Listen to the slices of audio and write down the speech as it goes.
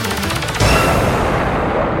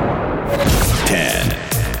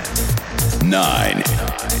9,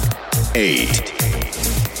 8,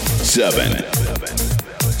 7,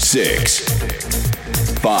 6,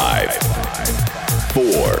 5, 4,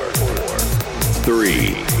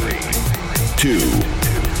 3, 2, 1.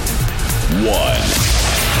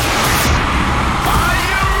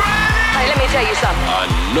 Hey, let me tell you something. I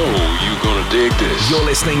know you're gonna dig this. You're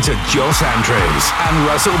listening to Joss Andrews and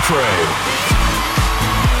Russell Prue.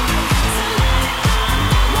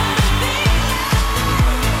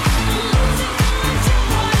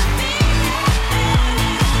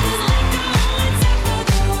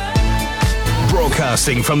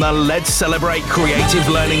 Broadcasting from the Let's Celebrate Creative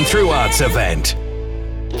Learning Through Arts event.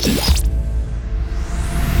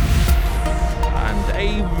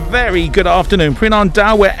 A very good afternoon, Prinan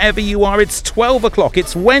Da, wherever you are. It's 12 o'clock.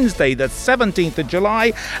 It's Wednesday, the 17th of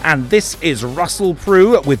July, and this is Russell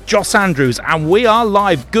Prue with Joss Andrews, and we are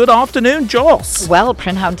live. Good afternoon, Joss. Well,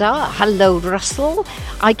 Prinan Da, hello, Russell.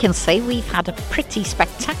 I can say we've had a pretty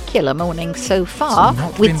spectacular morning so far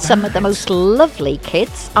with some of the most lovely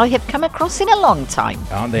kids I have come across in a long time.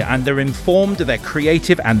 Aren't they? And they're informed, they're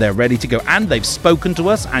creative, and they're ready to go. And they've spoken to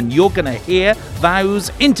us, and you're going to hear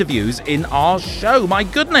those interviews in our show. My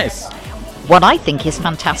goodness. What I think is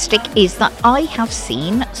fantastic is that I have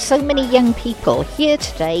seen so many young people here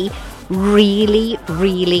today really,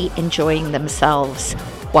 really enjoying themselves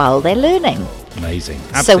while they're learning. Amazing.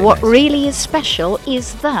 So what really is special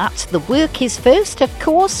is that the work is first, of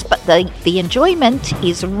course, but the enjoyment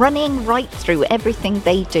is running right through everything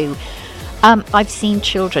they do. I've seen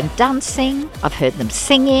children dancing, I've heard them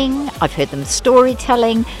singing, I've heard them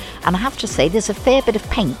storytelling, and I have to say there's a fair bit of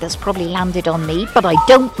paint that's probably landed on me, but I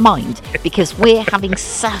don't mind because we're having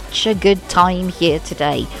such a good time here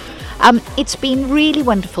today. It's been really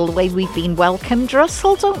wonderful the way we've been welcomed,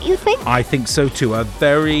 Russell, don't you think? I think so too. A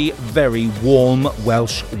very, very warm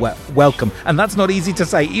Welsh welcome. And that's not easy to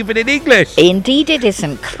say, even in English. Indeed it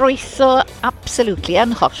isn't. Croeso absolutely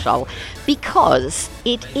yn hollol, because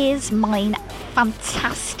it is mine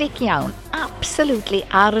fantastic iawn, absolutely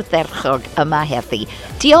ardderchog yma heddi.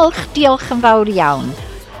 Diolch yn fawr iawn.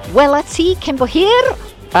 Wela ti cyn bo hir.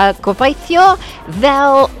 Gobeithio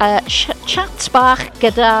fel chat bach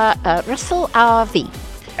gyda Russell a fi.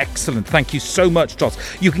 Excellent. Thank you so much, Joss.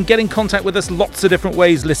 You can get in contact with us lots of different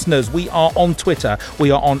ways, listeners. We are on Twitter. We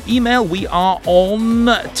are on email. We are on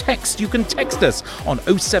text. You can text us on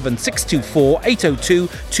 07624 802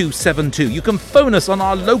 272. You can phone us on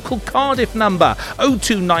our local Cardiff number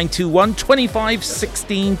 02921 25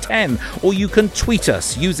 16 10. Or you can tweet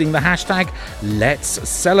us using the hashtag Let's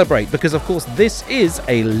Celebrate, because of course this is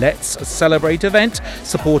a Let's Celebrate event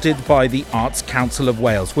supported by the Arts Council of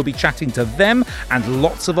Wales. We'll be chatting to them and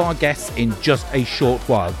lots of our guests in just a short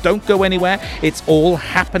while. Don't go anywhere. It's all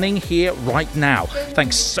happening here right now.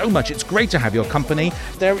 Thanks so much. It's great to have your company.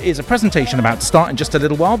 There is a presentation about to start in just a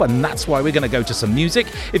little while, but that's why we're going to go to some music.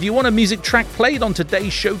 If you want a music track played on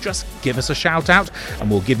today's show, just give us a shout out and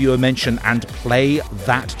we'll give you a mention and play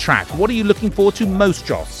that track. What are you looking forward to most,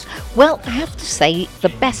 Joss? Well, I have to say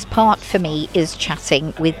the best part for me is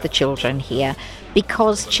chatting with the children here,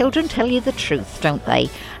 because children tell you the truth, don't they?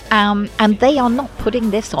 And they are not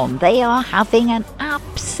putting this on. They are having an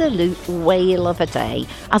absolute whale of a day.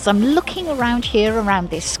 As I'm looking around here, around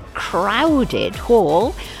this crowded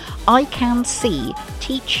hall, I can see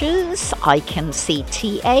teachers, I can see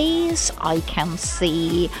TAs, I can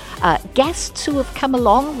see guests who have come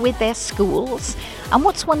along with their schools. And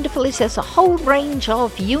what's wonderful is there's a whole range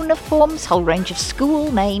of uniforms, whole range of school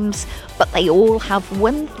names, but they all have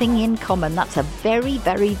one thing in common. That's a very,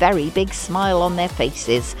 very, very big smile on their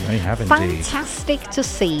faces. They have indeed. Fantastic to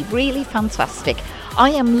see, really fantastic.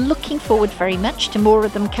 I am looking forward very much to more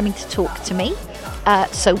of them coming to talk to me.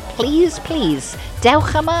 So please,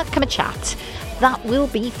 dewch yma, come a chat. That will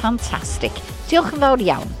be fantastic. Diolch yn fawr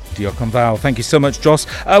iawn. Diolch yn fawr. Thank you so much, Joss.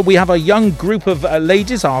 We have a young group of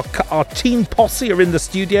ladies. Our teen posse are in the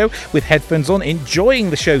studio with headphones on, enjoying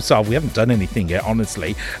the show. So we haven't done anything yet,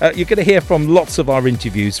 honestly. You're going to hear from lots of our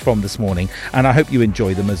interviews from this morning, and I hope you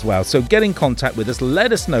enjoy them as well. So get in contact with us.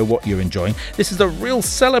 Let us know what you're enjoying. This is a real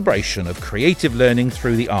celebration of creative learning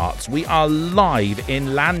through the arts. We are live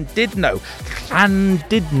in Llandudno.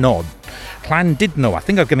 Llandudno, I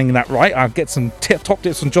think I'm getting that right. I'll get some top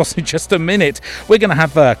tips from Joss in just a minute. We're going to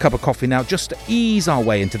have a cup of coffee now just to ease our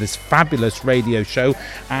way into this fabulous radio show,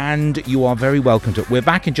 and you are very welcome to it. We're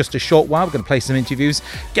back in just a short while. We're going to play some interviews.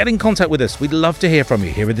 Get in contact with us. We'd love to hear from you.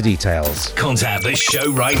 Here are the details. Contact the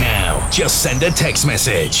show right now. Just send a text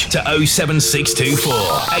message to 07624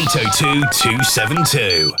 802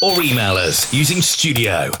 272 or email us using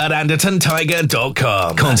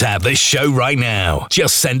studio@andertontiger.com. Contact the show right now.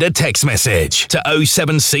 Just send a text message message to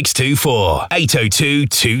 07624 802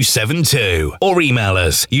 272 or email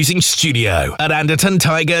us using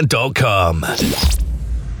studio@andertontiger.com.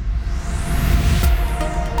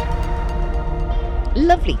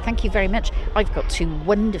 Lovely, thank you very much. I've got two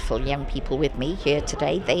wonderful young people with me here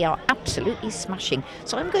today. They are absolutely smashing.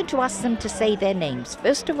 So I'm going to ask them to say their names.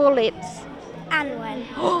 First of all, it's Anwen.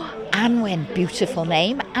 Anwen, beautiful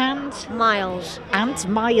name. And Miles. And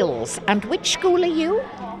Miles. And which school are you?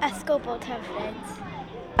 Ysgol Bord Hyfryd.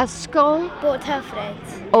 Ysgol Bord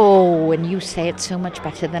Hyfryd. Oh, and you say it so much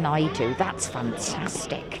better than I do. That's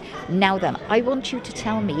fantastic. Now then, I want you to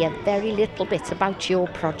tell me a very little bit about your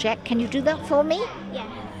project. Can you do that for me? Yes.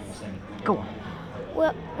 Go on.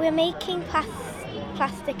 We're making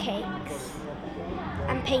plastic cakes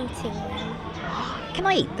and painting them. Can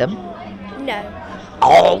I eat them? No.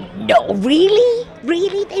 Oh, no, really?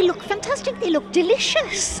 Really? They look fantastic. They look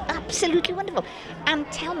delicious. Absolutely wonderful.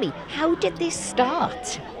 And tell me, how did this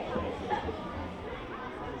start?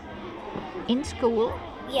 In school?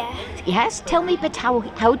 Yes. Yes? Tell me, but how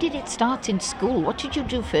did it start in school? What did you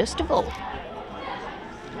do first of all?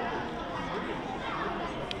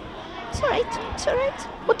 It's all right. It's all right.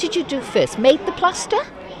 What did you do first? Made the plaster?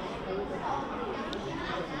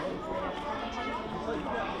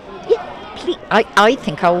 I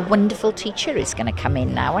think our wonderful teacher is going to come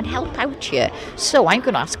in now and help out here. So I'm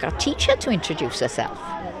going to ask our teacher to introduce herself.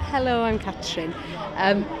 Hello, I'm Catherine.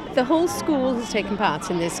 The whole school has taken part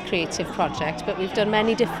in this creative project, but we've done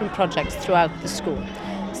many different projects throughout the school.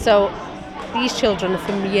 So these children are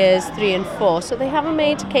from years 3 and 4, so they haven't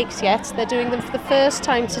made cakes yet. They're doing them for the first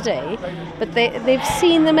time today, but they've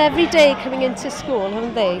seen them every day coming into school,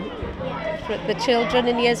 haven't they? The children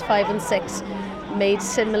in years 5 and 6 made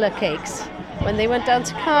similar cakes. When they went down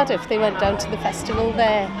to Cardiff, they went down to the festival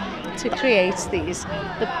there to create these.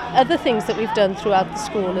 But other things that we've done throughout the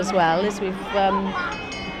school as well is we've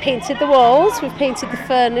painted the walls, we've painted the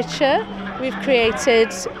furniture, we've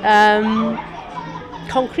created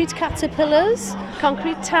concrete caterpillars,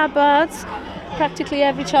 concrete tabards. Practically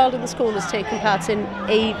every child in the school has taken part in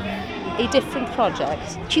a different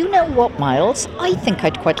project. Do you know what, Miles? I think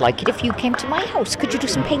I'd quite like it if you came to my house. Could you do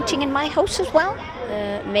some painting in my house as well?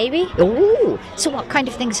 Maybe. Oh, so what kind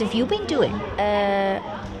of things have you been doing?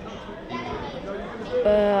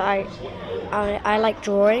 I like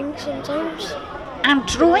drawing sometimes. And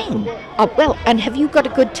drawing? Oh, well, and have you got a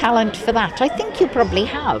good talent for that? I think you probably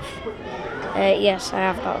have. Yes, I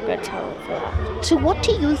have got a good talent for that. So what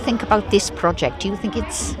do you think about this project? Do you think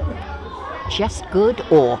it's just good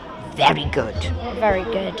or very good? Very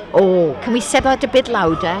good. Oh, can we say that a bit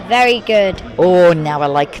louder? Very good. Oh, now I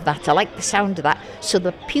like that. I like the sound of that. So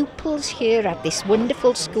the pupils here at this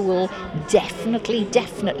wonderful school definitely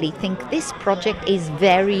think this project is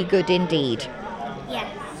very good indeed. Yes.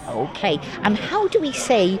 Okay, and how do we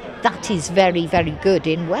say that is very, very good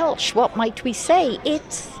in Welsh? What might we say?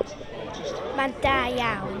 It's... Mae'n da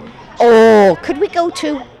iawn. Oh, could we go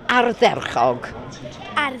to ardderchog?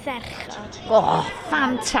 Ardderchog. Oh,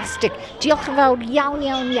 fantastic. Diolch yn fawr iawn,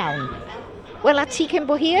 iawn, iawn. Wel, a ti cyn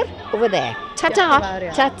bo hir? Over there. Ta-ta.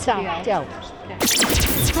 Ta-ta. Diolch.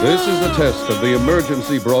 This is the test of the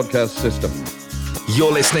emergency broadcast system.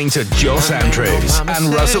 You're listening to Joss Andrews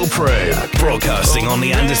and Russell Prue, broadcasting on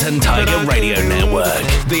the Anderton Tiger Radio Network,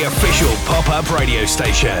 the official pop-up radio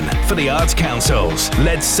station for the Arts Councils.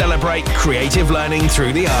 Let's celebrate creative learning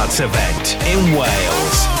through the arts event in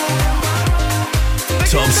Wales.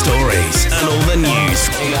 Top stories and all the news.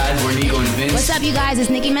 Hey guys, we're Nico and Vince. What's up, you guys? It's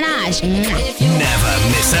Nicki Minaj. Never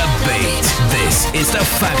miss a beat. This is the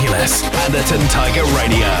fabulous Anderton Tiger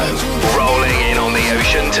Radio, rolling in on the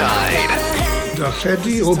ocean tide.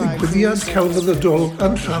 Darlledu o ddigwyddiad celfyddydol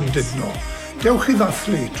yn Llandudno. Dewch i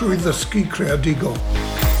ddathlu drwy ddysgu creadigol.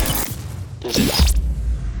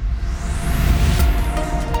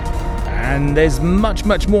 And there's much,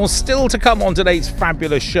 much more still to come on today's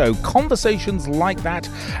fabulous show. Conversations like that.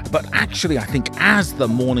 But actually, I think as the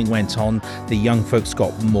morning went on, the young folks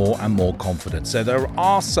got more and more confident. So there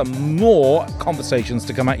are some more conversations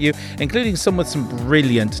to come at you, including some with some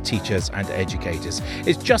brilliant teachers and educators.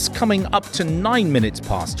 It's just coming up to 9 minutes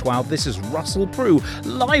past 12. This is Russell Prue,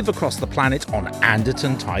 live across the planet on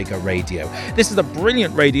Anderton Tiger Radio. This is a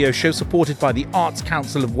brilliant radio show supported by the Arts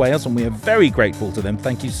Council of Wales, and we are very grateful to them.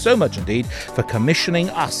 Thank you so much indeed. indeed, for commissioning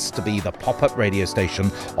us to be the pop-up radio station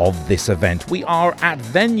of this event. We are at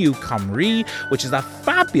Venue Cymru, which is a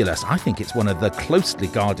fabulous, I think it's one of the closely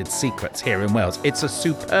guarded secrets here in Wales. It's a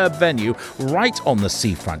superb venue right on the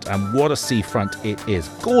seafront, and what a seafront it is.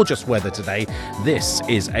 Gorgeous weather today. This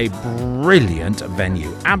is a brilliant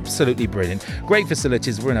venue, absolutely brilliant. Great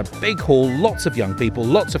facilities. We're in a big hall, lots of young people,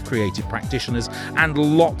 lots of creative practitioners, and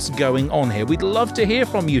lots going on here. We'd love to hear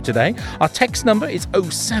from you today. Our text number is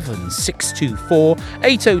 07624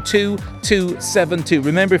 802 272.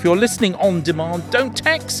 Remember, if you're listening on demand, don't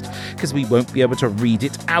text because we won't be able to read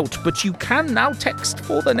it out, but you can now text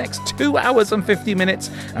for the next 2 hours and 50 minutes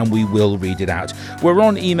and we will read it out. We're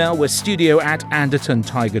on email, we're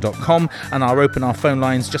studio@andertontiger.com, and I'll open our phone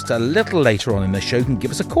lines just a little later on in the show. You can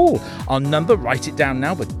give us a call. Our number, write it down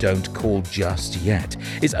now, but don't call just yet,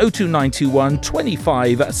 is 02921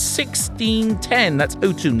 25 1610. That's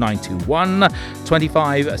 02921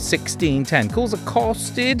 25 1610. Calls are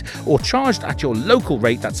costed or charged at your local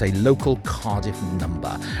rate. That's a local Cardiff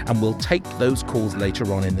number, and we'll take those calls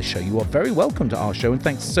later on in the show. You are very welcome to our show, and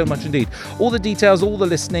thanks so much indeed. All the details, all the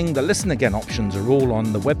listening, the listen again options are all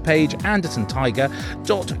on the webpage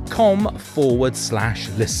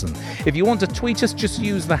andertontiger.com/listen. If you want to tweet us, just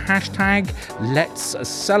use the hashtag Let's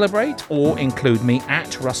Celebrate or include me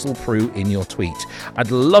at Russell Prue in your tweet.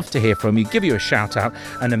 I'd love to hear from you, give you a shout out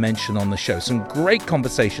and a mention on the show. Some great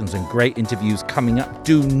conversations and great interviews coming up.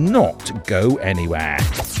 Do not go anywhere.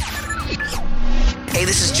 Hey,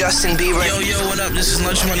 this is Justin Bieber. Yo, what up? This is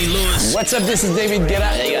Lunch Money Lewis. What's up? This is David Guetta.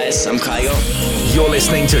 Hey guys, I'm Kygo. You're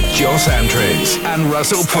listening to Joss Andrews and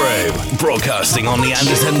Russell Prue, broadcasting on the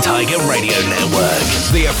Anderton Tiger Radio Network,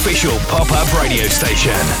 the official pop-up radio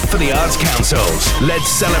station for the Arts Council's Let's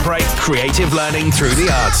Celebrate Creative Learning Through the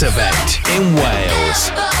Arts event in Wales.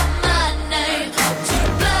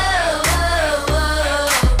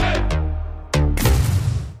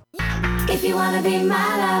 If you wanna be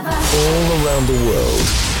my lover. All around the world.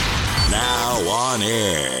 Now on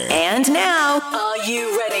air. And now, are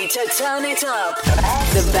you ready to turn it up?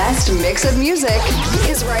 The best mix of music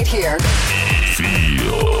is right here.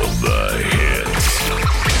 Feel the hits.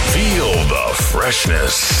 Feel the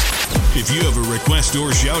freshness. If you have a request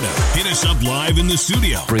or shout out, hit us up live in the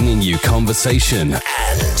studio. Bringing you conversation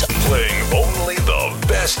and playing only the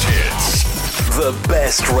best hits. The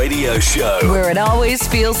best radio show, where it always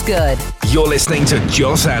feels good. You're listening to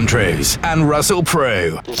Joss Andrews and Russell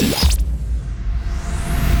Prue.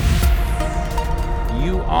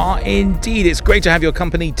 You are indeed. It's great to have your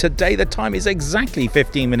company today. The time is exactly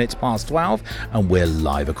 15 minutes past 12 and we're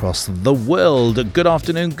live across the world. Good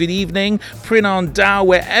afternoon, good evening, Prynawn da,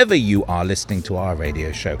 wherever you are listening to our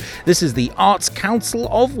radio show. This is the Arts Council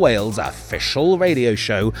of Wales official radio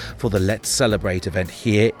show for the Let's Celebrate event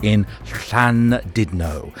here in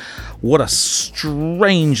Llandudno. What a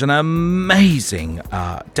strange and amazing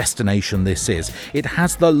destination this is. It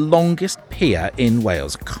has the longest pier in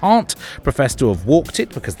Wales. Can't profess to have walked it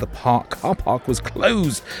because the car park was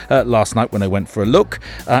closed last night when I went for a look.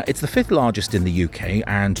 It's the 5th largest in the UK,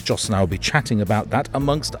 and Joss and I will be chatting about that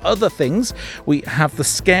amongst other things. We have the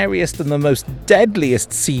scariest and the most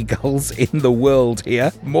deadliest seagulls in the world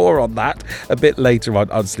here. More on that a bit later on.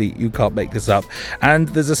 Honestly, you can't make this up. And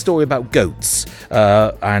there's a story about goats,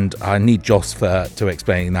 and I need Joss to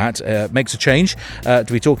explain that. Makes a change to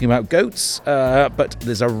be talking about goats, but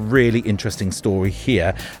there's a really interesting story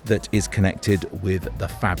here that is connected with the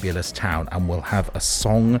fabulous town, and we'll have a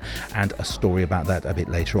song and a story about that a bit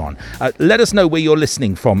later on. Let us know where you're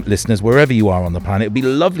listening from, listeners, wherever you are on the planet. It'd be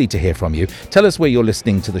lovely to hear from you. Tell us where you're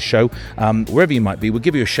listening to the show, wherever you might be. We'll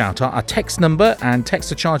give you a shout out. Our text number and text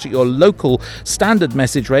to charge at your local standard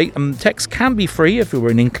message rate. Text can be free if you're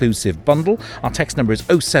an inclusive bundle. Our text number is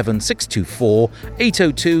 07624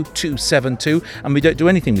 802 272, and we don't do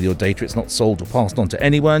anything with your data. It's not sold or passed on to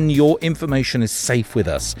anyone. Your information is safe with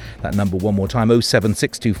us. That number one more time,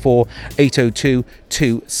 07624 802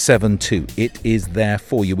 272. It is there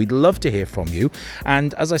for you. We'd love to hear from you.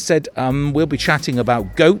 And as I said, we'll be chatting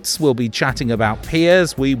about goats. We'll be chatting about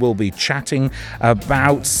piers. We will be chatting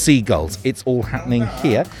about seagulls. It's all happening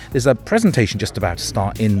here. There's a presentation just about to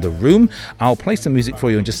start in the room. I'll play some music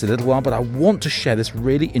for you in just a little while, but I want to share this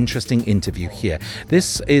really interesting interview here.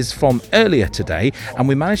 This is from earlier today, and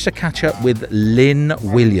we managed to catch up with Lynn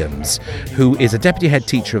Williams, who is a deputy head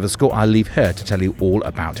teacher of a school. I'll leave her to tell you all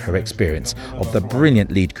about her experience of the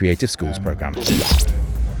brilliant Lead Creative Schools programme.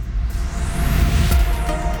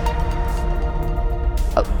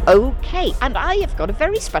 Okay, and I have got a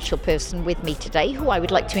very special person with me today who I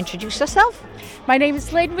would like to introduce herself. My name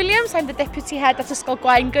is Lynn Williams. I'm the Deputy Head at Ysgol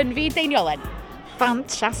Gwaun Gynfi, Deiniolen.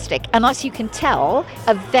 fantastic. And as you can tell,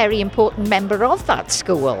 a very important member of that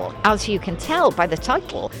school, as you can tell by the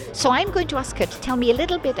title. So I'm going to ask her to tell me a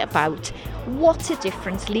little bit about what a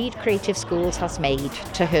difference Lead Creative Schools has made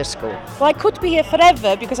to her school. Well, I could be here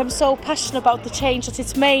forever because I'm so passionate about the change that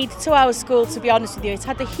it's made to our school, to be honest with you. It's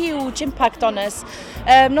had a huge impact on us.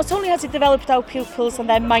 Not only has it developed our pupils and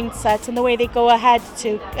their mindset and the way they go ahead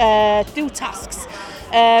to do tasks,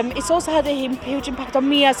 it's also had a huge impact on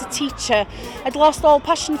me as a teacher. I'd lost all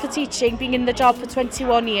passion for teaching, being in the job for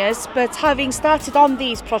 21 years, but having started on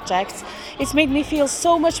these projects, it's made me feel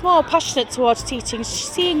so much more passionate towards teaching,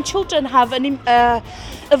 seeing children have a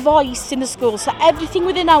voice in the school. So everything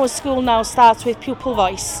within our school now starts with pupil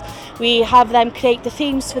voice. We have them create the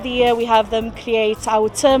themes for the year, we have them create our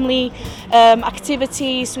termly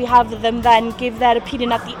activities, we have them then give their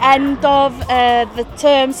opinion at the end of the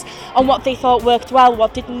terms on what they thought worked well,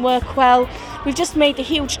 what didn't work well. We've just made a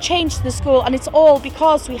huge change to the school, and it's all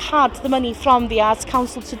because we had the money from the Arts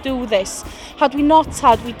Council to do this. Had we not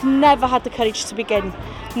had, we'd never had the courage to begin.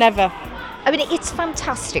 Never. I mean, it's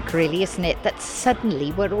fantastic, really, isn't it, that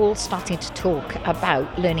suddenly we're all starting to talk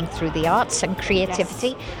about learning through the arts and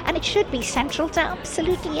creativity, and it should be central to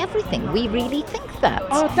absolutely everything. We really think that.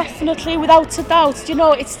 Oh, definitely, without a doubt. You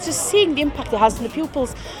know, it's just seeing the impact it has on the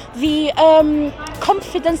pupils, the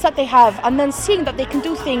confidence that they have, and then seeing that they can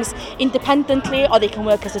do things independently or they can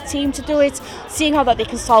work as a team to do it, seeing how that they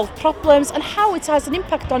can solve problems and how it has an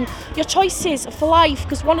impact on your choices for life.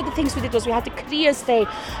 Because one of the things we did was we had a careers day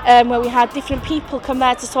where we had different people come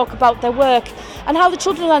there to talk about their work and how the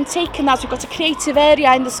children are then taken that. We've got a creative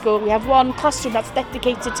area in the school. We have one classroom that's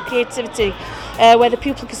dedicated to creativity where the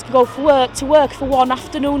pupils can go to work for one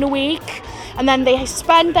afternoon a week, and then they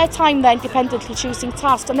spend their time there independently choosing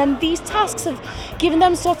tasks, and then these tasks have given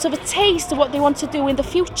them sort of a taste of what they want to do in the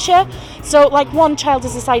future. So like one child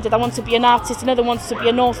has decided, I want to be an artist, another wants to be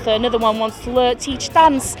an author, another one wants to teach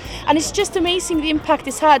dance, and it's just amazing the impact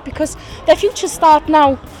it's had because their futures start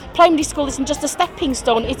now. Primary school isn't just a stepping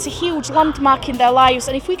stone, it's a huge landmark in their lives,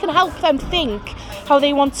 and if we can help them think how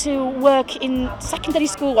they want to work in secondary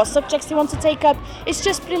school, what subjects they want to take up, it's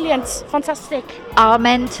just brilliant, fantastic.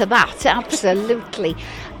 Amen to that, absolutely.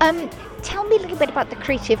 Tell me a little bit about the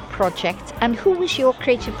creative project and who was your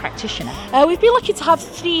creative practitioner? We've been lucky to have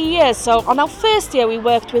 3 years. So on our first year we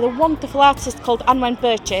worked with a wonderful artist called Anwen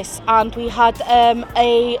Burgess, and we had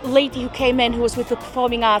a lady who came in who was with the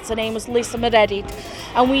performing arts. Her name was Lisa Meredith,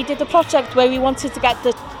 and we did a project where we wanted to get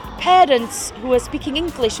the parents who were speaking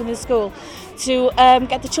English in the school to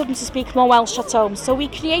get the children to speak more Welsh at home. So we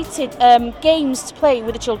created games to play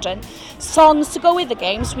with the children, songs to go with the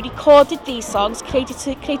games. We recorded these songs,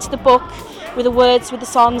 created a book with the words with the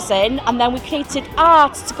songs in, and then we created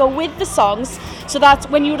art to go with the songs so that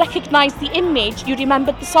when you recognise the image, you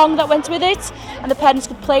remembered the song that went with it, and the parents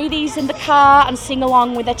could play these in the car and sing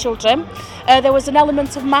along with their children. There was an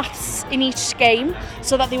element of maths in each game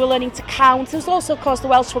so that they were learning to count. There was also, of course, the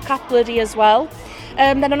Welsh vocabulary as well.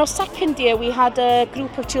 Then on our second year we had a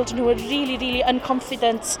group of children who were really, really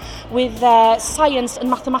unconfident with their science and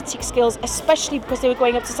mathematics skills, especially because they were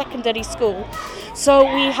going up to secondary school. So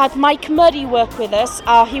we had Mike Murray work with us.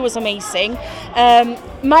 He was amazing.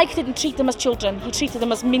 Mike didn't treat them as children, he treated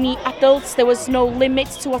them as mini adults. There was no limit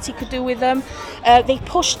to what he could do with them. They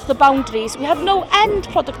pushed the boundaries. We had no end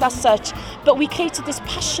product as such, but we created this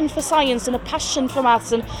passion for science and a passion for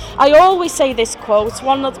maths. And I always say this quote,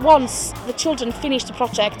 once the children finished the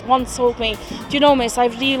project, one told me, do you know, miss,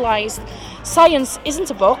 I've realised science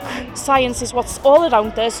isn't a book, science is what's all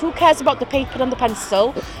around us. Who cares about the paper and the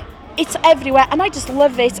pencil? It's everywhere, and I just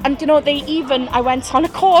love it. And you know, I went on a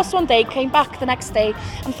course one day, came back the next day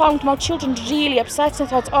and found my children really upset, and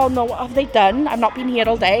thought, oh no, what have they done? I've not been here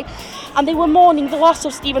all day. And they were mourning the loss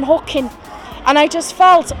of Stephen Hawking. And I just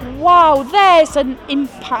felt, wow, there's an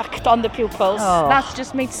impact on the pupils. Oh. That's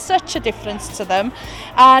just made such a difference to them.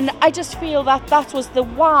 And I just feel that that was the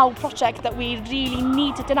wow project that we really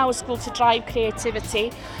needed in our school to drive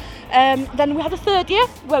creativity. Then we had a third year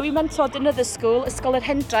where we mentored another school, a school at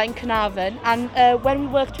Hendra in Carnarvon, and when we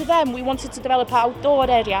worked with them we wanted to develop our outdoor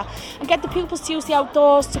area and get the pupils to use the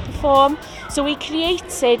outdoors to perform. So we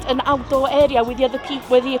created an outdoor area with the other people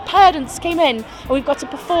where the parents came in, and we've got a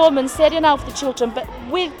performance area now for the children. But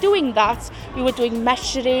with doing that we were doing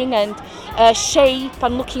measuring and shape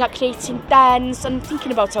and looking at creating dance and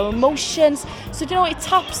thinking about our emotions. So you know, it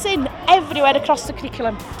taps in everywhere across the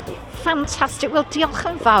curriculum. Fantastic. Wel, diolch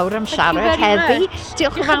yn fawr am siarad heddi.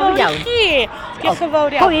 Diolch yn fawr iawn. Diolch yn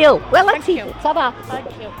fawr iawn. Hwyl. Wel, ti. Ta-ra. Thank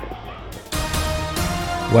you.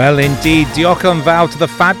 Well, indeed, diolch yn fawr to the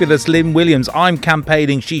fabulous Lynn Williams. I'm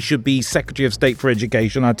campaigning she should be Secretary of State for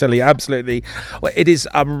Education. I tell you, absolutely. Well, it is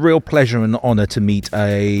a real pleasure and honour to meet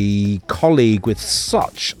a colleague with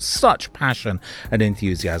such passion and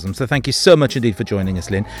enthusiasm. So thank you so much indeed for joining us,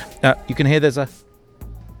 Lynn. You can hear there's a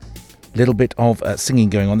little bit of singing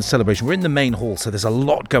going on, the celebration. We're in the main hall, so there's a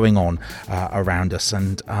lot going on around us,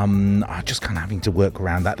 and just kind of having to work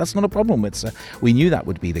around that. That's not a problem. We knew that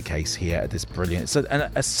would be the case here at this brilliant. It's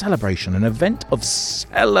a celebration, an event of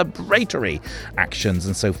celebratory actions,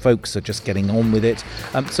 and so folks are just getting on with it.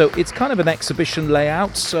 So it's kind of an exhibition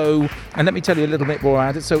layout. So, and let me tell you a little bit more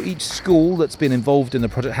about it. So each school that's been involved in the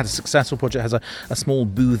project, had a successful project, has a small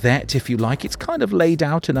boothette, if you like. It's kind of laid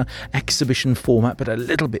out in an exhibition format, but a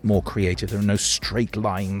little bit more creative. There are no straight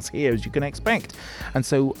lines here, as you can expect. And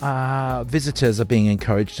so visitors are being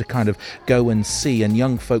encouraged to kind of go and see, and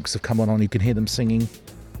young folks have come on. You can hear them singing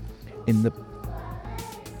in the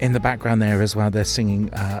background there as well. They're singing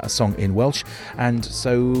a song in Welsh, and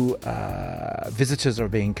so visitors are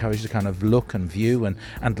being encouraged to kind of look and view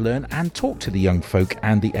and learn and talk to the young folk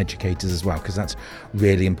and the educators as well, because that's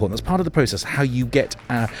really important. That's part of the process, how you get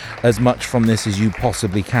as much from this as you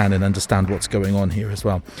possibly can and understand what's going on here as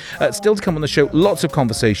well. Still to come on the show, lots of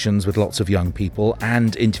conversations with lots of young people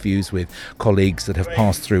and interviews with colleagues that have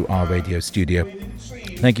passed through our radio studio.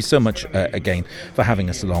 Thank you so much again for having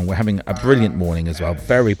us along. We're having a brilliant morning as well,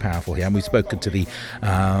 very powerful here, and we've spoken to the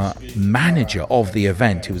manager of the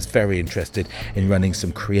event, who was very interested in running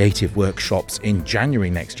some creative workshops in January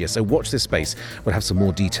next year. So watch this space. We'll have some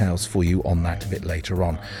more details for you on that a bit later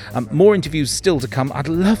on. More interviews still to come. I'd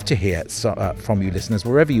love to hear from you listeners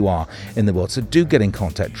wherever you are in the world, so do get in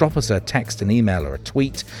contact. Drop us a text, an email or a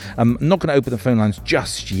tweet. I'm not going to open the phone lines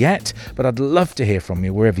just yet, but I'd love to hear from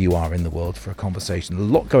you wherever you are in the world for a conversation. A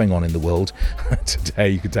lot going on in the world today.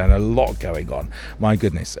 You can tell a lot going on. My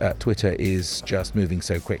goodness, Twitter is just moving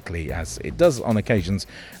so quickly, as it does on occasions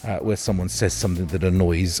where someone says something that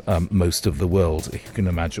annoys most of the world. You can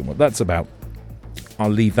imagine what that's about. I'll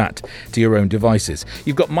leave that to your own devices.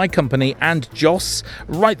 You've got my company and Joss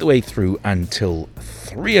right the way through until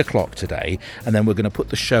 3 o'clock today, and then we're going to put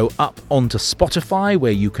the show up onto Spotify,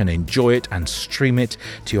 where you can enjoy it and stream it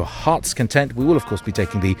to your heart's content. We will of course be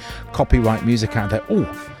taking the copyright music out there.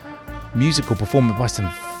 Musical performance by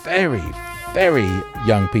some very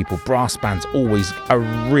young people. Brass bands, always a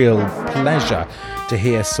real pleasure to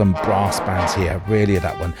hear some brass bands here, really,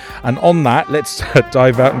 that one. And on that, let's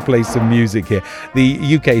dive out and play some music here.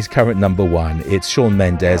 The UK's current number one, it's Shawn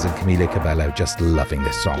Mendes and Camila Cabello. Just loving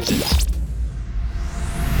this song.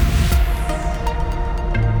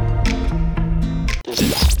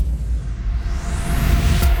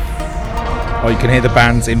 Oh, you can hear the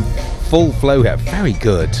bands in full flow here. Very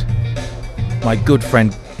good. My good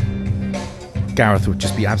friend Gareth would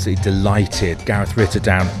just be absolutely delighted. Gareth Ritter,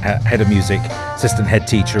 down head of music, assistant head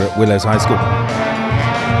teacher at Willows High School.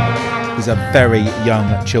 These are very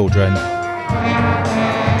young children,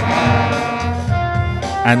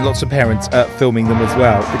 and lots of parents filming them as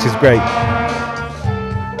well, which is great.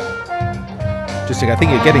 I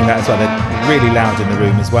think you're getting that as well. They're really loud in the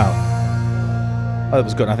room as well. Oh, that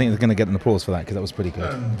was good. I think they're going to get an applause for that, because that was pretty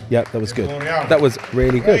good. Yeah, that was good. That was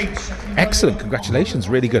really good. Excellent. Congratulations.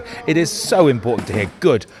 Really good. It is so important to hear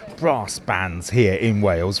good brass bands here in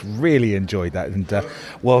Wales. Really enjoyed that. And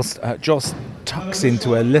whilst Joss tucks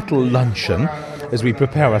into a little luncheon as we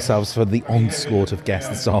prepare ourselves for the onslaught of guests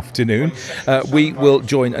this afternoon, we will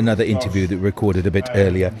join another interview that we recorded a bit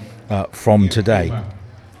earlier from today.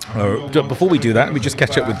 Before we do that, we just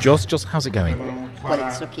catch up with Joss. Joss, how's it going? Well,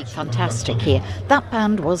 it's looking fantastic here. That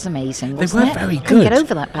band was amazing, wasn't it? They were very good. Couldn't get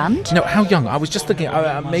over that band. No, how young? I was just thinking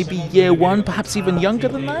maybe year one, perhaps even younger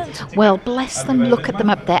than that? Well, bless them, look at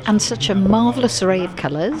them up there, and such a marvellous array of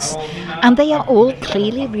colours. And they are all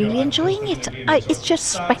clearly really enjoying it. It's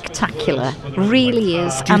just spectacular, really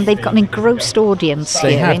is. And they've got an engrossed audience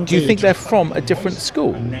they here, have. indeed. Do you think they're from a different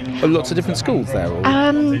school? Lots of different schools there? Or?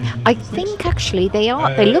 I think actually they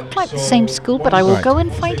are. They look like the same school, but I will go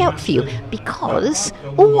and find out for you, because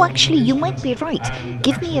actually you might be right.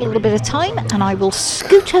 Give me a little bit of time and I will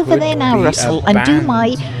scoot over there now, Russell, and do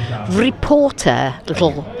my reporter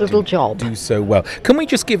little job. Do so well. Can we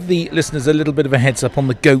just give the listeners a little bit of a heads up on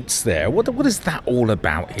the goats there? What is that all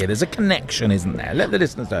about here? There's a connection, isn't there? Let the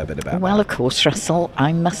listeners know a bit about Well, that. Of course, Russell,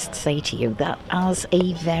 I must say to you that as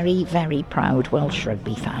a very, very proud Welsh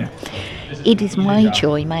rugby fan, it is my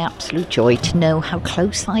joy, my absolute joy, to know how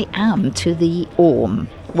close I am to the Orme,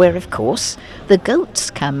 where, of course, the goats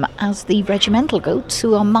come as the regimental goats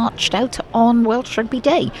who are marched out on Welsh Rugby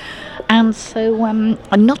Day. And so,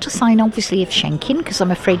 not a sign, obviously, of Schenkin, because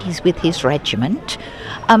I'm afraid he's with his regiment.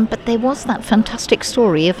 But there was that fantastic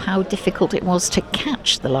story of how difficult it was to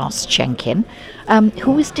catch the last Schenkin,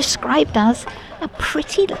 who was described as a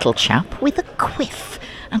pretty little chap with a quiff.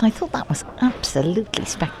 And I thought that was absolutely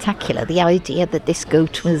spectacular, the idea that this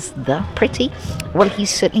goat was that pretty. Well, he's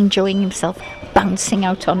certainly enjoying himself, bouncing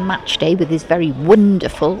out on match day with his very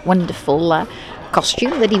wonderful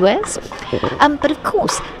costume that he wears. But of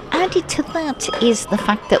course, added to that is the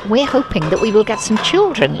fact that we're hoping that we will get some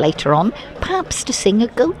children later on, perhaps to sing a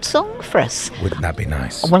goat song for us. Wouldn't that be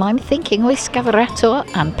nice? Well, I'm thinking oes Gavaretto,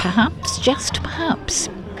 and perhaps, just perhaps,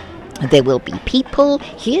 there will be people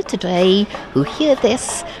here today who hear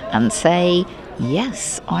this and say,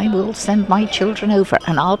 yes, I will send my children over,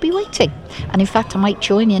 and I'll be waiting. And in fact, I might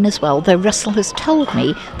join in as well, though Russell has told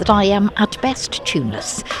me that I am at best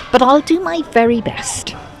tuneless. But I'll do my very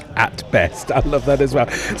best. At best. I love that as well.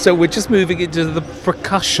 So we're just moving into the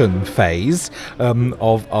percussion phase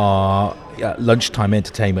of our lunchtime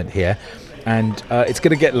entertainment here. And it's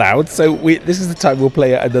going to get loud, so this is the time we'll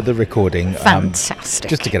play another recording. Fantastic.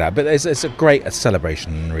 Just to get out. But it's a great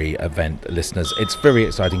celebrationary event, listeners. It's very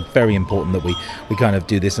exciting, very important that we kind of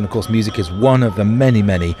do this. And of course, music is one of the many,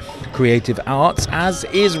 many creative arts, as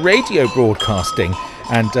is radio broadcasting.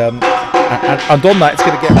 And on that, it's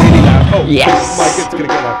going to get really loud. Oh, yes. My God, it's going to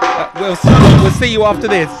get loud. We'll see you after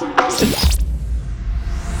this.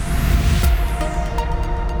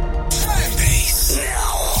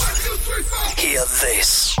 Hear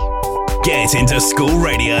this. Get into school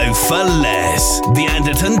radio for less. The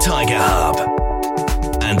Anderton Tiger Hub.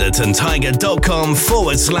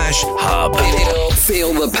 AndertonTiger.com/hub.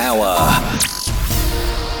 Feel the power.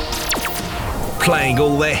 Playing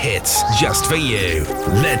all the hits just for you.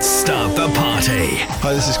 Let's start the party.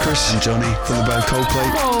 Hi, this is Chris and Johnny from the band Coldplay.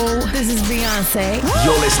 Oh, this is Beyonce.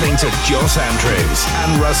 You're listening to Joss Andrews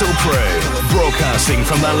and Russell Prue, broadcasting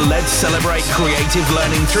from the Let's Celebrate Creative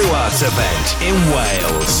Learning Through Arts event in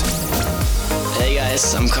Wales. Hey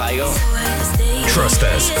guys, I'm Kygo. Trust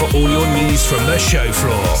us for all your news from the show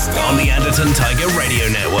floor on the Anderton Tiger Radio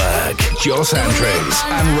Network. Joss Andrews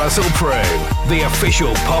and Russell Prue, the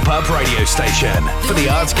official pop-up radio station for the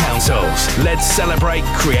Arts Council's Let's Celebrate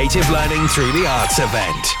Creative Learning Through the Arts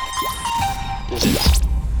event.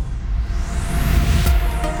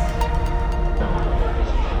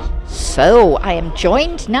 So, I am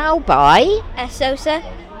joined now by Esosa,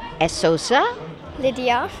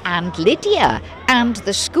 Lydia, and Lydia. And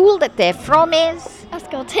the school that they're from is?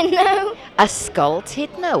 Ysgol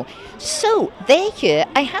Tidno. So, they're here,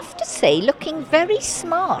 I have to say, looking very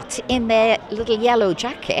smart in their little yellow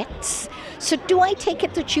jackets. So, do I take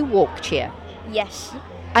it that you walked here? Yes.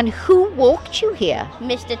 And who walked you here?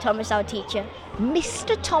 Mr. Thomas, our teacher.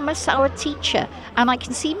 Mr. Thomas, our teacher. And I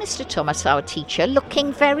can see Mr. Thomas, our teacher,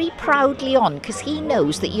 looking very proudly on, because he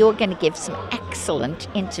knows that you're going to give some excellent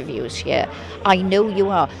interviews here. I know you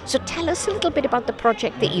are. So tell us a little bit about the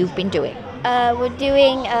project that you've been doing. We're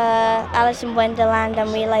doing Alice in Wonderland,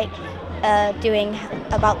 and we like doing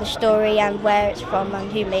about the story and where it's from and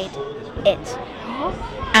who made it.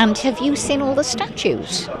 And have you seen all the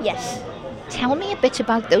statues? Yes. Tell me a bit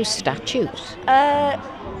about those statues.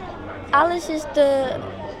 Alice is the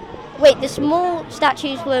small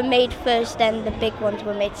statues were made first, then the big ones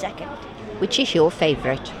were made second. Which is your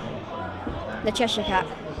favourite? The Cheshire Cat.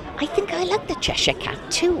 I think I like the Cheshire Cat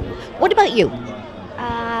too. What about you?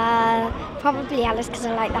 Probably Alice, because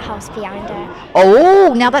I like the house behind her.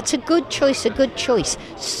 Oh, now that's a good choice,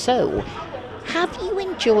 So, have you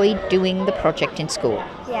enjoyed doing the project in school?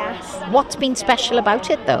 Yes. What's been special about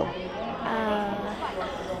it though?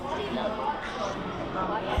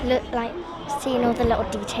 Look, like seeing all the little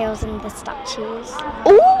details in the statues.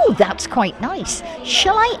 Oh, that's quite nice.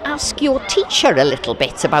 Shall I ask your teacher a little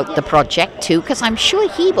bit about the project too? Because I'm sure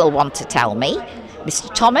he will want to tell me. Mr.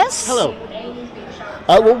 Thomas? Hello.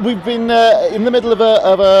 Well, we've been in the middle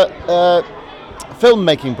of a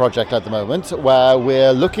film-making project at the moment, where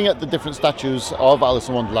we're looking at the different statues of Alice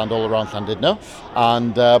in Wonderland all around Llandudno,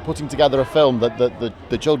 and putting together a film that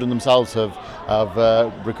the children themselves have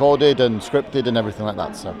recorded and scripted and everything like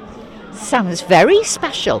that. So. Sounds very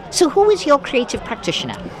special. So who is your creative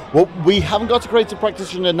practitioner? Well, we haven't got a creative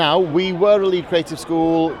practitioner now. We were a Lead Creative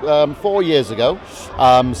School 4 years ago.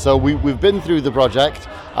 So we've been through the project.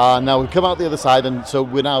 Now we've come out the other side, and so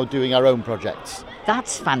we're now doing our own projects.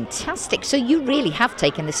 That's fantastic. So you really have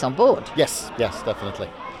taken this on board? Yes,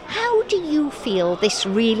 definitely. How do you feel this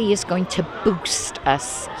really is going to boost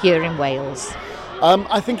us here in Wales?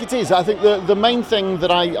 I think it is. I think the main thing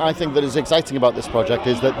that I think that is exciting about this project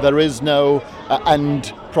is that there is no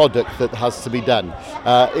end product that has to be done.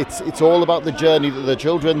 It's all about the journey that the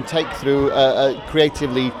children take through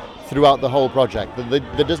creatively throughout the whole project. There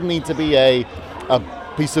doesn't need to be a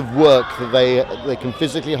piece of work that they can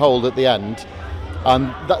physically hold at the end,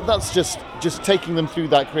 and that's just taking them through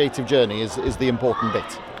that creative journey is the important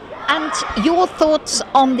bit. And your thoughts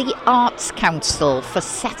on the Arts Council for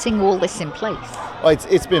setting all this in place? Oh,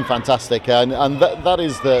 it's been fantastic, and that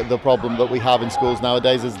is the problem that we have in schools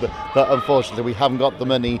nowadays, is that unfortunately we haven't got the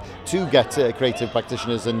money to get creative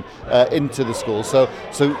practitioners into the schools. So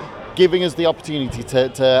giving us the opportunity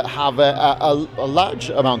to have a large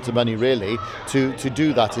amount of money really to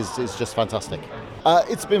do that is just fantastic.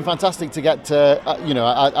 It's been fantastic to get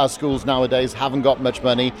our schools nowadays haven't got much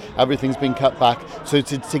money, everything's been cut back, so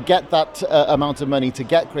to get that amount of money to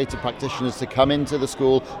get creative practitioners to come into the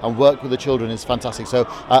school and work with the children is fantastic. So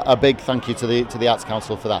a big thank you to the Arts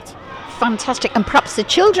Council for that. Fantastic, and perhaps the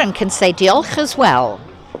children can say diolch as well.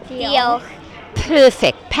 Diolch.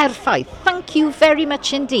 Perfect. Thank you very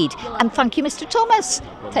much indeed, and thank you, Mr. Thomas.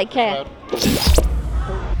 Take care.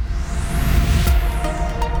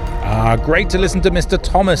 Great to listen to Mr.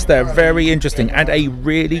 Thomas there. Very interesting, and a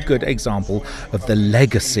really good example of the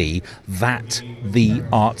legacy that the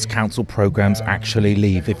Arts Council programmes actually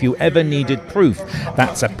leave. If you ever needed proof,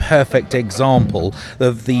 that's a perfect example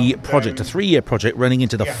of the project, a 3-year project running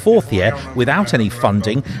into the 4th year without any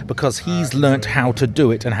funding, because he's learnt how to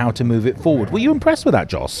do it and how to move it forward. Were you impressed with that,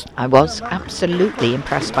 Joss? I was absolutely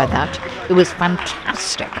impressed by that. It was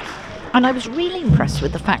fantastic. And I was really impressed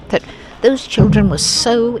with the fact that those children were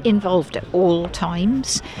so involved at all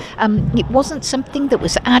times. It wasn't something that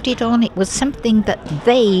was added on, it was something that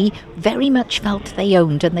they very much felt they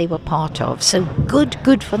owned and they were part of. So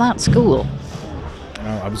good for that school.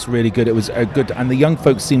 Oh, it was really good. It was good, and the young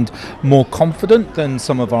folks seemed more confident than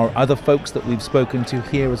some of our other folks that we've spoken to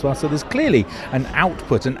here as well. So there's clearly an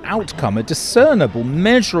output, an outcome, a discernible,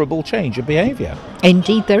 measurable change of behaviour.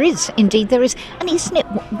 Indeed there is. And isn't it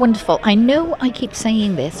wonderful? I know I keep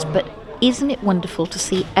saying this, but isn't it wonderful to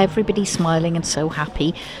see everybody smiling and so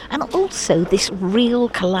happy, and also this real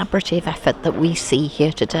collaborative effort that we see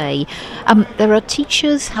here today. There are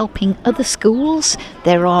teachers helping other schools,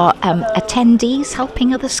 there are attendees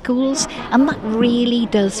helping other schools, and that really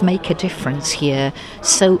does make a difference here.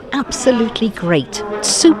 So absolutely great.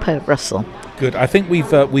 Super, Russell. Good. I think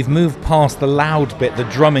we've moved past the loud bit, the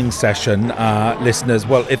drumming session, listeners.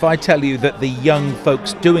 Well, if I tell you that the young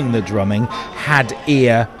folks doing the drumming had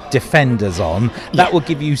ear defenders on, that will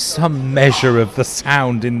give you some measure of the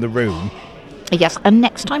sound in the room. Yes, and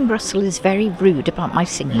next time Russell is very rude about my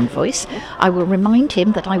singing voice, I will remind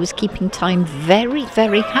him that I was keeping time very,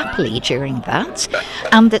 very happily during that,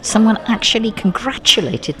 and that someone actually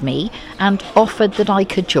congratulated me and offered that I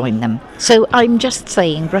could join them. So I'm just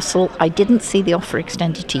saying, Russell, I didn't see the offer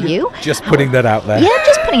extended to you. Just putting that out there. Yeah,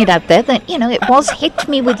 just putting it out there that, it was hit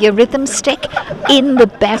me with your rhythm stick in the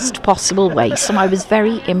best possible way. So I was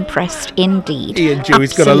very impressed indeed. Ian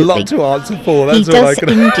Dewey's got a lot to answer for. That's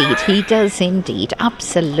He does indeed,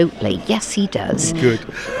 absolutely. Yes, he does. Good.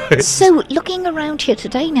 So, looking around here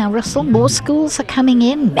today now, Russell, more schools are coming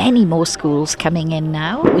in, many more schools coming in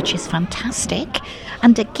now, which is fantastic.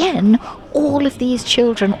 And again, all of these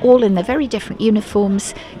children, all in their very different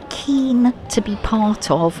uniforms, keen to be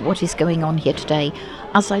part of what is going on here today.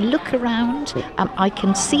 As I look around, I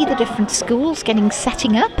can see the different schools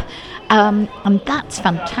setting up. And that's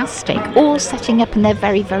fantastic, all setting up in their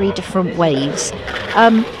very, very different ways.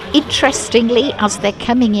 Interestingly, as they're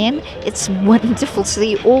coming in, it's wonderful to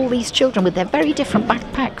see all these children with their very different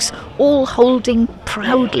backpacks, all holding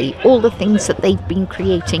proudly all the things that they've been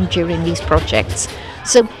creating during these projects.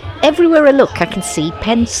 So everywhere I look, I can see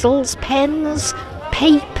pencils, pens,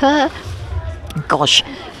 paper. Gosh,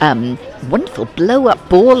 wonderful blow-up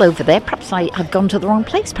ball over there. Perhaps I've gone to the wrong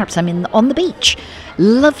place. Perhaps I'm on the beach.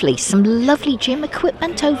 Lovely, some lovely gym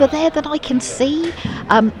equipment over there that I can see.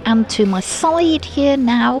 And to my side here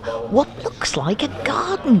now, what looks like a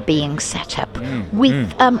garden being set up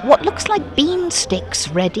with what looks like bean sticks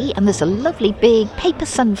ready, and there's a lovely big paper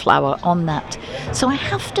sunflower on that. So I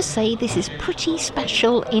have to say this is pretty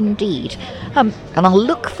special indeed. And I'll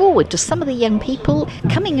look forward to some of the young people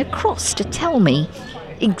coming across to tell me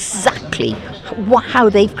exactly how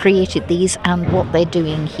they've created these and what they're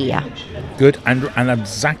doing here. Good, and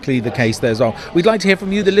exactly the case there as well. We'd like to hear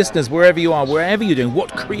from you, the listeners, wherever you are, wherever you're doing.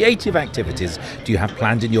 What creative activities do you have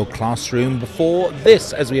planned in your classroom before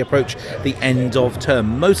this, as we approach the end of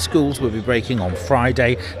term? Most schools will be breaking on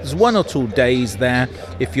Friday. There's 1 or 2 days there.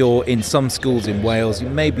 If you're in some schools in Wales, you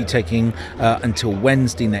may be taking until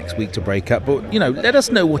Wednesday next week to break up. But, let us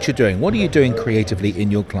know what you're doing. What are you doing creatively in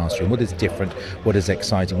your classroom? What is different? What is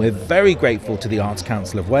exciting? We're very grateful to the Arts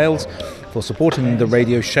Council of Wales for supporting the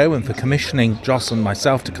radio show and for commissioning Joss and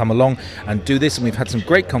myself to come along and do this. And we've had some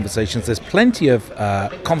great conversations. There's plenty of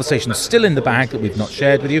conversations still in the bag that we've not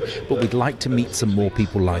shared with you, but we'd like to meet some more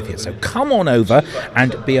people live here. So come on over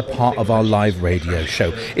and be a part of our live radio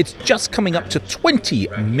show. It's just coming up to 20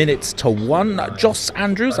 minutes to 1. Joss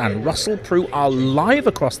Andrews and Russell Prue are live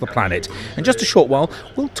across the planet. In just a short while,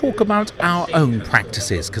 we'll talk about our own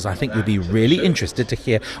practices, because I think you'll be really interested to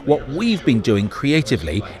hear what we've been doing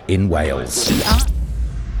creatively in Wales. Hey,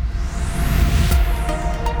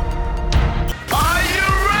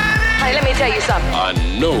 let me tell you something. I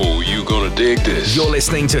know you're gonna dig this. You're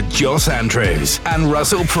listening to Joss Andrews and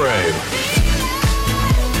Russell Prue.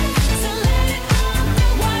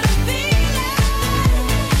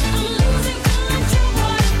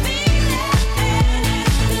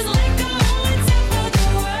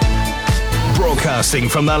 Broadcasting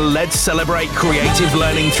from the Let's Celebrate Creative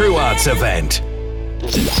Learning Through Arts event.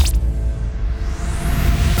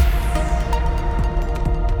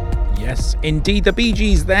 Yes, indeed, the Bee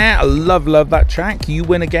Gees there. I love that track. You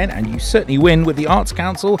win again, and you certainly win with the Arts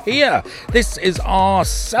Council here. This is our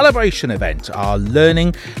celebration event, our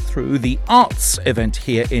Learning Through the Arts event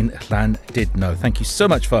here in Llandudno. Thank you so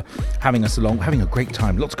much for having us along. We're having a great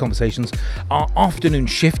time, lots of conversations. Our afternoon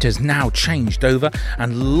shift has now changed over,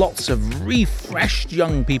 and lots of refreshed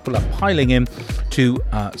young people are piling in to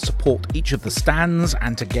support each of the stands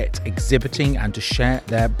and to get exhibiting and to share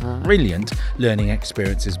their brilliant learning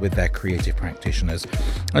experiences with their creative practitioners.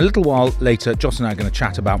 A little while later, Joss and I are going to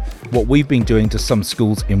chat about what we've been doing to some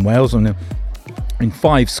schools in Wales. And in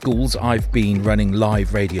 5 schools, I've been running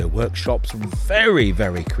live radio workshops, very,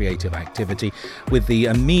 very creative activity, with the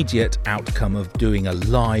immediate outcome of doing a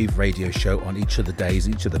live radio show on each of the days,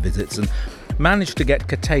 each of the visits, and managed to get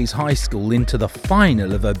Cathays High School into the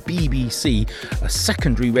final of a BBC, a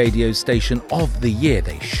secondary radio station of the year.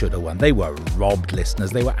 They should have won. They were robbed,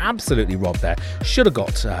 listeners. They were absolutely robbed there. Should have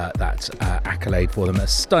got that accolade for them. A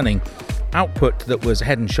stunning output that was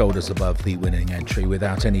head and shoulders above the winning entry,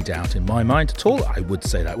 without any doubt in my mind at all. I would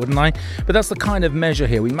say that, wouldn't I? But that's the kind of measure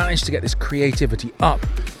here. We managed to get this creativity up.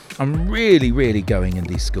 I'm really, really going in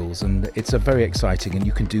these schools, and it's a very exciting, and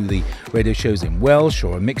you can do the radio shows in Welsh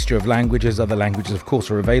or a mixture of languages. Other languages, of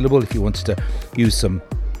course, are available if you wanted to use some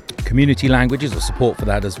community languages or support for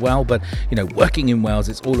that as well. But, working in Wales,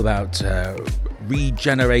 it's all about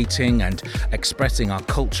regenerating and expressing our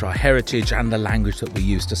culture, our heritage, and the language that we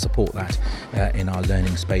use to support that in our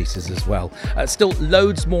learning spaces as well. Still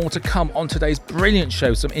loads more to come on today's brilliant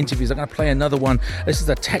show. Some interviews. I'm going to play another one. This is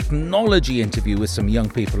a technology interview with some young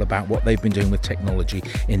people about what they've been doing with technology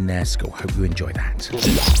in their school. Hope you enjoy that.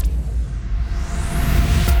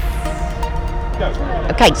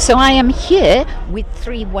 Okay, so I am here with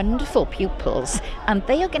 3 wonderful pupils, and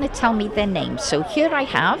they are going to tell me their names. So here I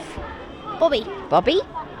have Bobby. Bobby.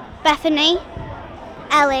 Bethany.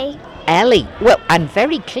 Ellie. Ellie. Well, and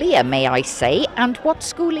very clear, may I say. And what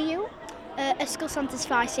school are you? Ysgol Santes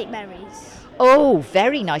Fai, St Mary's. Oh,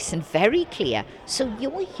 very nice and very clear. So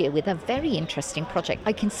you're here with a very interesting project.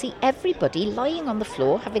 I can see everybody lying on the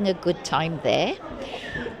floor having a good time there.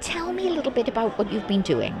 Tell me a little bit about what you've been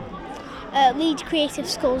doing. Leeds Creative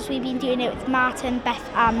Schools, we've been doing it with Martin, Beth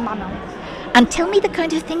and Manon. And tell me the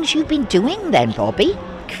kind of things you've been doing then, Bobby.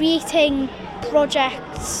 Creating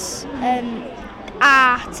projects,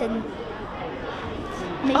 art and...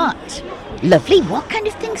 Art? Lovely. What kind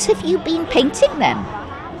of things have you been painting then?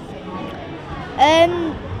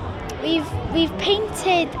 We've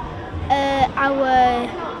painted our...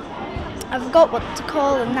 I forgot what to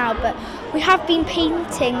call them now, but we have been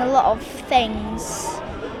painting a lot of things.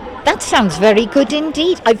 That sounds very good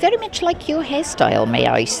indeed. I very much like your hairstyle, may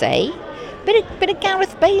I say. Bit of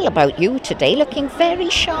Gareth Bale about you today, looking very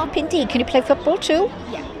sharp indeed. Can you play football too?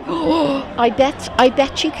 Yeah. I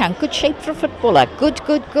bet you can. Good shape for a footballer. Good.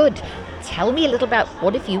 Tell me a little about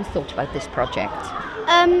what have you thought about this project?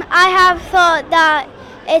 I have thought that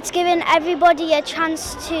it's given everybody a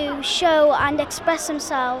chance to show and express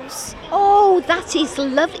themselves. Oh, that is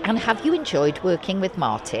lovely. And have you enjoyed working with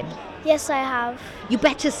Martin? Yes, I have. You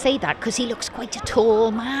better say that, because he looks quite a tall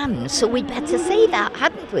man, so we'd better say that,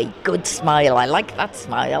 hadn't we? Good smile, I like that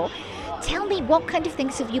smile. Tell me, what kind of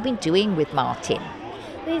things have you been doing with Martin?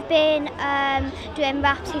 We've been doing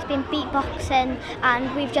raps, he's been beatboxing,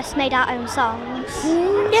 and we've just made our own songs.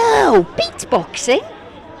 No, beatboxing?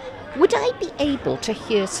 Would I be able to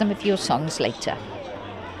hear some of your songs later?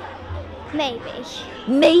 Maybe.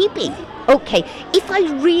 Maybe? Okay, if I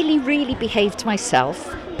really, really behaved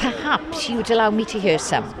myself, perhaps you would allow me to hear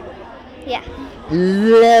some. Yeah.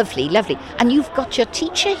 Lovely, lovely. And you've got your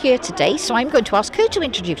teacher here today, so I'm going to ask her to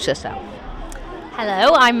introduce herself.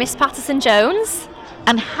 Hello, I'm Miss Patterson-Jones.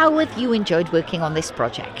 And how have you enjoyed working on this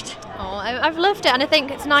project? Oh, I've loved it, and I think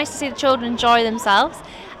it's nice to see the children enjoy themselves,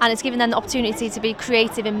 and it's given them the opportunity to be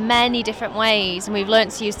creative in many different ways, and we've learnt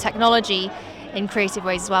to use technology in creative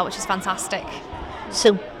ways as well, which is fantastic.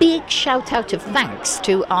 So big shout out of thanks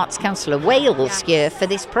to Arts Council of Wales here for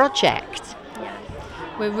this project.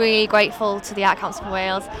 We're really grateful to the Art Council of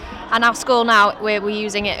Wales, and our school now, we're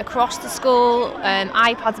using it across the school.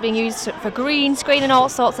 iPads are being used for green screen and all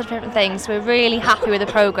sorts of different things. We're really happy with the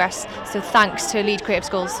progress, so thanks to Lead Creative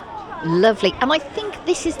Schools. Lovely. And I think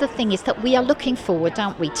this is the thing, is that we are looking forward,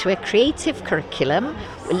 aren't we, to a creative curriculum.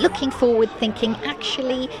 We're looking forward thinking,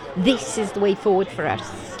 actually, this is the way forward for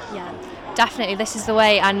us. Yeah, definitely, this is the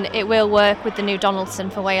way, and it will work with the new Donaldson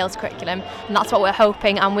for Wales curriculum, and that's what we're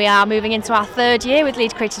hoping. And we are moving into our 3rd year with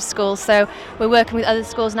Lead Creative Schools, so we're working with other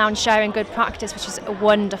schools now and sharing good practice, which is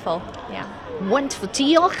wonderful. Yeah. Wonderful.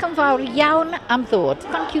 Diolch yn fawr iawn am ddod.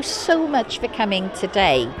 Thank you so much for coming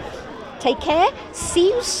today. Take care, see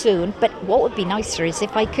you soon, but what would be nicer is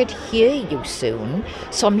if I could hear you soon,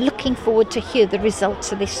 so I'm looking forward to hear the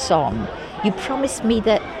results of this song. You promised me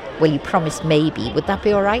that, well, you promised maybe, would that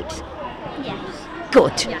be all right? Yes.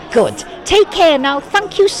 Good, yes. Good. Take care now,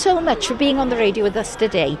 thank you so much for being on the radio with us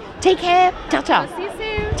today. Take care, ta-ta. See you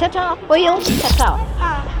soon. Ta-ta, hwyl, ta-ta.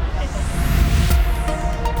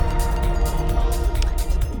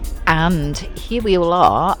 And here we all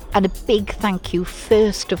are, and a big thank you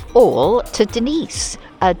first of all to Denise.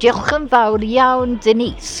 Diolch yn fawr iawn,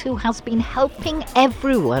 Denise, who has been helping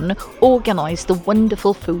everyone organise the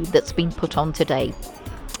wonderful food that's been put on today.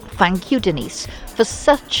 Thank you, Denise, for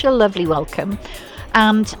such a lovely welcome.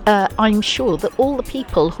 And I'm sure that all the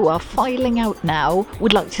people who are filing out now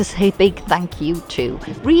would like to say a big thank you too.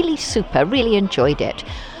 Really super, really enjoyed it.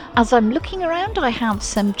 As I'm looking around, I have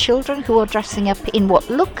some children who are dressing up in what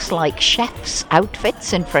looks like chef's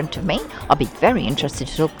outfits in front of me. I'll be very interested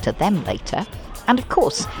to talk to them later. And of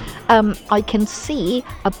course, I can see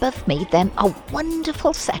above me then a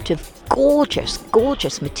wonderful set of gorgeous,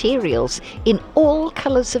 gorgeous materials in all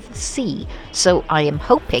colours of the sea. So I am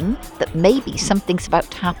hoping that maybe something's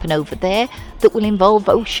about to happen over there that will involve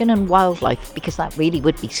ocean and wildlife, because that really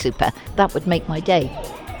would be super. That would make my day.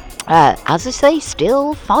 As I say,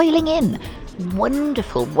 still filing in.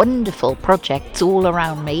 Wonderful, wonderful projects all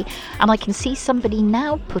around me. And I can see somebody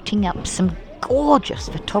now putting up some gorgeous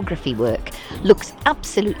photography work. Looks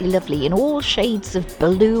absolutely lovely in all shades of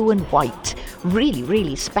blue and white. Really,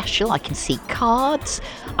 really special. I can see cards.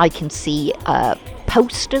 I can see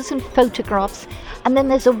posters and photographs. And then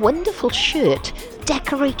there's a wonderful shirt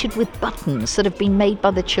decorated with buttons that have been made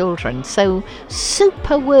by the children. So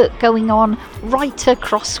super work going on right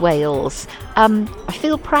across Wales. I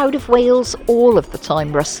feel proud of Wales all of the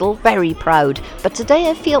time, Russell, very proud. But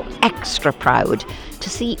today I feel extra proud to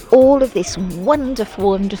see all of this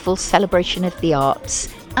wonderful, wonderful celebration of the arts.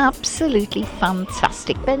 Absolutely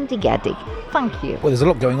fantastic. Bendigedig, thank you. Well, there's a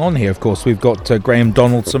lot going on here, of course. We've got Graham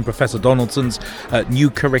Donaldson, Professor Donaldson's new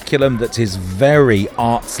curriculum that is very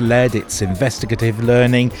arts-led. It's investigative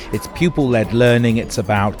learning, it's pupil-led learning, it's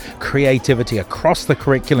about creativity across the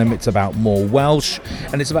curriculum, it's about more Welsh,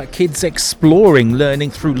 and it's about kids exploring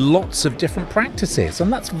learning through lots of different practices,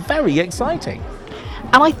 and that's very exciting.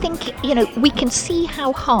 And I think, we can see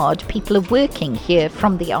how hard people are working here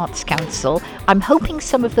from the Arts Council. I'm hoping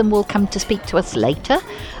some of them will come to speak to us later.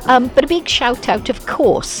 But a big shout out, of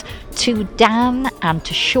course, to Dan and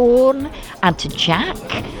to Sean and to Jack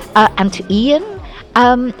and to Ian.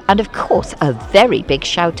 And of course, a very big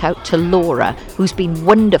shout out to Laura, who's been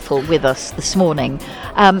wonderful with us this morning.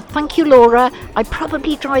 Thank you, Laura. I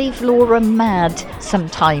probably drive Laura mad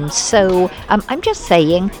sometimes, so I'm just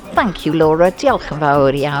saying thank you, Laura. Diolch yn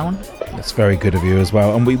fawr iawn. That's very good of you as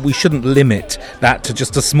well. And we shouldn't limit that to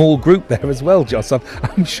just a small group there as well, Joss.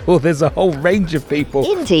 I'm sure there's a whole range of people.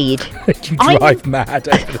 Indeed. You drive mad.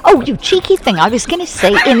 Oh, you cheeky thing. I was going to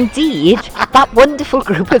say, indeed, that wonderful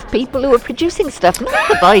group of people who are producing stuff. Not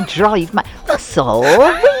that I drive mad. Russell,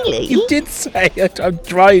 really? You did say it.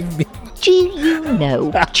 Drive me. Do you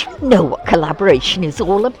know what collaboration is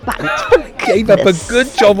all about? Gave up a good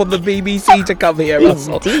job on the BBC to come here,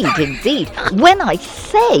 Russell. Indeed. When I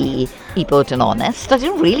say I bod yn honest. I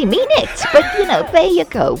didn't really mean it. But, there you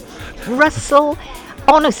go. Russell,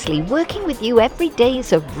 honestly, working with you every day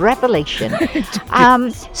is a revelation.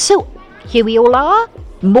 So, here we all are.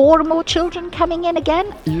 More and more children coming in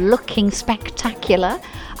again, looking spectacular.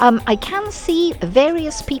 I can see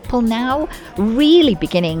various people now really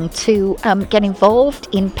beginning to get involved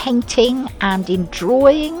in painting and in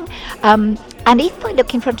drawing. And if I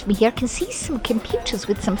look in front of me here, I can see some computers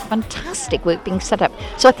with some fantastic work being set up.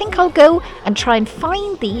 So I think I'll go and try and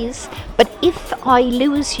find these. But if I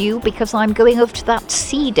lose you because I'm going over to that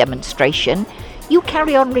C demonstration, you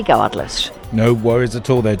carry on regardless. No worries at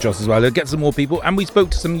all there, Joss, as well. Let's get some more people. And we spoke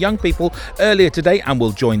to some young people earlier today, and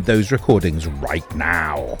we'll join those recordings right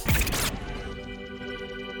now.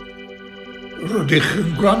 Rydych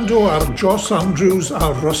yn gwrando ar Joss Andrews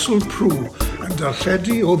a Russell Prue yn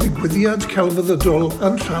darlledu o ddigwyddiad celfyddydol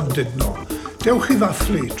yn Llandudno. Dewch I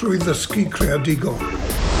ddathlu drwy ddysgu creadigol.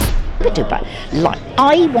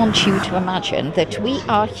 I want you to imagine that we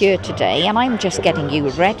are here today and I'm just getting you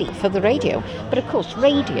ready for the radio. But of course,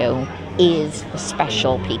 radio is for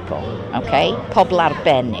special people, okay? Pobl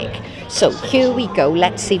arbennig. So here we go.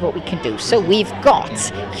 Let's see what we can do. So we've got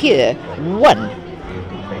here 1.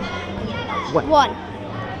 2.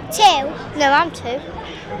 No, I'm 2.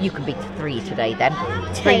 You can be 3 today then.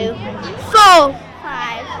 2, 4,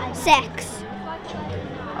 5, 6.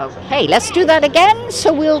 Okay, let's do that again.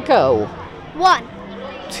 So we'll go 1,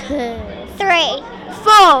 2, 3,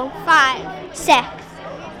 4, 5, 6.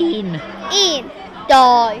 1,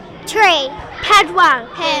 2, 3, 4,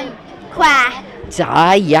 5.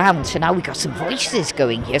 Da iawn. So now we've got some voices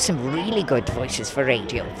going here, some really good voices for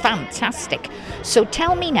radio. Fantastic. So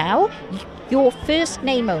tell me now, your first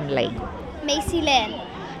name only. Macy Lynn.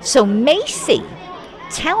 So Macy,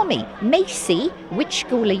 tell me, Macy, which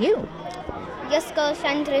school are you? Ysgol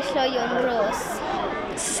Llandres Llywelyn Rose.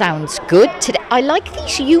 Sounds good. I like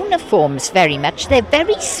these uniforms very much. They're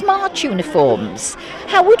very smart uniforms.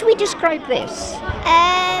 How would we describe this?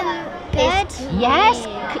 Good. Yes,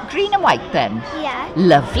 green and white then? Yeah.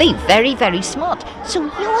 Lovely, very, very smart. So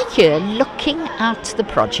you're here looking at the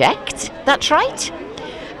project, that's right?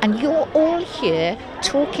 And you're all here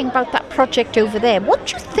talking about that project over there. What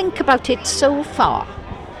do you think about it so far?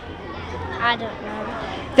 I don't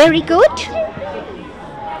know. Very good.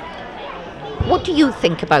 What do you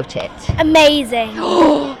think about it? Amazing.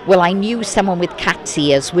 Well, I knew someone with cat's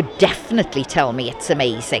ears would definitely tell me it's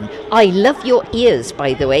amazing. I love your ears,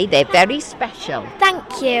 by the way. They're very special.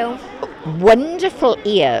 Thank you. Wonderful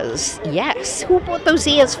ears. Yes. Who bought those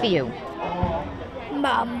ears for you?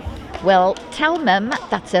 Mum. Well, tell Mum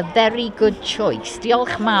that's a very good choice.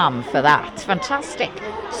 Diolch Mam for that. Fantastic.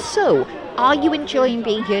 So, are you enjoying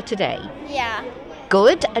being here today? Yeah.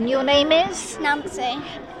 Good. And your name is? Nancy.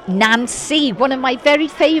 Nancy, one of my very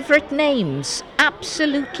favourite names.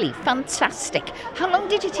 Absolutely fantastic. How long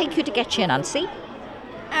did it take you to get here, Nancy?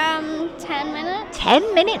 10 minutes.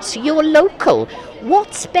 10 minutes? You're local.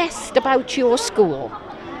 What's best about your school?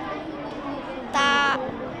 That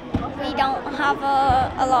we don't have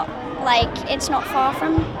a lot, it's not far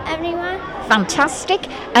from anywhere. Fantastic.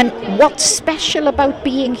 And what's special about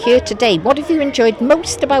being here today? What have you enjoyed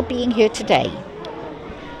most about being here today?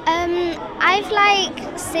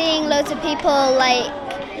 I've seeing loads of people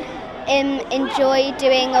enjoy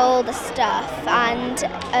doing all the stuff and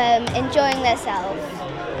enjoying themselves.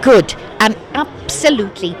 Good, and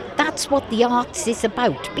absolutely, that's what the arts is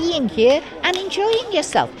about, being here and enjoying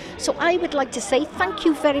yourself. So I would like to say thank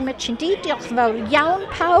you very much indeed. Diolch yn fawr iawn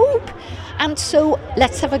pawb. And so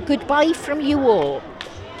let's have a goodbye from you all.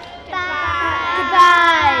 Bye.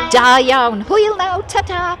 Goodbye. Da iawn. Hwyl now.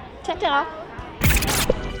 Ta-ta. Ta-ta.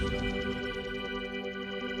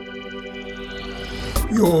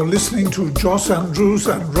 You're listening to Joss Andrews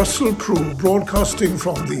and Russell Prue broadcasting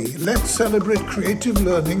from the Let's Celebrate Creative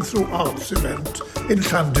Learning Through Arts event in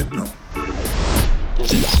Llandudno.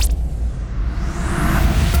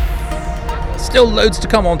 Still loads to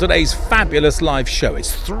come on today's fabulous live show.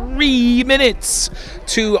 It's 3 minutes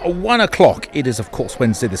to 1 o'clock. It is, of course,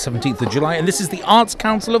 Wednesday the 17th of July, and this is the Arts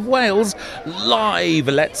Council of Wales live.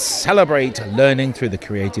 Let's celebrate learning through the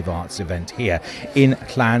creative arts event here in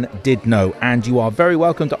Llandudno. And you are very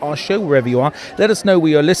welcome to our show wherever you are. Let us know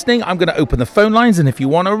where you're listening. I'm going to open the phone lines, and if you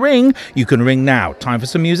want to ring, you can ring now. Time for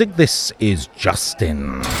some music. This is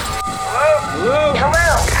Justin. Hello, come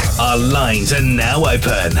out. Our lines are now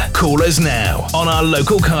open. Call us now on our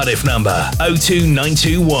local Cardiff number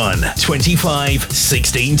 02921 25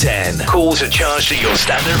 1610. Calls are charged at your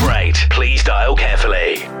standard rate. Please dial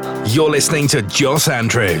carefully. You're listening to Joss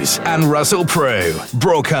Andrews and Russell Prue,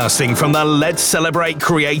 broadcasting from the Let's Celebrate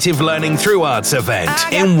Creative Learning Through Arts event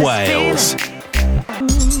in Wales.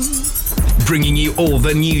 Bringing you all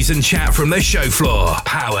the news and chat from the show floor,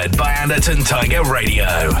 powered by Anderton Tiger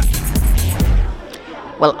Radio.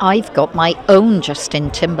 Well, I've got my own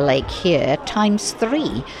Justin Timberlake here, times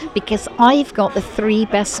 3, because I've got the 3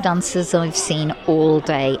 best dancers I've seen all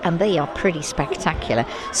day, and they are pretty spectacular.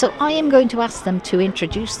 So I am going to ask them to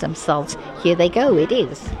introduce themselves. Here they go, it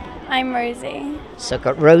is. I'm Rosie. So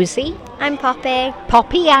got Rosie. I'm Poppy.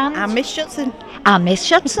 Poppy and... I'm Miss Judson. And Miss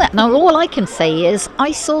Judson. Now, all I can say is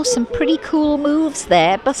I saw some pretty cool moves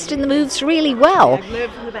there, busting the moves really well. I've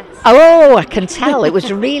learned from the best. Oh, I can tell. It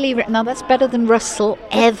was really... Now, that's better than Russell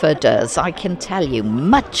ever does, I can tell you.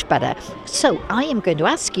 Much better. So, I am going to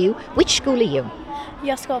ask you, which school are you?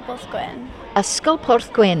 Ysgol Bwllgwyn. Ysgol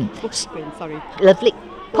Porthgwyn. Bwllgwyn, sorry. Lovely.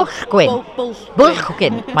 Porthgwyn.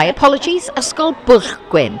 Bwllgwyn. My apologies. Ysgol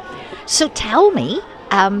Bwllgwyn. So, tell me,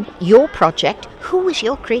 your project, who was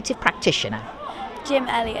your creative practitioner? Jim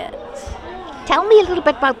Elliott. Tell me a little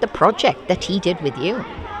bit about the project that he did with you.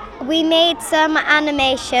 We made some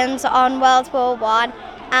animations on World War I,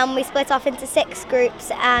 and we split off into 6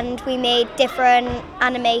 groups, and we made different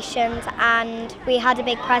animations, and we had a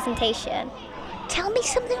big presentation. Tell me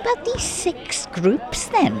something about these 6 groups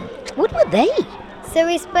then. What were they? So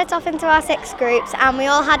we split off into our 6 groups, and we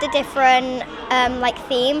all had a different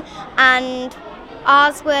theme, and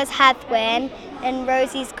ours was Heddwyn, and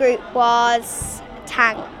Rosie's group was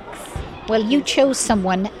tanks. Well, you chose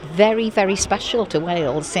someone very, very special to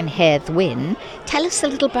Wales in Heddwyn. Tell us a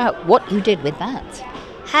little about what you did with that.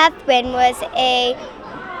 Heddwyn was a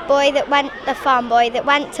farm boy that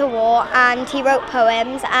went to war, and he wrote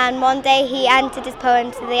poems, and one day he entered his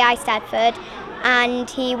poem to the Eisteddfod, and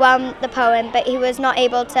he won the poem, but he was not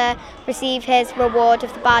able to receive his reward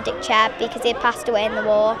of the Bardic chair because he had passed away in the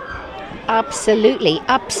war. Absolutely,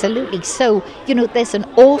 absolutely. So, there's an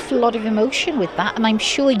awful lot of emotion with that, and I'm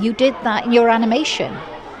sure you did that in your animation.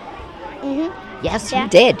 Mm-hmm. Yes, yeah. You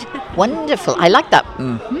did. Wonderful. I like that.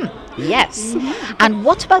 Mm-hmm. Yes. Mm-hmm. And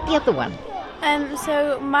what about the other one?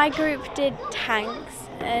 So my group did tanks,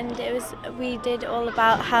 and we did all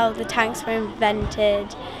about how the tanks were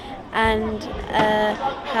invented, and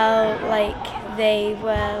how they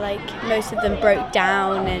were most of them broke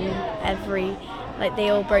down, and they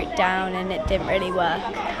all broke down, and it didn't really work.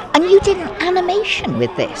 And you did an animation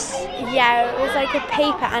with this? Yeah, it was like a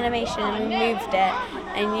paper animation, and we moved it,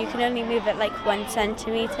 and you can only move it 1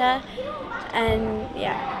 centimetre, and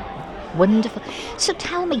yeah. Wonderful. So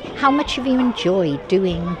tell me, how much have you enjoyed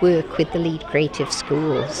doing work with the Lead Creative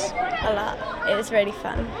Schools? A lot. It was really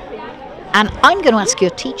fun. And I'm going to ask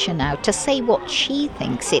your teacher now to say what she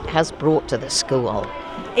thinks it has brought to the school.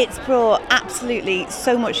 It's brought absolutely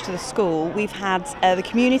so much to the school. We've had the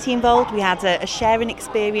community involved. We had a sharing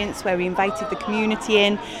experience where we invited the community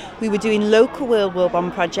in. We were doing local World War I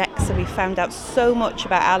projects, so we found out so much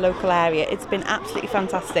about our local area. It's been absolutely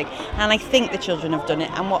fantastic, and I think the children have done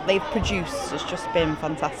it, and what they've produced has just been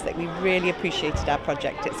fantastic. We really appreciated our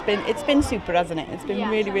project. It's been super, hasn't it? It's been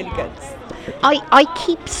really, really good. I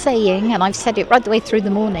keep saying, and I've said it right the way through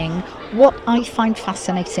the morning, what I find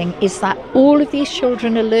fascinating is that all of these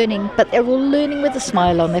children are learning, but they're all learning with a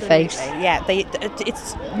smile on their face. Yeah,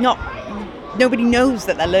 it's not, nobody knows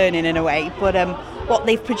that they're learning in a way, but what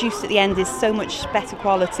they've produced at the end is so much better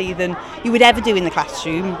quality than you would ever do in the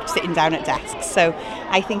classroom, sitting down at desks. So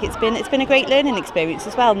I think it's been a great learning experience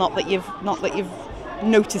as well. Not that you've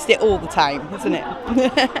noticed it all the time, isn't it?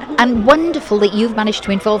 And wonderful that you've managed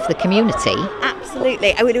to involve the community. Absolutely.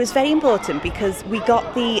 It was very important because we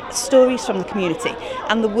got the stories from the community,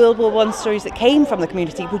 and the World War I stories that came from the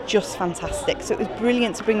community were just fantastic. So it was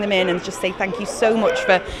brilliant to bring them in and just say thank you so much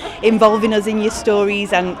for involving us in your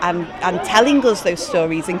stories and telling us those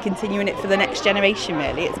stories and continuing it for the next generation,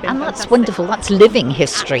 really. It's been and fantastic. That's wonderful. That's living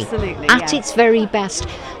history. Absolutely, at its very best.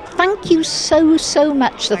 Thank you so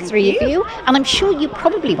much, the three of you. And I'm sure you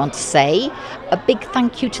probably want to say a big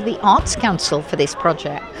thank you to the Arts Council for this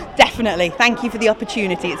project. Definitely. Thank you for the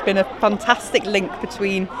opportunity. It's been a fantastic link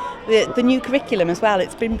between the new curriculum as well.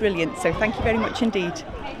 It's been brilliant. So thank you very much indeed.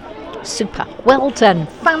 Super. Well done.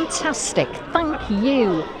 Fantastic. Thank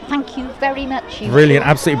you. Thank you very much. Brilliant,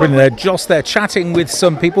 absolutely brilliant. They're just there chatting with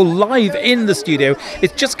some people live in the studio.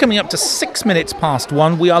 It's just coming up to 6 minutes past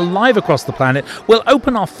 1. We are live across the planet. We'll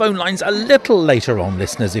open our phone lines a little later on,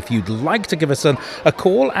 listeners, if you'd like to give us a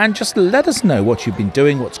call and just let us know what you've been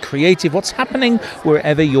doing, what's creative, what's happening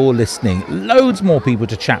wherever you're listening. Loads more people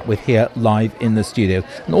to chat with here live in the studio.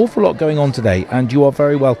 An awful lot going on today, and you are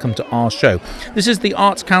very welcome to our show. This is the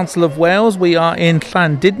Arts Council of Wales. We are in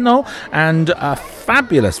Llandudno, and a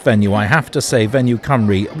fabulous venue, I have to say, Venue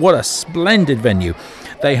Cymru. What a splendid venue.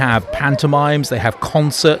 They have pantomimes, they have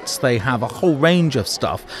concerts, they have a whole range of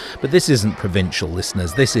stuff. But this isn't provincial,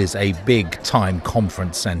 listeners. This is a big-time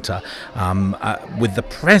conference centre with the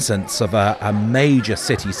presence of a major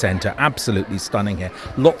city centre. Absolutely stunning here.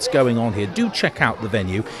 Lots going on here. Do check out the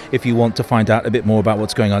venue if you want to find out a bit more about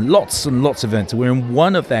what's going on. Lots and lots of events. We're in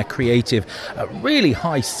one of their creative, really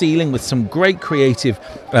high ceiling with some great creative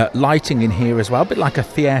lighting in here as well. A bit like a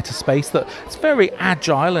theatre space that's very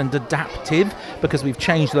agile and adaptive because we've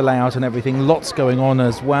changed the layout and everything. Lots going on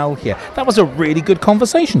as well here. That was a really good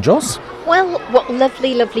conversation, Joss. Well, what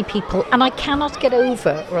lovely, lovely people. And I cannot get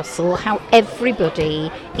over, Russell, how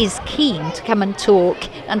everybody is keen to come and talk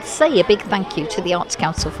and say a big thank you to the Arts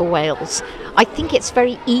Council for Wales. I think it's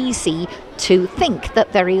very easy to think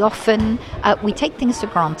that very often we take things for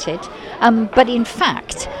granted, but in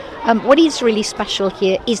fact, what is really special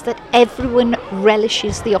here is that everyone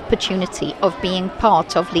relishes the opportunity of being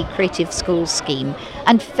part of Leeds Creative Schools scheme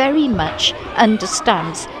and very much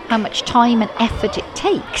understands how much time and effort it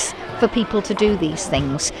takes for people to do these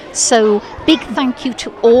things. So big thank you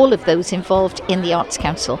to all of those involved in the Arts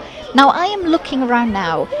Council. Now I am looking around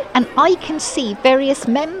now and I can see various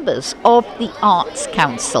members of the Arts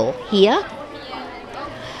Council here.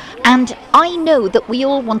 And I know that we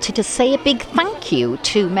all wanted to say a big thank you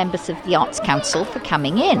to members of the Arts Council for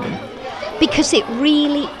coming in, because it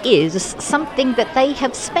really is something that they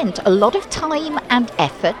have spent a lot of time and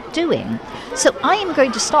effort doing. So I am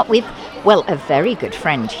going to start with, well, a very good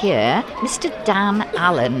friend here, Mr. Dan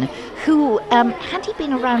Allen, who, had he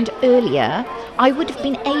been around earlier, I would have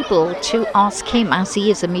been able to ask him, as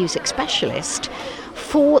he is a music specialist,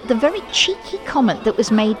 for the very cheeky comment that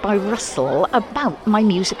was made by Russell about my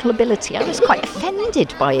musical ability. I was quite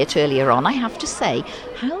offended by it earlier on, I have to say.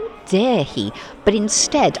 How dare he? But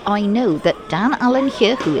instead, I know that Dan Allen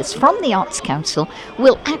here, who is from the Arts Council,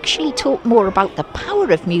 will actually talk more about the power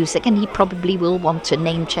of music, and he probably will want to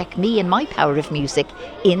name-check me and my power of music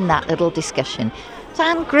in that little discussion.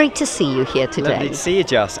 Dan, great to see you here today. Lovely to see you,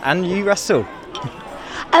 Joss. And you, Russell.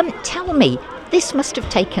 Tell me, this must have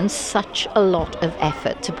taken such a lot of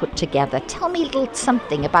effort to put together. Tell me a little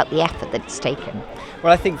something about the effort that it's taken.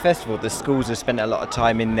 Well, I think first of all, the schools have spent a lot of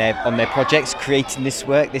time on their projects creating this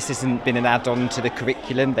work. This hasn't been an add-on to the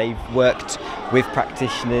curriculum. They've worked with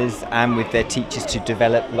practitioners and with their teachers to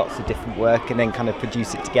develop lots of different work and then kind of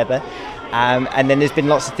produce it together. And then there's been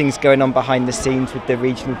lots of things going on behind the scenes with the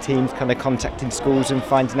regional teams kind of contacting schools and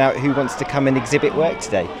finding out who wants to come and exhibit work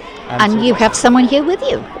today. And you have someone here with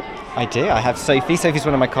you? I do. I have Sophie. Sophie's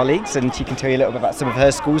one of my colleagues, and she can tell you a little bit about some of her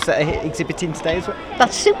schools that are exhibiting today as well.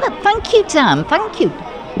 That's super. Thank you, Dan. Thank you.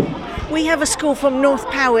 We have a school from North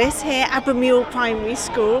Powys here, Abermule Primary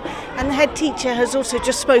School, and the head teacher has also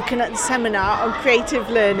just spoken at the seminar on creative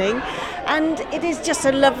learning. And it is just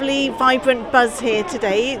a lovely, vibrant buzz here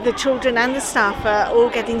today. The children and the staff are all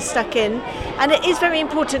getting stuck in. And it is very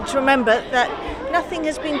important to remember that nothing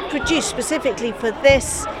has been produced specifically for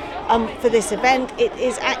this event. It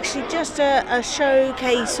is actually just a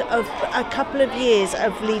showcase of a couple of years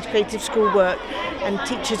of Leeds Creative School work and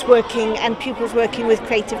teachers working and pupils working with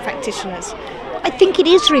creative practitioners. I think it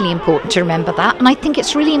is really important to remember that, and I think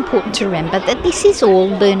it's really important to remember that this is all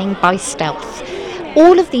learning by stealth.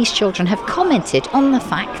 All of these children have commented on the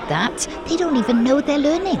fact that they don't even know they're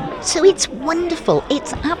learning. So it's wonderful.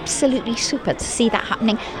 It's absolutely super to see that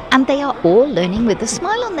happening. And they are all learning with a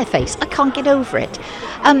smile on their face. I can't get over it.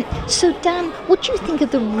 So Dan, what do you think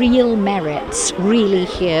of the real merits really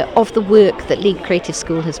here of the work that Leeds Creative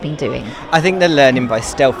School has been doing? I think the learning by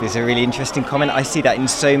stealth is a really interesting comment. I see that in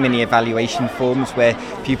so many evaluation forms where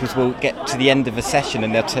pupils will get to the end of a session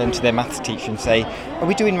and they'll turn to their maths teacher and say, are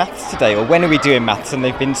we doing maths today? Or when are we doing maths? maths, and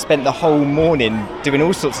they've been spent the whole morning doing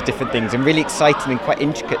all sorts of different things and really exciting and quite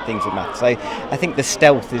intricate things with maths. So I think the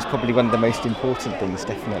stealth is probably one of the most important things,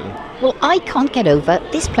 definitely. Well, I can't get over,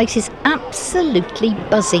 this place is absolutely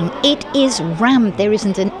buzzing. It is rammed. There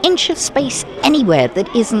isn't an inch of space anywhere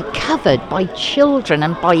that isn't covered by children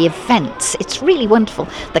and by events. It's really wonderful.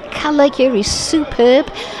 The colour here is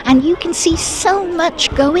superb, and you can see so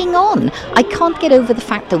much going on. I can't get over the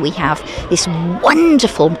fact that we have this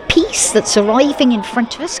wonderful piece that's arriving in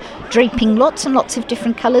front of us, draping lots and lots of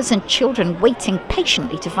different colours, and children waiting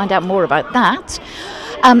patiently to find out more about that.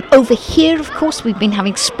 Over here, of course, we've been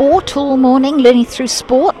having sport all morning, learning through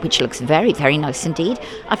sport, which looks very, very nice indeed.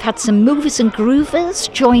 I've had some movers and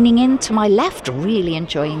groovers joining in to my left, really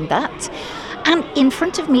enjoying that. And in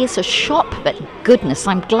front of me is a shop, but goodness,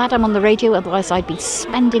 I'm glad I'm on the radio, otherwise I'd be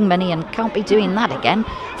spending money and can't be doing that again.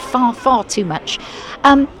 Far, far too much.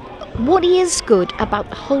 What is good about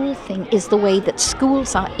the whole thing is the way that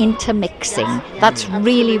schools are intermixing. That's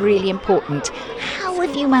really, really important. How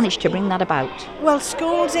have you managed to bring that about? Well,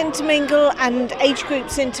 schools intermingle and age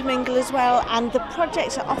groups intermingle as well, and the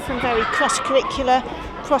projects are often very cross-curricular,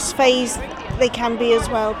 cross-phase they can be as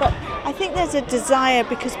well. But I think there's a desire,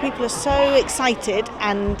 because people are so excited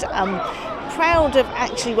and proud of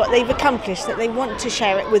actually what they've accomplished, that they want to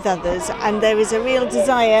share it with others, and there is a real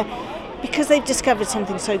desire, because they've discovered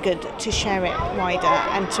something so good, to share it wider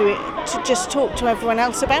and to just talk to everyone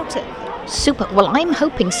else about it. Super. Well, I'm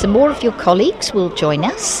hoping some more of your colleagues will join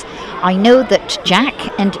us. I know that Jack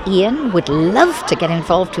and Ian would love to get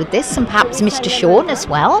involved with this, and perhaps Mr. Sean as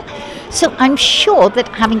well. So I'm sure that,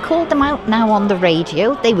 having called them out now on the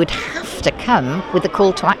radio, they would have to come with a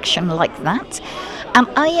call to action like that.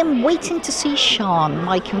 I am waiting to see Sean,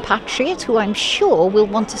 my compatriot, who I'm sure will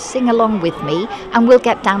want to sing along with me, and we'll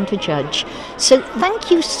get down to judge. So thank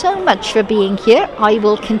you so much for being here. I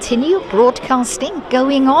will continue broadcasting,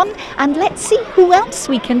 going on, and let's see who else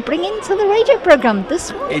we can bring into the radio programme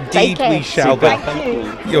this morning. Indeed we shall. Thank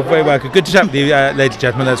you. You're very welcome. Good to chat with you, ladies and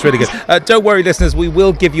gentlemen. That's really good. Don't worry, listeners, we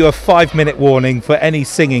will give you a 5-minute warning for any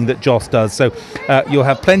singing that Joss does. So you'll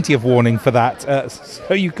have plenty of warning for that,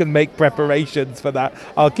 so you can make preparations for that.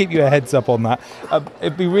 I'll keep you a heads up on that.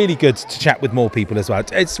 It'd be really good to chat with more people as well.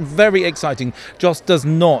 It's very exciting. Joss does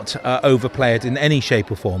not overplay it in any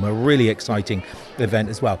shape or form. A really exciting event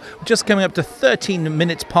as well. Just coming up to 13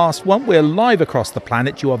 minutes past 1. We're live across the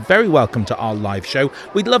planet. You are very welcome to our live show.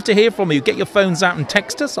 We'd love to hear from you. Get your phones out and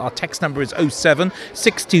text us. Our text number is 07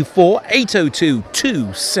 624 802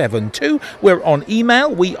 272. We're on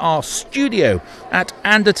email. We are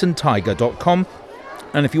studio@andertontiger.com.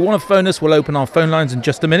 And if you want to phone us, we'll open our phone lines in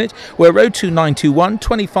just a minute. We're 02921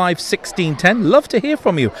 25 16 10. Love to hear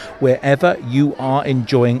from you wherever you are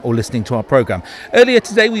enjoying or listening to our programme. Earlier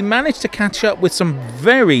today, we managed to catch up with some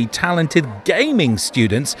very talented gaming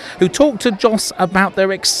students who talked to Joss about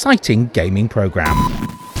their exciting gaming programme.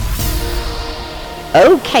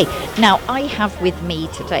 Okay, now I have with me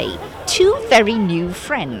today 2 very new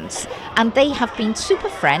friends, and they have been super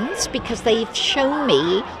friends because they've shown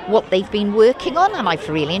me what they've been working on, and I've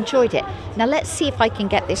really enjoyed it. Now let's see if I can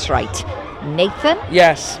get this right. Nathan?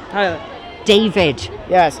 Yes. Hi. David?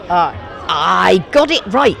 Yes. I got it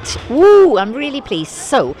right. Woo, I'm really pleased.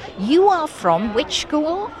 So, you are from which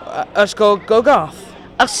school? Ysgol Gogarth.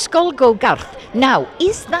 Ysgol Gogarth. Now,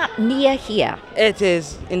 is that near here? It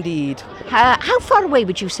is indeed. How far away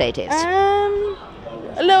would you say it is?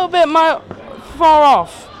 A little bit far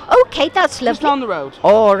off. Okay, that's lovely. Just down the road.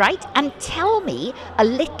 All right, and tell me a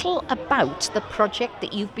little about the project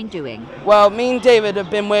that you've been doing. Well, me and David have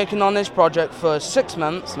been working on this project for 6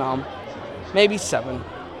 months now, maybe 7,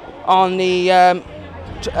 on the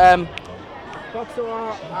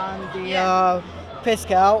Voxel and the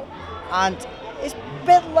Piscal, and it's a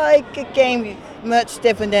bit like a game much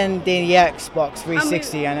different than the Xbox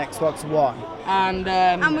 360 and Xbox One. And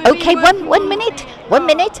okay, one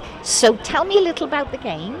minute. So tell me a little about the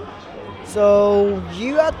game. So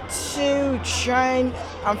you had to try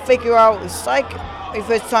and figure out, it's like your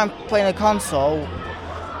first time playing a console,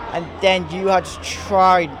 and then you had to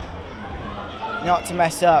try not to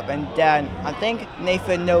mess up, and then I think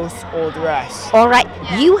Nathan knows all the rest. All right,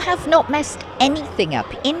 you have not messed anything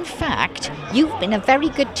up. In fact, you've been a very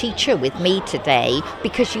good teacher with me today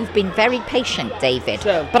because you've been very patient, David.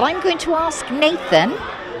 But I'm going to ask Nathan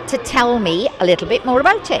to tell me a little bit more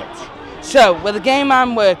about it. So, the game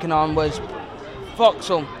I'm working on was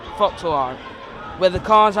Voxel art. With the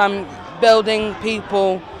cars I'm building,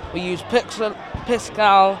 people, we use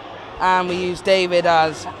Piscal, and we use David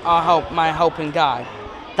as my helping guy.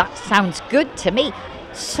 That sounds good to me.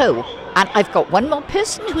 So, And I've got one more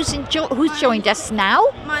person who's joined us now.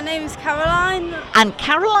 My name is Caroline. And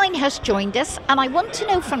Caroline has joined us, and I want to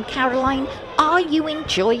know from Caroline, are you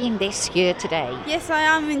enjoying this year today? Yes, I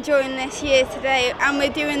am enjoying this year today, and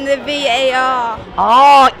we're doing the VAR.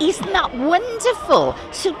 Oh, isn't that wonderful?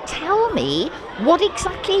 So tell me, what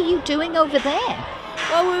exactly are you doing over there?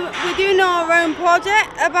 Well, we're doing our own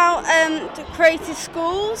project about creative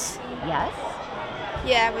schools. Yes?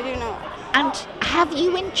 Yeah, we're doing our... And have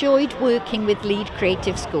you enjoyed working with Lead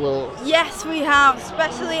Creative Schools? Yes, we have,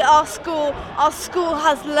 especially our school. Our school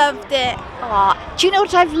has loved it. Do you know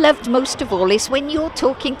what I've loved most of all is when you're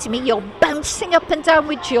talking to me, you're bouncing up and down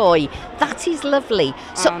with joy. That is lovely.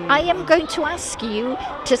 So I am going to ask you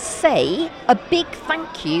to say a big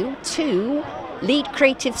thank you to Lead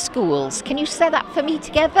Creative Schools. Can you say that for me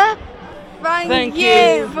together? Thank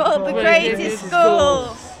you for the Creative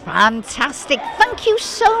Schools. Fantastic. Thank you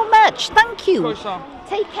so much. Thank you.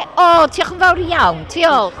 Take care. Oh, diolch yn fawr iawn.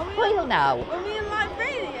 Diolch. Hwyl now. Are we in live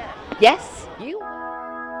radio? Yes, you.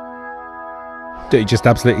 Do you just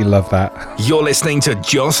absolutely love that? You're listening to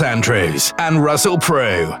Joss Andrews and Russell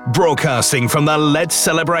Prue, broadcasting from the Let's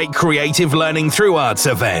Celebrate Creative Learning Through Arts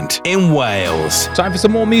event in Wales. Time for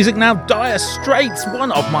some more music now. Dire Straits,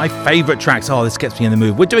 one of my favourite tracks. Oh, this gets me in the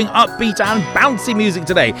mood. We're doing upbeat and bouncy music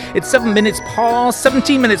today. It's 17 minutes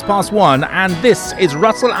past 1, and this is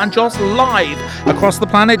Russell and Joss live across the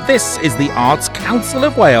planet. This is the Arts Council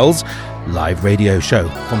of Wales live radio show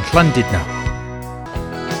from Llandudno.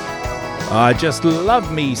 I just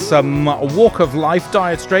love me some Walk of Life,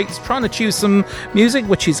 Dire Straits, trying to choose some music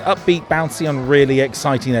which is upbeat, bouncy and really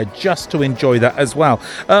exciting there, just to enjoy that as well.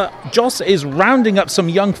 Joss is rounding up some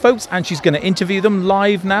young folks and she's going to interview them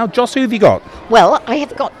live now. Joss, who have you got? Well, I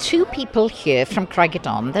have got two people here from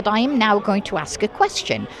Craigerdon that I am now going to ask a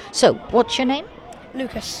question. So, what's your name?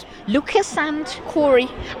 Lucas. Lucas and? Corey.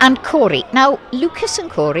 And Corey. Now, Lucas and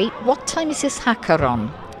Corey, what time is this hacker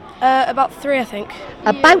on? About 3, I think.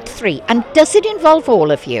 About 3. And does it involve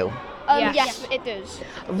all of you? Yes, it does.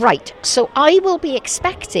 Right. So I will be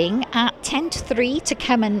expecting at 10 to 3 to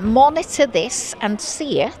come and monitor this and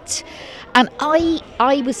see it. And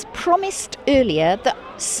I was promised earlier that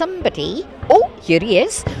somebody, oh, here he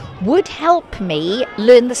is, would help me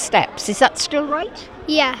learn the steps. Is that still right?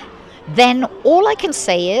 Yeah. Then all I can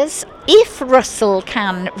say is, if Russell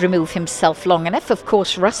can remove himself long enough, of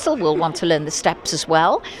course Russell will want to learn the steps as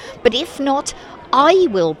well. But if not, I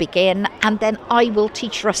will begin and then I will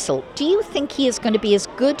teach Russell. Do you think he is going to be as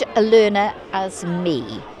good a learner as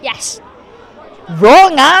me? Yes.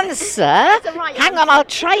 Wrong answer. Hang on, I'll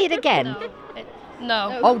try it again.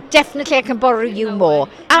 No. Oh, definitely I can borrow you more.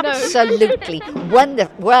 Absolutely.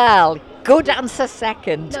 Wonderful. Well, good answer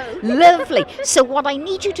second. No. Lovely. So what I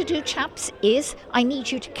need you to do, chaps, is I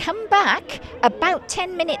need you to come back about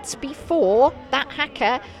 10 minutes before that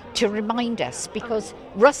hacker to remind us, because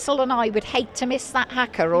Russell and I would hate to miss that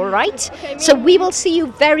hacker, all right? Okay, so we will see you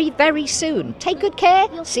very, very soon. Take good care.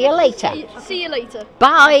 See you later. See you later.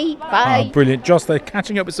 Bye. Bye. Oh, brilliant. Joss, they're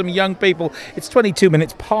catching up with some young people. It's 22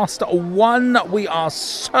 minutes past 1. We are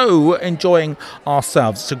so enjoying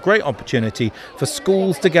ourselves. It's a great opportunity for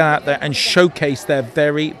schools to get out there and showcase their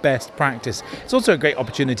very best practice. It's also a great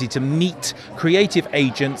opportunity to meet creative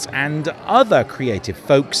agents and other creative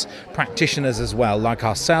folks, practitioners as well, like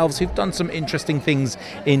ourselves, who've done some interesting things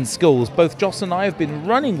in schools. Both Joss and I have been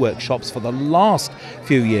running workshops for the last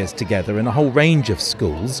few years together in a whole range of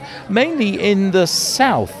schools, mainly in the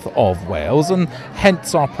south of Wales, and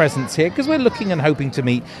hence our presence here, because we're looking and hoping to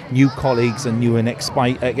meet new colleagues and new and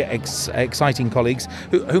exciting colleagues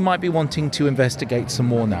who might be wanting to investigate some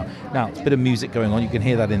more now. Now, it's a bit of music going on. You can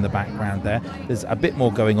hear that in the background there. There's a bit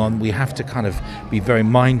more going on. We have to kind of be very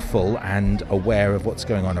mindful and aware of what's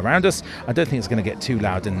going on around us. I don't think it's going to get too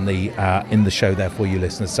loud in the show there for you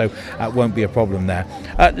listeners, so it won't be a problem there.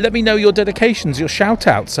 Let me know your dedications, your shout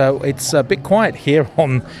outs. So it's a bit quiet here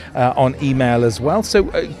on email as well, so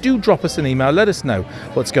do drop us an email, let us know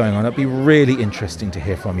what's going on. It'd be really interesting to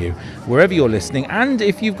hear from you wherever you're listening, and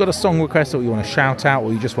if you've got a song request or you want to shout out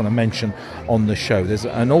or you just want to mention on the show. There's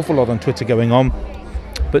an awful lot on Twitter going on,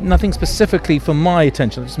 but nothing specifically for my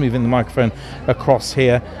attention. I'm just moving the microphone across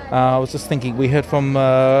here. I was just thinking, we heard from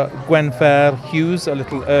Gwen Fair Hughes a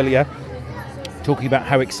little earlier, talking about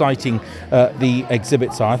how exciting the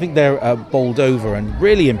exhibits are. I think they're bowled over and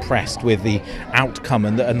really impressed with the outcome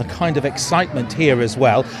and the kind of excitement here as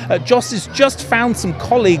well. Joss has just found some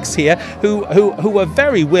colleagues here who are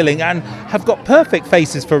very willing and have got perfect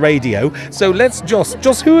faces for radio. So let's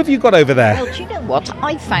Joss, who have you got over there? Well, do you know what?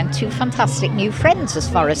 I found two fantastic new friends as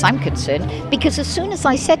far as I'm concerned, because as soon as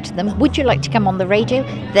I said to them, would you like to come on the radio?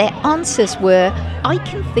 Their answers were, I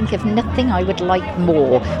can think of nothing I would like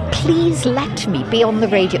more. Please let me be on the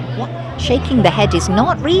radio. What? Shaking the head is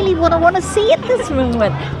not really what I want to see at this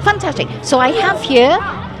moment. Fantastic. So I have here...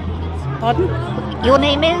 Pardon? Your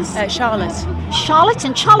name is? Charlotte. Charlotte.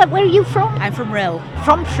 And Charlotte, where are you from? I'm from Frill.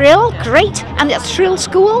 From Frill? Great. And that's Frill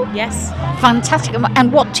School? Yes. Fantastic.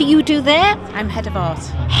 And what do you do there? I'm head of art.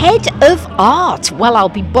 Head of art. Well, I'll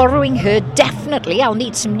be borrowing her, definitely. I'll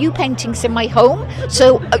need some new paintings in my home.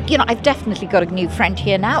 So, I've definitely got a new friend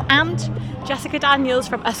here now. And... Jessica Daniels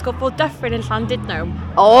from Yscol Dyffryn in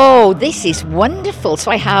Llandudno. Oh, this is wonderful. So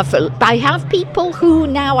I have people who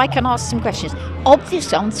now I can ask some questions.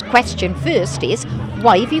 Obvious question first is,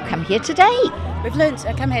 why have you come here today? We've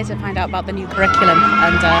come here to find out about the new curriculum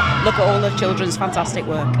and look at all of children's fantastic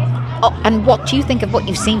work. Oh, and what do you think of what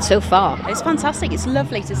you've seen so far? It's fantastic. It's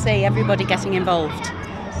lovely to see everybody getting involved.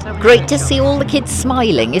 Great to see all the kids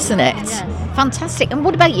smiling, isn't it? Yes. Fantastic. And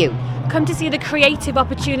what about you? Come to see the creative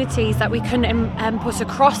opportunities that we can put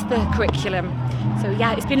across the curriculum. So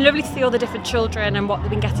yeah, it's been lovely to see all the different children and what they've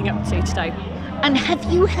been getting up to today. And have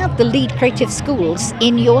you had the Lead Creative Schools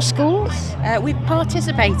in your schools? We've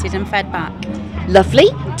participated and fed back. Lovely.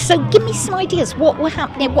 So give me some ideas. What were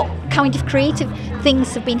happening? What kind of creative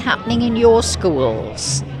things have been happening in your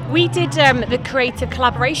schools? We did the Creative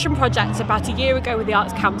Collaboration Project about a year ago with the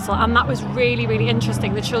Arts Council, and that was really, really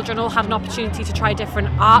interesting. The children all had an opportunity to try different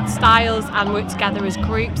art styles and work together as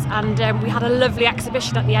groups, and we had a lovely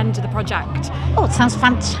exhibition at the end of the project. Oh, it sounds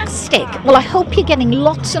fantastic. Well, I hope you're getting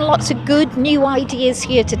lots and lots of good new ideas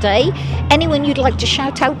here today. Anyone you'd like to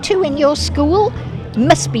shout out to in your school?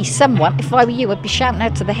 Must be someone. If I were you, I'd be shouting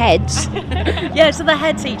out to the heads. Yeah, to the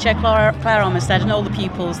head teacher, Claire Armistead, and all the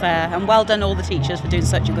pupils there. And well done all the teachers for doing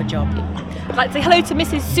such a good job. I'd like to say hello to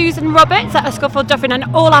Mrs. Susan Roberts at Yscol Dyffryn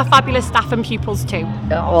and all our fabulous staff and pupils too.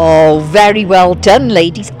 Oh, very well done,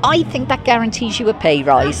 ladies. I think that guarantees you a pay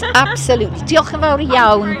rise. Absolutely. Diolch yn fawr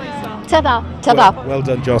iawn. Ta-da, ta-da. Well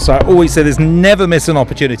done, Joss. I always say there's never miss an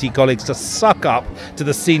opportunity, colleagues, to suck up to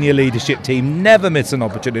the senior leadership team. Never miss an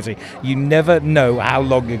opportunity. You never know how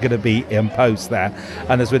long you're going to be in post there.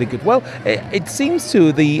 And it's really good. Well,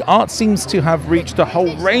 the art seems to have reached a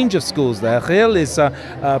whole range of schools there. Rhyl is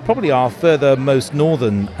probably our furthermost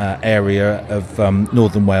northern area of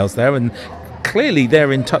northern Wales there. And clearly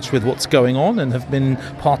they're in touch with what's going on and have been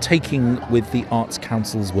partaking with the Arts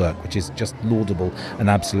Council's work, which is just laudable and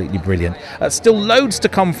absolutely brilliant. Still loads to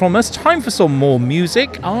come from us. Time for some more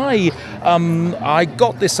music. I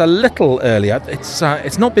got this a little earlier.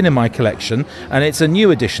 It's not been in my collection, and it's a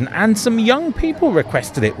new edition, and some young people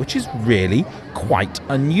requested it, which is really quite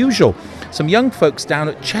unusual. Some young folks down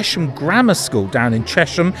at Chesham Grammar School down in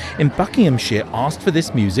Chesham in Buckinghamshire asked for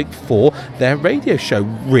this music for their radio show.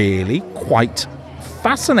 Really quite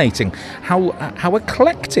fascinating how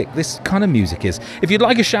eclectic this kind of music is. If you'd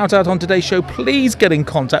like a shout out on today's show, please get in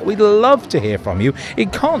contact. We'd love to hear from you.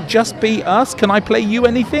 It can't just be us. Can I play you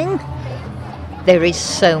anything? There is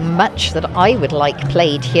so much that I would like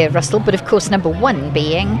played here, Russell, but of course number one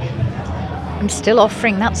being I'm still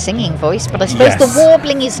offering that singing voice, but I suppose the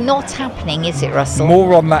warbling is not happening, is it, Russell?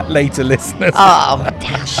 More on that later, listeners. Oh,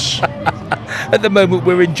 dash. At the moment,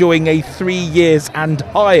 we're enjoying a 3 years and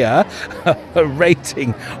higher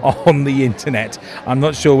rating on the internet. I'm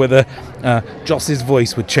not sure whether Joss's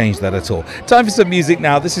voice would change that at all. Time for some music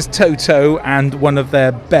now. This is Toto and one of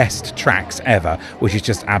their best tracks ever, which is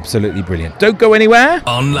just absolutely brilliant. Don't go anywhere.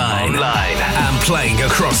 Online and playing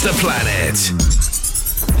across the planet.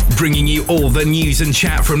 Bringing you all the news and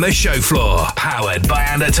chat from the show floor. Powered by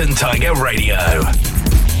Anderton Tiger Radio.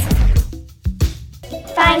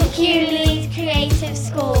 Thank you, Lead Creative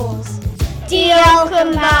Schools. Diolch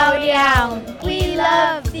yn fawr iawn. We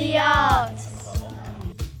love the arts.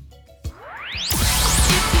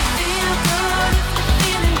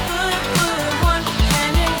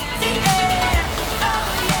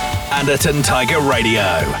 Anderton Tiger Radio,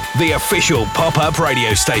 the official pop-up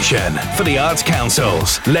radio station for the Arts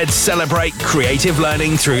Councils. Let's celebrate creative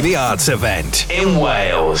learning through the arts event in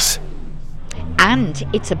Wales. And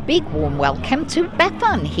it's a big warm welcome to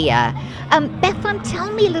Bethan here. Bethan,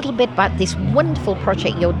 tell me a little bit about this wonderful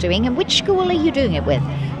project you're doing and which school are you doing it with?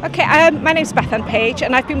 Okay, my name's Bethan Page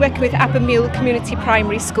and I've been working with Abermule Community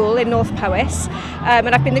Primary School in North Powys, and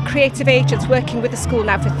I've been the creative agent working with the school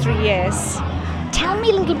now for 3 years. Tell me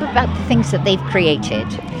a little bit about the things that they've created.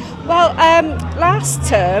 Well, last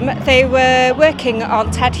term they were working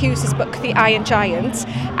on Ted Hughes' book The Iron Giant,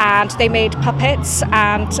 and they made puppets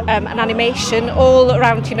and an animation all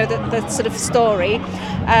around, the sort of story,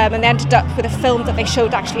 and they ended up with a film that they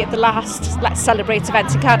showed actually at the last Let's Celebrate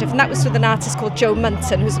event in Cardiff, and that was with an artist called Joe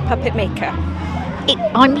Munton, who's a puppet maker.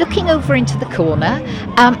 I'm looking over into the corner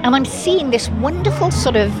and I'm seeing this wonderful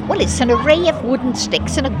it's an array of wooden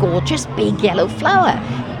sticks and a gorgeous big yellow flower.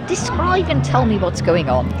 Describe and tell me what's going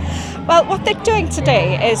on. Well, what they're doing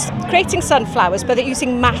today is creating sunflowers, but they're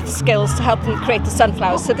using math skills to help them create the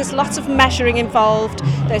sunflowers. So there's lots of measuring involved.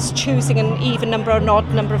 There's choosing an even number or an odd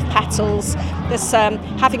number of petals. There's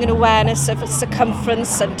having an awareness of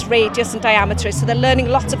circumference and radius and diameter. So they're learning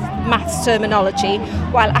lots of maths terminology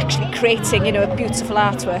while actually creating, a beautiful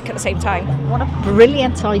artwork at the same time. What a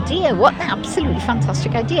brilliant idea. What an absolutely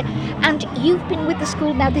fantastic idea. And you've been with the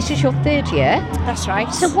school now, this is your 3rd year? That's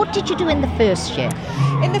right. So what did you do in the first year?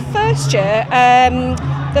 In the first year,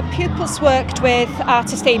 the pupils worked with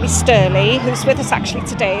artist Amy Sturley, who's with us actually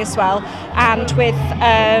today as well, and with,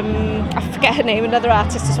 I forget her name, another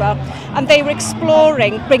artist as well. And they were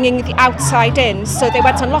exploring bringing the outside in. So they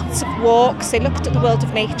went on lots of walks, they looked at the world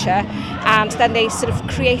of nature, and then they sort of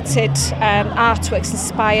created artworks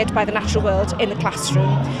inspired by the natural world in the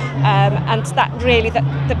classroom. And that really,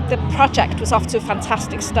 the project was off to a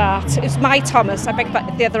fantastic start. It was Mai Thomas, I beg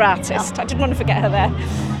the other artist. I didn't want to forget her there.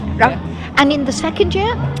 Right. And in the second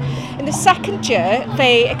year? In the second year,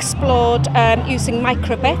 they explored using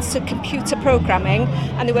microbits, so computer programming,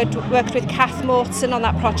 and they worked with Kath Morton on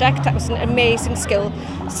that project. That was an amazing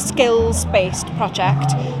skills-based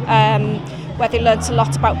project, where they learnt a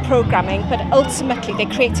lot about programming, but ultimately they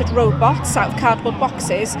created robots out of cardboard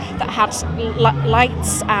boxes that had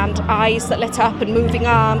lights and eyes that lit up and moving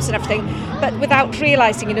arms and everything, but without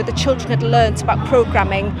realising, the children had learnt about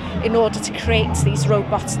programming in order to create these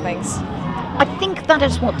robots and things. I think that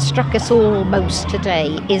is what struck us all most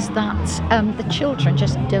today, is that the children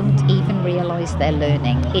just don't even realise they're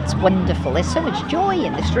learning. It's wonderful. There's so much joy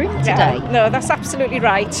in this room today. Yeah, no, that's absolutely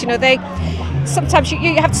right. They sometimes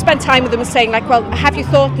you have to spend time with them and saying, like, well, have you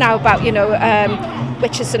thought now about,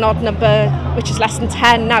 which is an odd number, which is less than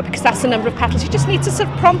 10 now, because that's the number of petals. You just need to sort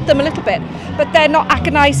of prompt them a little bit, but they're not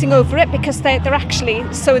agonising over it because they're actually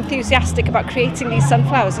so enthusiastic about creating these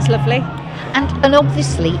sunflowers. It's lovely. And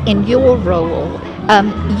obviously, in your role,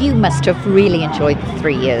 you must have really enjoyed the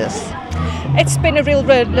 3 years. It's been a real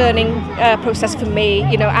learning process for me,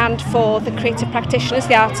 and for the creative practitioners,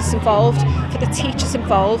 the artists involved, for the teachers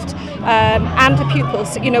involved, and the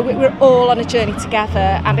pupils. We're all on a journey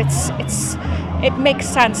together, and it makes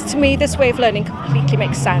sense to me. This way of learning completely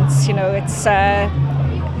makes sense. It's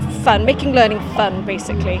fun, making learning fun,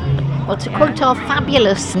 basically. Well, to quote our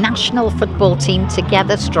fabulous national football team,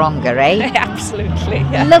 together stronger, eh? Absolutely.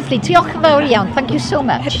 Yeah. Lovely. Diolch yn fawr iawn. Thank you so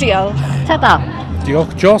much. Diolch. Ta-da.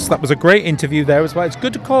 Diolch, Joss. That was a great interview there as well. It's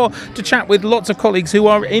good to chat with lots of colleagues who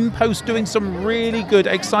are in post doing some really good,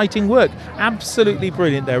 exciting work. Absolutely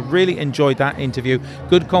brilliant there. Really enjoyed that interview.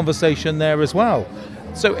 Good conversation there as well.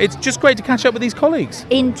 So it's just great to catch up with these colleagues.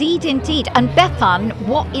 Indeed, indeed. And Bethan,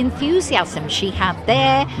 what enthusiasm she had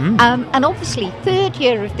there. And obviously 3rd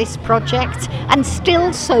year of this project and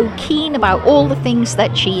still so keen about all the things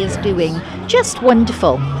that she is doing. Just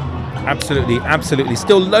wonderful. Absolutely, absolutely.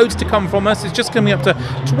 Still loads to come from us. It's just coming up to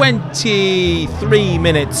 23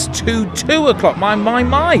 minutes to 2 o'clock. My.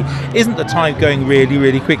 Isn't the time going really,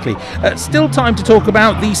 really quickly? Still time to talk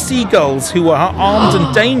about the seagulls who are armed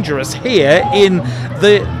and dangerous here in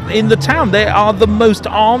the town. They are the most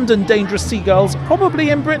armed and dangerous seagulls probably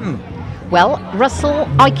in Britain. Well, Russell,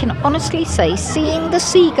 I can honestly say seeing the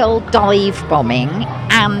seagull dive bombing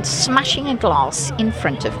and smashing a glass in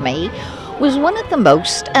front of me was one of the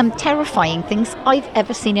most terrifying things I've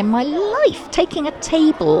ever seen in my life. Taking a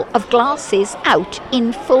table of glasses out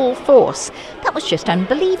in full force. That was just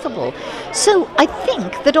unbelievable. So I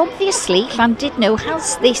think that obviously Llandudno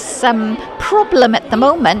has this problem at the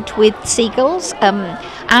moment with seagulls,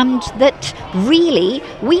 and that really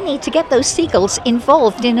we need to get those seagulls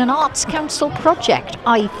involved in an Arts Council project,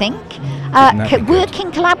 I think.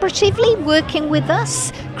 Working collaboratively, working with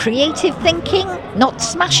us, creative thinking, not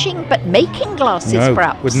smashing but making glasses,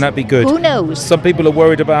 perhaps. Wouldn't that be good? Who knows? Some people are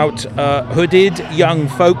worried about hooded young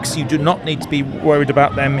folks. You do not need to be worried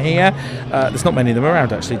about them here. There's not many of them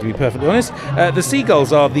around, actually, to be perfectly honest. The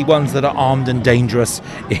seagulls are the ones that are armed and dangerous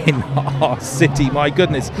in our city. My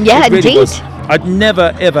goodness. Yeah, it really indeed. was. I'd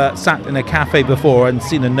never, ever sat in a cafe before and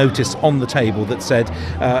seen a notice on the table that said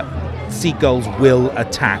seagulls will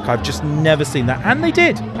attack. I've just never seen that. And they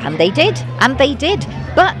did. And they did. And they did.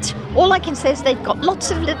 But all I can say is they've got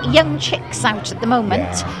lots of little young chicks out at the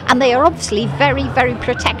moment, and they are obviously very, very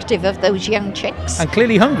protective of those young chicks. And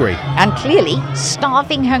clearly hungry. And clearly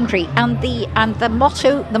starving hungry. And the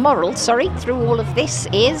moral, through all of this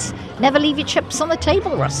is never leave your chips on the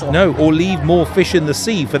table, Russell. No, or leave more fish in the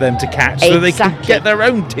sea for them to catch so they can get their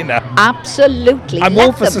own dinner. Absolutely. I'm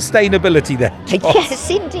all for sustainability there, Joss. Yes,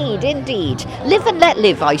 indeed. Live and let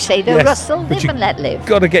live, I say, though, Yes, Russell. but Live and let live.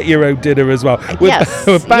 Got to get your own dinner as well.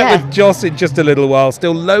 We're back with Joss in just a little while.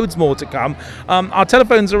 Still loads more to come. Our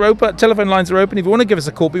telephone lines are open. If you want to give us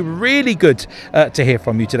a call, it'd be really good to hear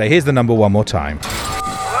from you today. Here's the number one more time.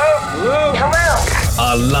 Come out.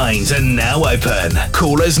 Our lines are now open.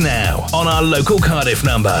 Call us now on our local Cardiff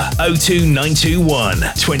number 02921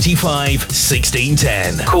 25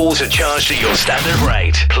 1610. Calls are charged at your standard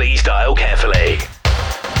rate. Please dial carefully.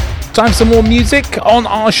 Time for some more music on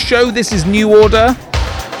our show. This is New Order.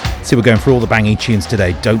 See, we're going through all the banging tunes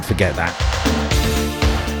today. Don't forget that.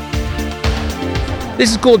 This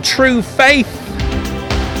is called True Faith.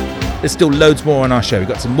 There's still loads more on our show. We've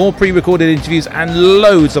got some more pre-recorded interviews and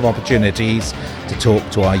loads of opportunities to talk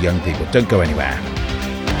to our young people. Don't go anywhere.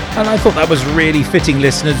 And I thought that was really fitting,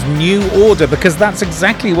 listeners. New Order, because that's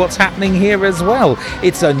exactly what's happening here as well.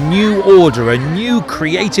 It's a new order, a new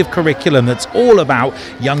creative curriculum that's all about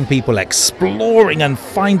young people exploring and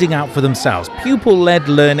finding out for themselves. Pupil-led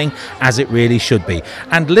learning as it really should be.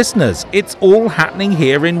 And listeners, it's all happening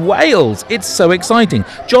here in Wales. It's so exciting.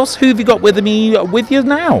 Joss, who have you got with you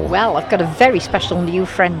now? Well, I've got a very special new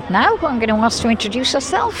friend now who I'm going to ask to introduce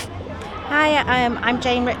herself. Hi, I'm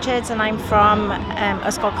Jane Richards and I'm from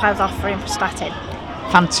Ysgol Clouds Offer in Prestatyn.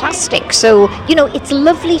 Fantastic. So, it's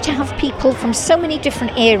lovely to have people from so many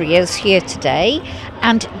different areas here today.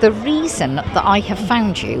 And the reason that I have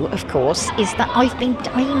found you, of course, is that I've been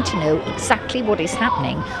dying to know exactly what is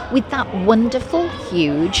happening with that wonderful,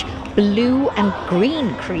 huge blue and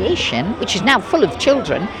green creation, which is now full of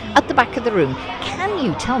children, at the back of the room. Can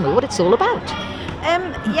you tell me what it's all about?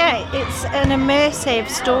 It's an immersive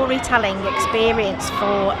storytelling experience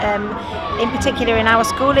for, in particular in our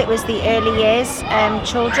school, it was the early years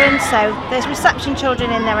children. So there's reception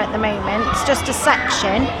children in there at the moment. It's just a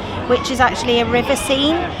section, which is actually a river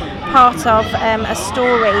scene, part of a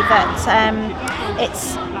story that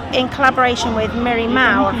it's in collaboration with Miri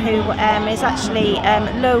Mawr, who is actually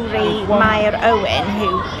Lowry Meyer Owen,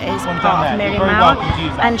 who is part of Miri Mawr,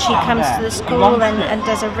 and she comes to the school and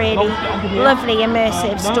does a really lovely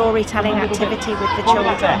immersive storytelling activity with the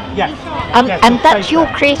children. And that's your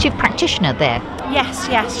creative practitioner there? Yes,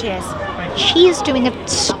 she is. She is doing a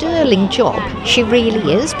sterling job, she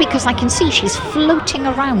really is, because I can see she's floating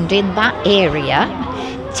around in that area.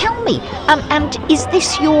 Tell me, and is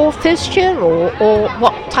this your first year, or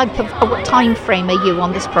what time frame are you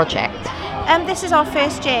on this project? This is our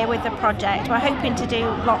first year with the project. We're hoping to do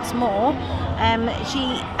lots more.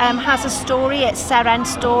 She has a story, it's Seren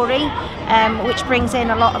Story, which brings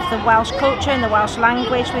in a lot of the Welsh culture and the Welsh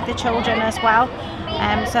language with the children as well.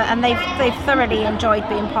 And they've thoroughly enjoyed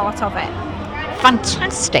being part of it.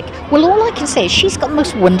 Fantastic. Well, all I can say is she's got the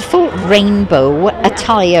most wonderful rainbow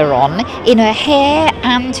attire on, in her hair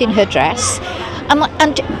and in her dress.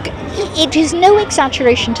 And it is no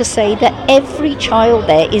exaggeration to say that every child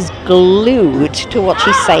there is glued to what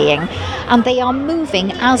she's saying, and they are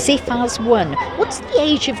moving as if as one. What's the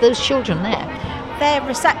age of those children there? They're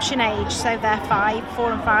reception age, so they're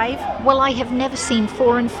 4 and 5. Well, I have never seen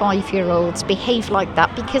 4 and 5-year-olds behave like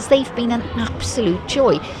that, because they've been an absolute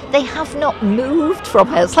joy. They have not moved from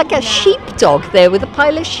her. It's like a sheepdog there with a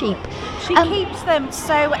pile of sheep. She keeps them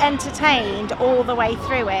so entertained all the way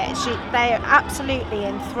through it. They're absolutely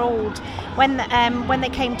enthralled. When they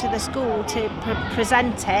came to the school to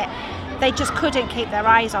present it, they just couldn't keep their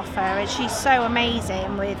eyes off her, and she's so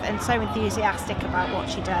amazing and so enthusiastic about what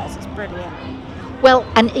she does. It's brilliant. Well,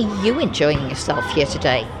 and are you enjoying yourself here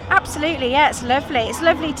today? Absolutely, yeah, it's lovely. It's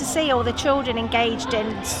lovely to see all the children engaged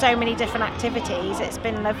in so many different activities. It's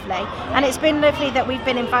been lovely. And it's been lovely that we've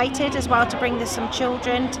been invited as well to bring some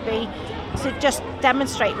children to just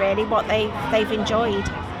demonstrate really what they've enjoyed.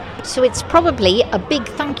 So it's probably a big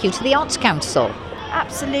thank you to the Arts Council.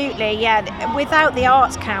 Absolutely, yeah. Without the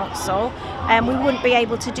Arts Council, we wouldn't be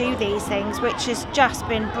able to do these things, which has just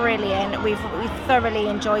been brilliant. We've thoroughly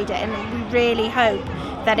enjoyed it, and we really hope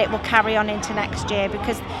that it will carry on into next year,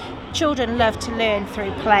 because children love to learn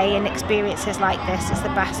through play, and experiences like this is the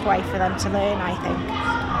best way for them to learn, I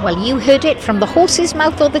think. Well, you heard it from the horse's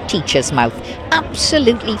mouth or the teacher's mouth.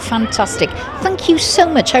 Absolutely fantastic. Thank you so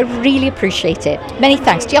much. I really appreciate it. Many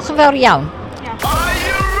thanks. Diolch yn fawr iawn.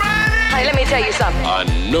 Hey, let me tell you something. I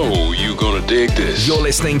know you're gonna dig this. You're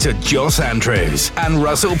listening to Joss Andrews and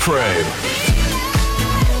Russell Prue.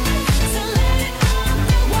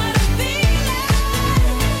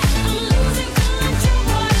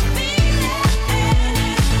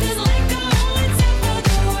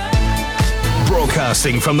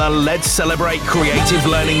 Broadcasting from the Let's Celebrate Creative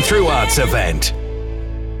Learning Through Arts event.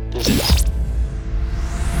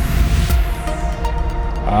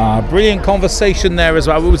 Brilliant conversation there as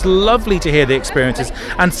well. It was lovely to hear the experiences,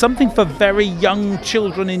 and something for very young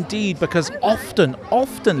children indeed, because often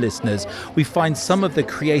listeners, we find some of the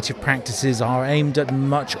creative practices are aimed at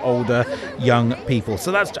much older young people.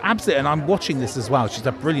 So that's absolutely, and I'm watching this as well. She's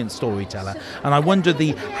a brilliant storyteller, and I wonder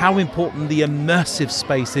how important the immersive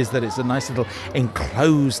space is, that it's a nice little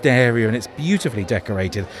enclosed area and it's beautifully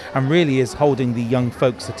decorated and really is holding the young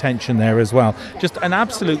folks' attention there as well. Just an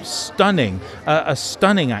absolute stunning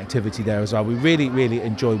activity there as well. We really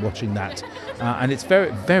enjoy watching that, and it's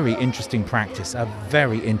very, very interesting practice. A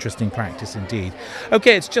very interesting practice indeed.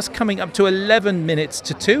 Okay, it's just coming up to 11 minutes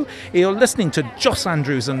to 2. You're listening to Joss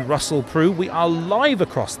Andrews and Russell Prue. We are live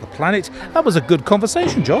across the planet. That was a good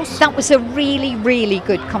conversation, Joss. That was a really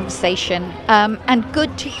good conversation, and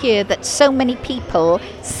good to hear that so many people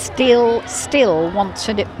still want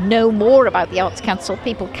to know more about the Arts Council.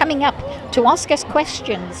 People coming up to ask us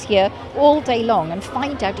questions here all day long and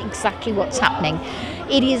find out exactly what's happening.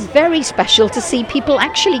 It is very special to see people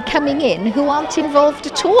actually coming in who aren't involved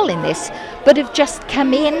at all in this, but have just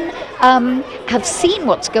come in, have seen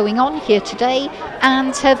what's going on here today,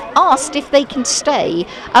 and have asked if they can stay.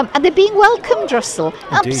 And they're being welcomed, Russell.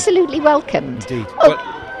 Indeed. Absolutely welcomed. Indeed. Well,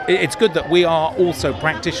 it's good that we are also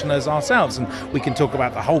practitioners ourselves, and we can talk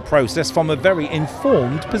about the whole process from a very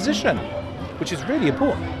informed position, which is really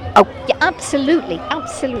important. Oh, yeah, absolutely.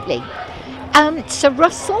 So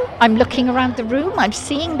Russell, I'm looking around the room. I'm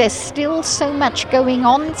seeing there's still so much going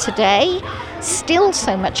on today. Still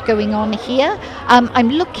so much going on here. I'm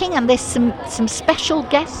looking, and there's some special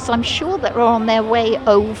guests, I'm sure, that are on their way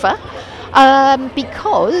over.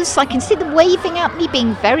 Because I can see them waving at me,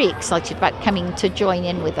 being very excited about coming to join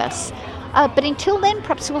in with us. But until then,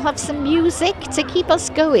 perhaps we'll have some music to keep us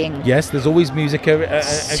going. Yes, there's always music to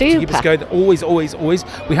keep us going. Always.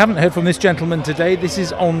 We haven't heard from this gentleman today. This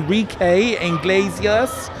is Enrique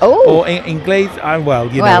Iglesias. Oh. Or Iglesias. Well,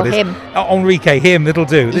 you know it is. Him. Enrique, him, it'll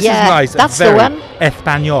do. This is nice. That's very the one.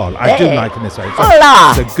 Espanol. I do like him this way.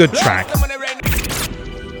 Hola. It's a good track.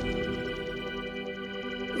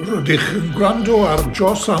 Rydych yn gwrando ar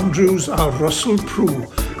Joss Andrews a Russell Prue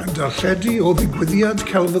yn darlledu o ddigwyddiad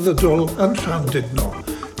celfyddydol yn Llandudno.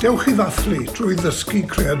 Dewch i ddathlu drwy ddysgu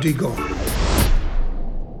creadigol.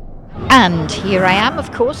 And here I am,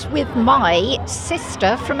 of course, with my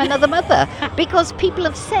sister from another mother, because people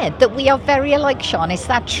have said that we are very alike, Sean. Is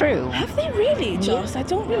that true? Have they really, Joss? I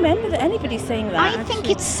don't remember anybody saying that. I think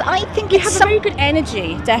it's you have a very good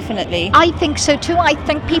energy, definitely. I think so too. I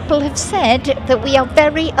think people have said that we are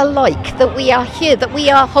very alike, that we are here, that we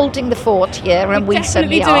are holding the fort here, and we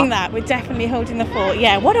certainly are. We're definitely doing that. We're definitely holding the fort.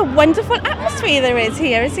 Yeah, what a wonderful atmosphere there is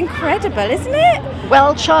here. It's incredible, isn't it?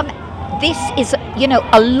 Well, Sean, this is,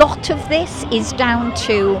 a lot of this is down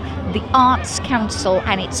to the Arts Council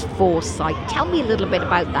and its foresight. Tell me a little bit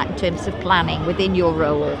about that in terms of planning within your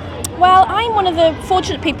role. Well, I'm one of the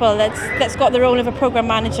fortunate people that's got the role of a programme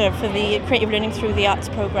manager for the Creative Learning Through the Arts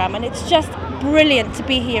programme, and it's just brilliant to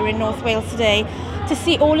be here in North Wales today to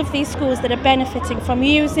see all of these schools that are benefiting from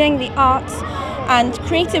using the arts and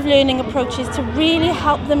creative learning approaches to really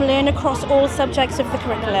help them learn across all subjects of the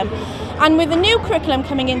curriculum. And with the new curriculum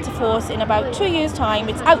coming into force in about 2 years' time,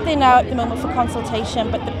 it's out there now at the moment for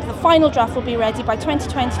consultation, but the final draft will be ready by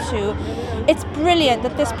 2022. It's brilliant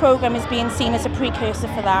that this programme is being seen as a precursor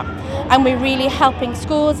for that, and we're really helping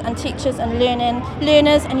schools and teachers and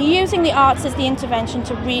learners and using the arts as the intervention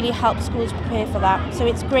to really help schools prepare for that. So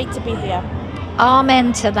it's great to be here.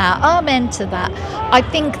 Amen to that. Amen to that. I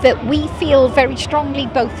think that we feel very strongly,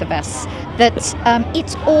 both of us, that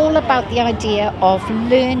it's all about the idea of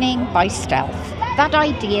learning by stealth. that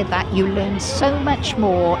idea that you learn so much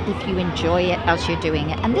more if you enjoy it as you're doing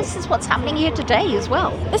it. And this is what's happening here today as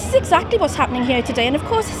well. This is exactly what's happening here today. And of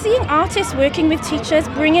course, seeing artists working with teachers,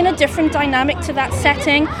 bringing a different dynamic to that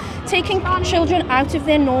setting, taking children out of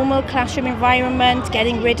their normal classroom environment,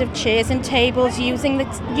 getting rid of chairs and tables, using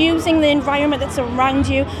the environment that's around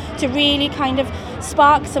you to really kind of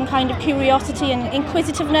spark some kind of curiosity and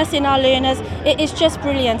inquisitiveness in our learners. It is just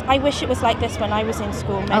brilliant. I wish it was like this when I was in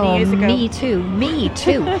school many years ago. Me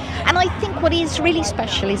too. And I think what is really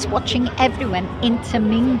special is watching everyone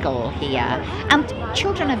intermingle here. And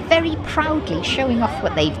children are very proudly showing off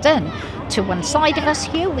what they've done. To one side of us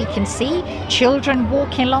here, we can see children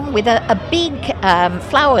walking along with a big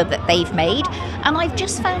flower that they've made. And I've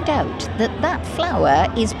just found out that flower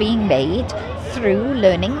is being made through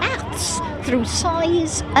learning maths, through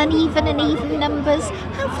size, uneven and even numbers.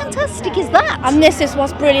 How fantastic is that? And this is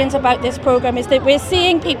what's brilliant about this programme, is that we're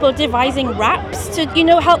seeing people devising raps to,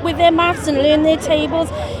 help with their maths and learn their tables.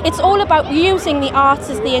 It's all about using the arts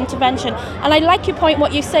as the intervention. And I like your point,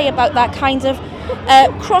 what you say about that kind of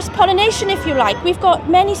cross-pollination, if you like. We've got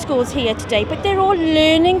many schools here today, but they're all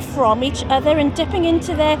learning from each other and dipping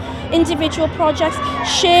into their individual projects,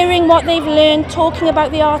 sharing what they've learned, talking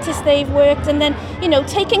about the artists they've worked, and then,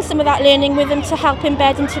 taking some of that learning with them to help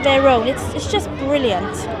embed into their own. It's just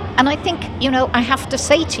brilliant. And I think, I have to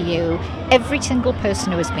say to you, every single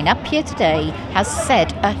person who has been up here today has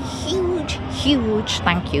said a huge, huge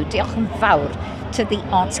thank you. Diolch yn fawr to the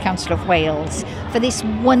Arts Council of Wales for this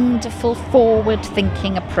wonderful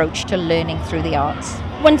forward-thinking approach to learning through the arts.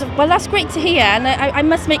 Wonderful. Well, that's great to hear, and I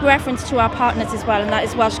must make reference to our partners as well, and that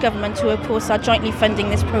is Welsh Government, who of course are jointly funding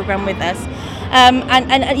this programme with us.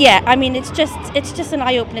 It's just an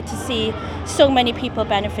eye-opener to see so many people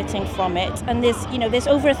benefiting from it, and there's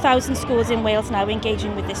over 1,000 schools in Wales now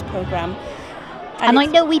engaging with this programme. And I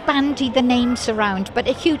know we bandy the names around, but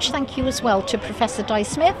a huge thank you as well to Professor Di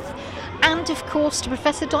Smith and of course to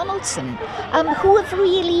Professor Donaldson, who have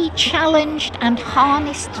really challenged and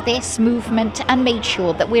harnessed this movement and made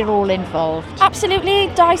sure that we're all involved.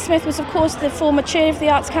 Absolutely. Di Smith was of course the former chair of the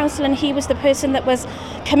Arts Council, and he was the person that was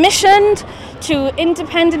commissioned to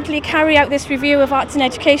independently carry out this review of arts and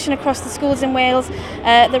education across the schools in Wales.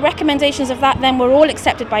 The recommendations of that then were all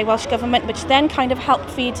accepted by Welsh Government, which then kind of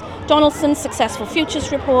helped feed Donaldson's Successful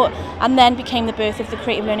Futures report, and then became the birth of the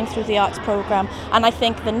Creative Learning Through the Arts programme. And I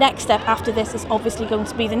think the next step after this is obviously going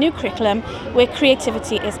to be the new curriculum, where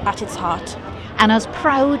creativity is at its heart. And as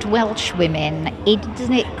proud Welsh women,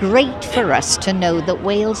 isn't it great for us to know that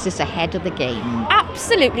Wales is ahead of the game?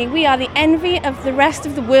 Absolutely. We are the envy of the rest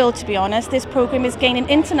of the world, to be honest. This programme is gaining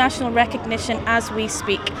international recognition as we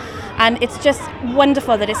speak. And it's just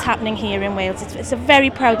wonderful that it's happening here in Wales. It's a very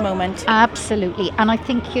proud moment. Absolutely. And I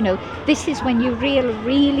think, this is when you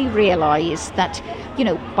really realise that,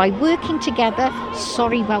 by working together,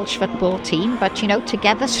 sorry Welsh football team, but,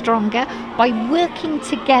 together stronger, by working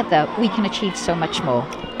together, we can achieve so much more.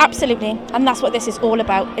 Absolutely. And that's what this is all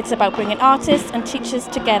about. It's about bringing artists and teachers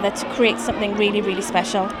together to create something really, really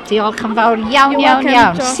special. Diolch yn fawr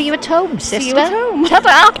iawn. See you at home, sister. See you at home.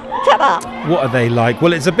 Ta-da. Ta-da. What are they like?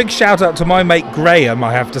 Well, it's a big shout out to my mate Graham,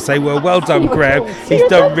 I have to say. Well done, Graham. He's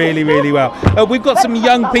done really, really well. We've got some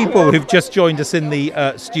young people who've just joined us in the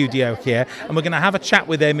studio here, and we're going to have a chat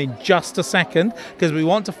with them in just a second, because we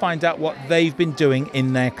want to find out what they've been doing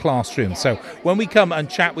in their classroom. So when we come and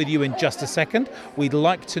chat with you in just a second, we'd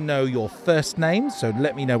like to know your first name, so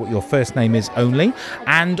let me know what your first name is only,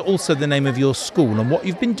 and also the name of your school and what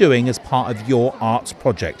you've been doing as part of your arts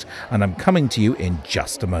project. And I'm coming to you in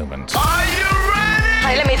just a moment.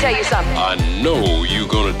 Hey, let me tell you something. I know you're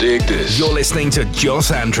gonna dig this. You're listening to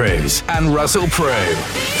Joss Andrews and Russell Prue.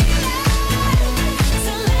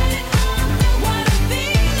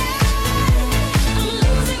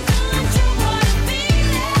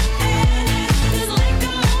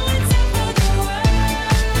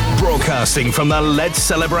 Broadcasting from the Let's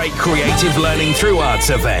Celebrate Creative Learning Through Arts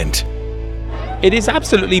event. It is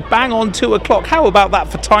absolutely bang on 2 o'clock. How about that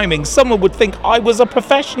for timing? Someone would think I was a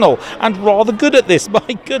professional and rather good at this.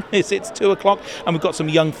 My goodness, it's 2 o'clock and we've got some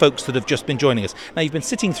young folks that have just been joining us. Now, you've been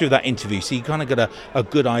sitting through that interview, so you kind of got a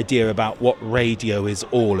good idea about what radio is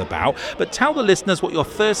all about. But tell the listeners what your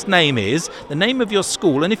first name is, the name of your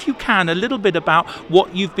school, and if you can, a little bit about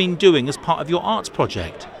what you've been doing as part of your arts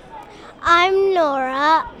project. I'm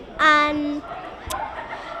Laura, and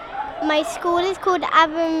my school is called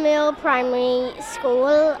Abermule Primary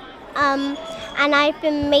School, and I've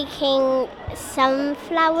been making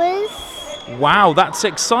sunflowers. Wow, that's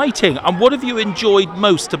exciting. And what have you enjoyed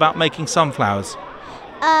most about making sunflowers?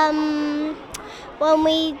 When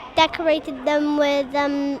we decorated them with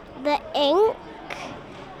the ink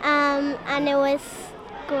and it was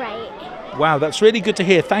great. Wow, that's really good to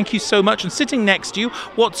hear. Thank you so much. And sitting next to you,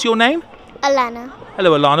 what's your name? Alana.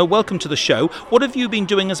 Hello, Alana. Welcome to the show. What have you been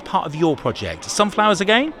doing as part of your project? Sunflowers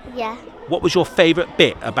again? Yeah. What was your favourite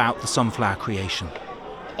bit about the sunflower creation?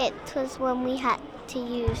 It was when we had to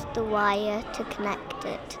use the wire to connect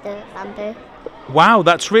it to the bamboo. Wow,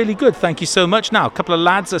 that's really good. Thank you so much. Now, a couple of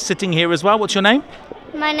lads are sitting here as well. What's your name?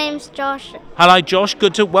 My name's Josh. Hello, Josh.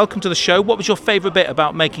 Welcome to the show. What was your favourite bit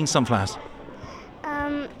about making sunflowers?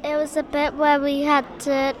 It was a bit where we had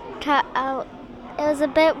to cut out. It was a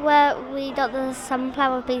bit where we got the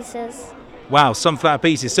sunflower pieces. Wow, sunflower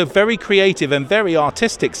pieces. So very creative and very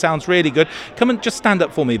artistic. Sounds really good. Come and just stand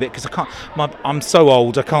up for me a bit because I'm so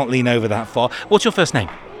old. I can't lean over that far. What's your first name?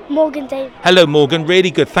 Morgan Davis. Hello, Morgan.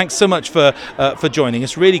 Really good. Thanks so much for joining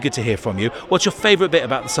us. Really good to hear from you. What's your favourite bit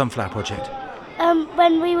about the sunflower project?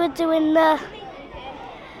 When we were doing the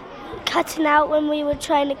cutting out, when we were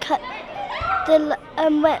trying to cut the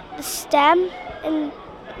stem and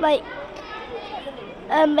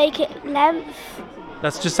make it length.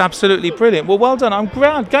 That's just absolutely brilliant. Well, well done. I'm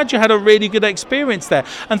glad you had a really good experience there.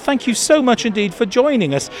 And thank you so much indeed for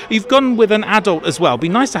joining us. You've gone with an adult as well. Be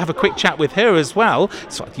nice to have a quick chat with her as well.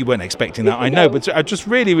 So you weren't expecting that, I know, but just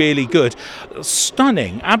really, really good.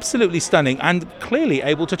 Stunning, absolutely stunning, and clearly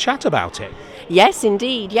able to chat about it. Yes,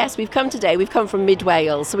 indeed. Yes, we've come today. We've come from Mid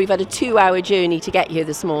Wales, so we've had a 2-hour journey to get here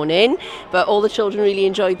this morning. But all the children really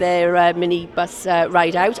enjoyed their mini bus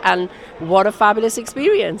ride out, and what a fabulous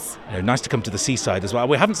experience. Nice to come to the seaside as well.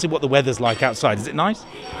 We haven't seen what the weather's like outside. Is it nice?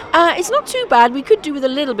 It's not too bad. We could do with a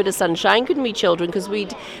little bit of sunshine, couldn't we, children? Because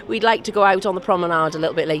we'd like to go out on the promenade a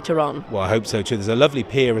little bit later on. Well, I hope so too. There's a lovely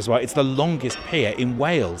pier as well. It's the longest pier in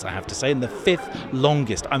Wales, I have to say, and the 5th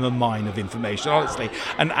longest. I'm a mine of information, honestly.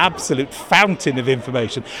 An absolute fountain of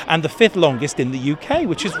information, and the 5th longest in the UK,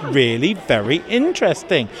 which is really very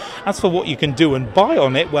interesting. As for what you can do and buy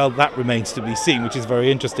on it, well, that remains to be seen, which is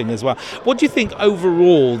very interesting as well. What do you think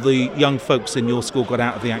overall the young folks in your school got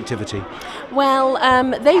out of the activity? Well,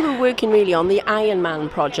 they were working really on the Iron Man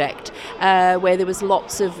project, where there was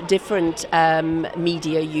lots of different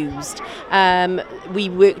media used. We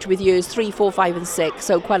worked with years 3, 4, 5 and 6,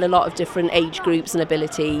 so quite a lot of different age groups and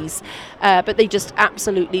abilities, but they just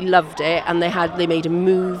absolutely loved it, and they made a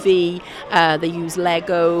movie, they used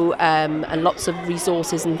Lego and lots of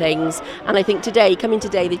resources and things, and I think coming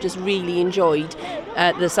today they just really enjoyed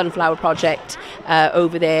the Sunflower project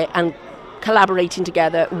over there, and collaborating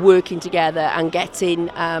together, working together and getting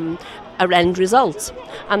a end result,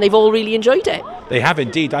 and they've all really enjoyed it. They have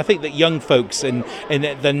indeed. I think that young folks in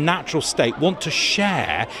the natural state want to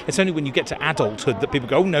share. It's only when you get to adulthood that people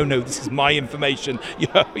go, oh, no, this is my information. You're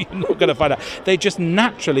not going to find out. They just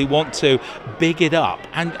naturally want to big it up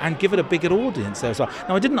and give it a bigger audience there as well.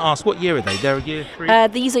 Now, I didn't ask, what year are they? They're year 3?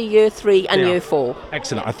 These are year 3 and year 4.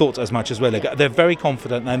 Excellent. I thought as much as well. They're very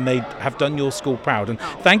confident and they have done your school proud. And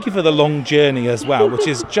thank you for the long journey as well, which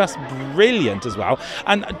is just brilliant as well.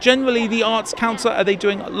 And generally, the Arts Council, are they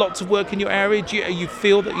doing lots of work in your area? Do you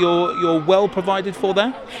feel that you're well provided for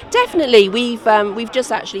there? Definitely. We've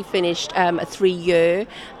just actually finished a 3-year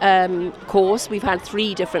course. We've had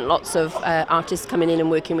 3 different lots of artists coming in and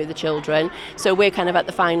working with the children. So we're kind of at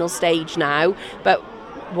the final stage now. But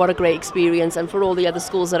what a great experience. And for all the other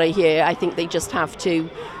schools that are here, I think they just have to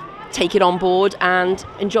take it on board and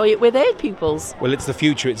enjoy it with their pupils. Well, it's the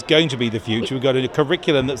future. It's going to be the future. We've got a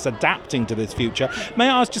curriculum that's adapting to this future. May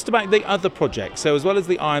I ask just about the other projects? So as well as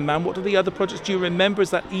the Iron Man, what are the other projects? Do you remember?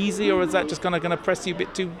 Is that easy, or is that just kind of going to press you a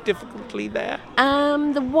bit too difficultly there?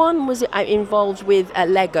 The one was involved with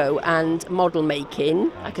Lego and model making.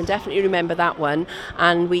 I can definitely remember that one.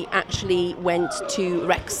 And we actually went to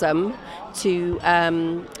Wrexham to,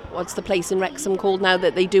 what's the place in Wrexham called now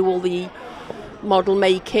that they do all the model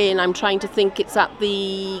making? I'm trying to think. It's at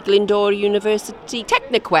the Glyndŵr University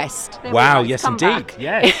Techniquest. Wow, yes indeed.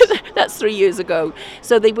 Yes. That's 3 years ago.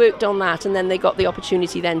 So they worked on that, and then they got the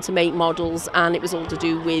opportunity then to make models, and it was all to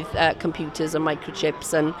do with computers and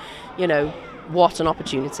microchips, and what an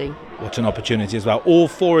opportunity. What an opportunity as well. All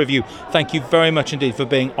 4 of you, thank you very much indeed for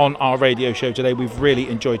being on our radio show today. We've really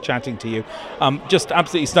enjoyed chatting to you. Just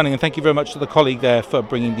absolutely stunning, and thank you very much to the colleague there for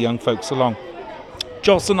bringing the young folks along.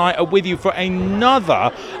 Joss and I are with you for another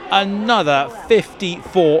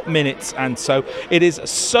 54 minutes, and so it is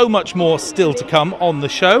so much more still to come on the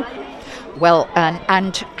show. Well,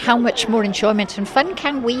 and how much more enjoyment and fun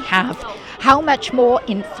can we have? How much more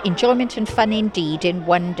enjoyment and fun indeed in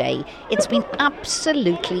one day. It's been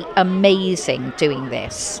absolutely amazing doing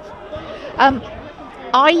this.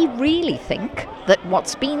 I really think that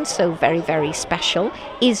what's been so very, very special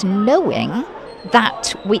is knowing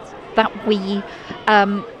that we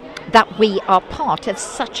that we are part of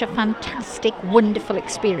such a fantastic, wonderful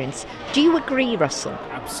experience. Do you agree, Russell?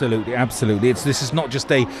 Absolutely, absolutely. This is not just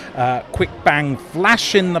a quick bang,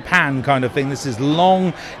 flash in the pan kind of thing. This is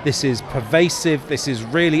long, this is pervasive, this is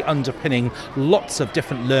really underpinning lots of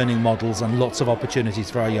different learning models and lots of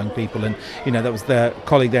opportunities for our young people. And, you know, that was the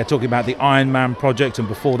colleague there talking about the Iron Man project, and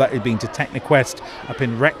before that he'd been to Techniquest up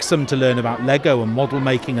in Wrexham to learn about Lego and model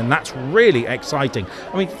making, and that's really exciting.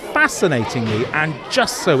 I mean, fascinatingly and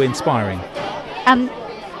just so inspiring. And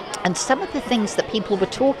some of the things that people were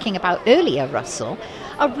talking about earlier, Russell,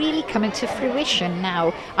 are really coming to fruition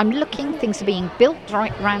now. I'm looking, things are being built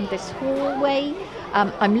right around this hallway.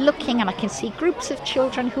 I'm looking and I can see groups of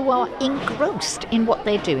children who are engrossed in what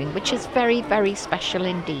they're doing, which is very, very special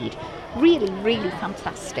indeed. Really, really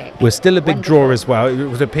fantastic. We're still a big draw as well. It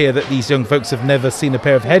would appear that these young folks have never seen a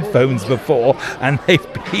pair of headphones before, and they've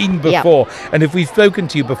been before. Yeah. And if we've spoken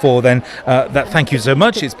to you before, then thank you so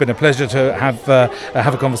much. It's been a pleasure to have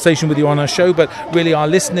a conversation with you on our show. But really, our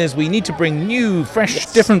listeners, we need to bring new, fresh,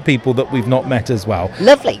 different people that we've not met as well.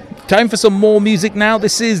 Lovely. Time for some more music now.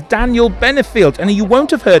 This is Daniel Benefield, and you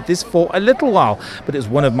won't have heard this for a little while, but it's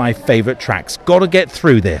one of my favourite tracks. Gotta get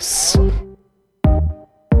through this.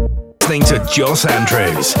 Listening to Joss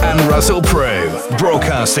Andrews and Russell Prue,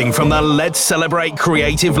 broadcasting from the Let's Celebrate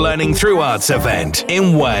Creative Learning Through Arts event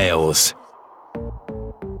in Wales.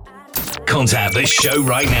 Contact the show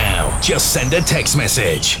right now. Just send a text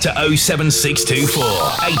message to 07624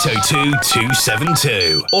 802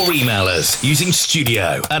 272 or email us using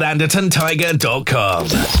studio@andertontiger.com.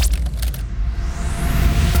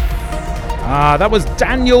 That was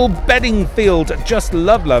Daniel Bedingfield. Just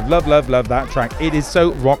love that track. It is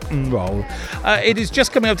so rock and roll. It is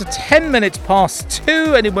just coming up to 10 minutes past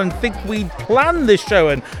 2. Anyone think we planned this show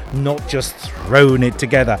and not just thrown it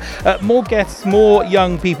together? More guests, more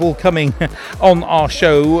young people coming on our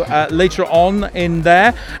show later on in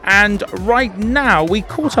there. And right now, we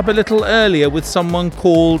caught up a little earlier with someone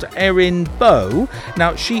called Erin Bow.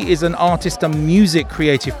 Now, she is an artist and music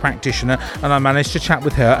creative practitioner, and I managed to chat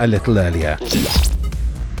with her a little earlier.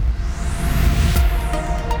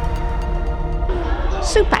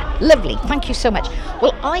 Super, lovely, thank you so much.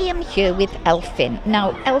 Well, I am here with Elfyn.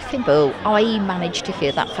 Now, Elfyn Bow, I managed to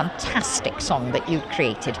hear that fantastic song that you'd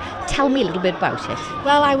created. Tell me a little bit about it.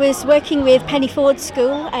 Well, I was working with Penny Ford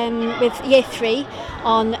School with Year 3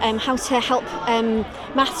 on how to help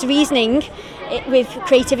maths reasoning with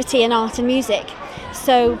creativity and art and music.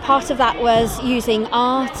 So part of that was using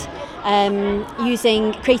art,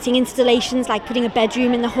 creating installations like putting a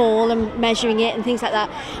bedroom in the hall and measuring it and things like that.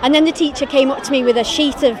 And then the teacher came up to me with a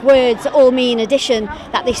sheet of words that all mean addition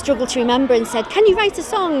that they struggled to remember and said, "Can you write a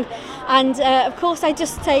song?" And of course I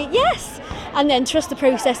just say yes, and then trust the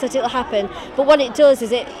process that it'll happen. But what it does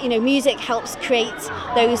is music helps create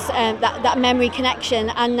those that memory connection.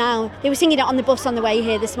 And now they were singing it on the bus on the way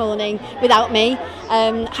here this morning without me,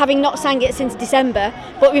 having not sang it since December,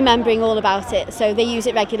 but remembering all about it. So they use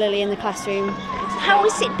it regularly in the classroom. How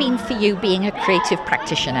has it been for you being a creative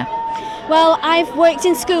practitioner? Well, I've worked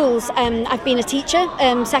in schools. I've been a teacher,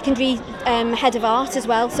 secondary head of art as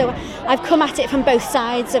well. So I've come at it from both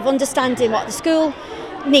sides of understanding what the school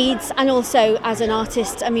needs and also as an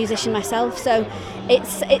artist and musician myself. So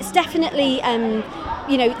it's definitely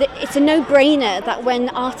it's a no-brainer that when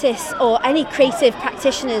artists or any creative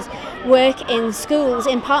practitioners work in schools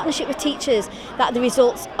in partnership with teachers, that the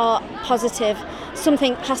results are positive.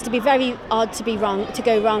 Something has to be very odd to go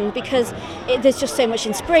wrong, because there's just so much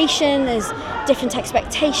inspiration, there's different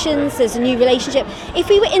expectations, there's a new relationship. If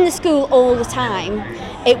we were in the school all the time,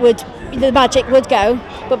 the magic would go,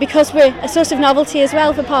 but because we're a source of novelty as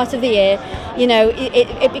well for part of the year,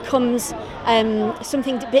 it becomes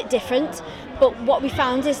something a bit different. But what we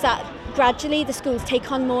found is that gradually the schools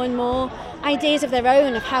take on more and more ideas of their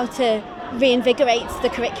own of how to reinvigorate the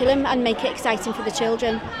curriculum and make it exciting for the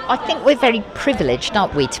children. I think we're very privileged,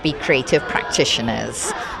 aren't we, to be creative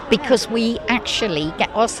practitioners, because we actually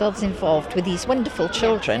get ourselves involved with these wonderful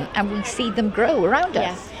children and we see them grow around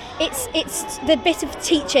us. It's the bit of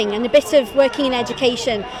teaching and the bit of working in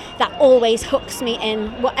education that always hooks me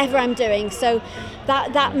in whatever I'm doing. So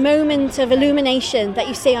that moment of illumination that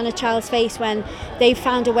you see on a child's face when they've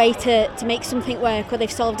found a way to make something work, or they've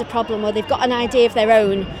solved a problem, or they've got an idea of their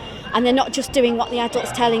own, and they're not just doing what the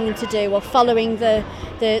adult's telling them to do or following the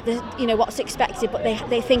what's expected, but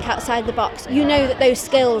they think outside the box. You know that those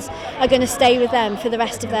skills are going to stay with them for the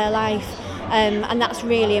rest of their life, and that's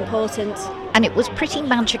really important. And it was pretty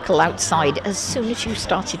magical outside. As soon as you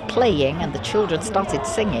started playing and the children started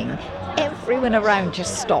singing, everyone around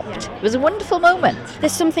just stopped. It was a wonderful moment.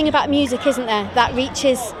 There's something about music, isn't there, that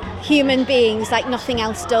reaches human beings like nothing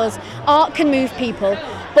else does. Art can move people,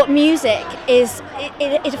 but music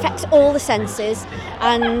it affects all the senses,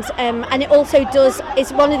 and it also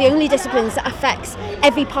is one of the only disciplines that affects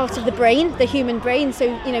every part of the brain, the human brain.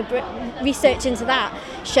 So research into that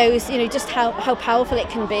shows just how powerful it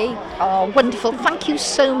can be. Oh, wonderful! Thank you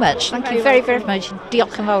so much. Thank you very, very much.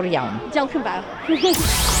 Diolch yn fawr iawn. Diolch yn fawr.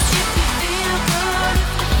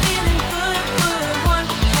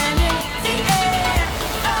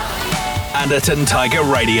 Anderton Tiger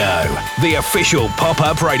Radio, the official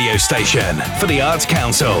pop-up radio station for the Arts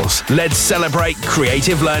Councils. Let's celebrate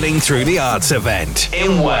creative learning through the arts event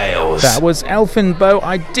in Wales. That was Elfyn Bow.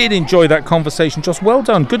 I did enjoy that conversation. Just well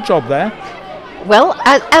done. Good job there. Well,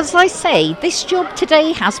 as I say, this job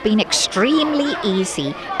today has been extremely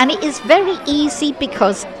easy, and it is very easy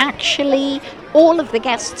because actually all of the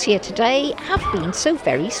guests here today have been so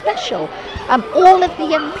very special. All of the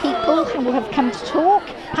young people who have come to talk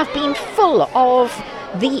have been full of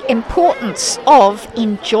the importance of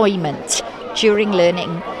enjoyment during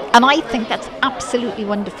learning. And I think that's absolutely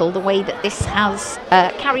wonderful, the way that this has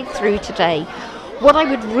carried through today. What I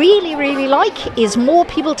would really, really like is more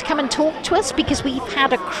people to come and talk to us, because we've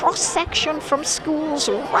had a cross-section from schools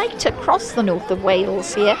right across the north of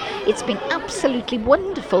Wales here. It's been absolutely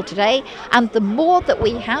wonderful today, and the more that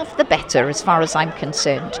we have, the better, as far as I'm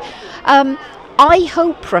concerned. I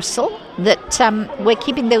hope, Russell, that we're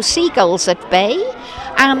keeping those seagulls at bay,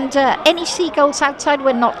 and any seagulls outside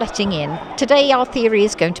we're not letting in. Today our theory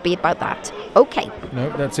is going to be about that. Okay. No,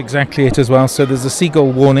 that's exactly it as well. So there's a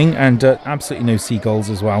seagull warning, and absolutely no seagulls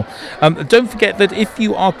as well. Don't forget that if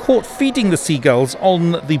you are caught feeding the seagulls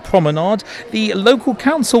on the promenade, the local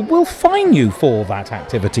council will fine you for that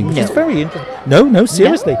activity, which is very interesting. No,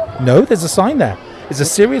 seriously. No, there's a sign there. It's a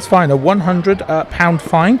serious fine, a £100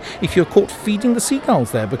 fine if you're caught feeding the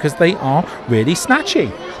seagulls there, because they are really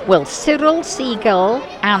snatchy. Well, Cyril Seagull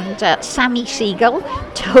and Sammy Seagull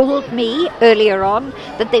told me earlier on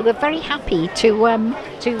that they were very happy to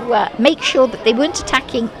make sure that they weren't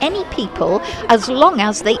attacking any people, as long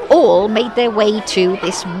as they all made their way to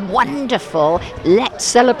this wonderful Let's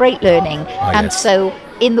Celebrate Learning. And so,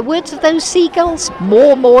 in the words of those seagulls,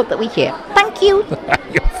 more that we hear. Thank you.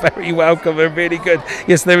 You're very welcome and really good.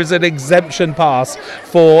 Yes, there is an exemption pass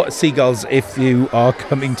for seagulls if you are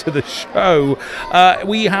coming to the show.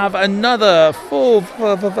 We have another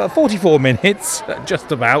 44 minutes,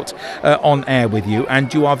 just about, on air with you,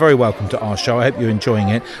 and you are very welcome to our show. I hope you're enjoying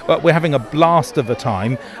it. But we're having a blast of a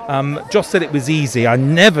time. Joss said it was easy. I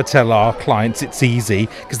never tell our clients it's easy,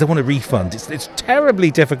 because they want a refund. It's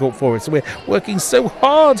terribly difficult for us. We're working so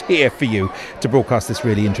hard here for you to broadcast this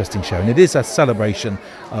really interesting show, and it is a celebration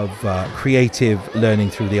of creative learning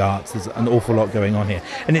through the arts. There's an awful lot going on here,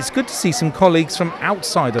 and it's good to see some colleagues from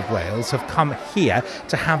outside of Wales have come here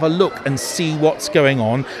to have a look and see what's going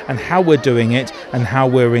on and how we're doing it and how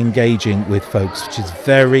we're engaging with folks, which is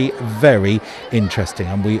very, very interesting,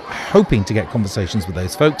 and we're hoping to get conversations with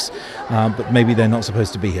those folks, but maybe they're not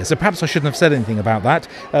supposed to be here. So perhaps I shouldn't have said anything about that,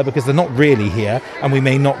 because they're not really here and we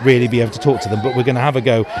may not really be able to talk to them, but we're going to have a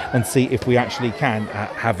go and see if we actually can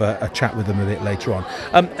have a chat with them a bit later on.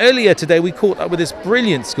 Earlier today we caught up with this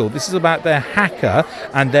brilliant school. This is about their hacker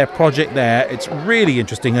and their project there. It's really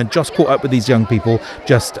interesting, and just caught up with these young people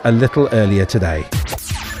just a little earlier today.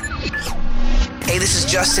 Hey, this is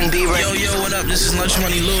Justin Bieber. Yo, what up? This is Lunch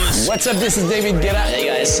Money Lewis. What's up? This is David Guetta. Hey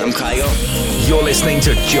guys, I'm Kygo. You're listening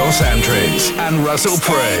to Joss Andrews and Russell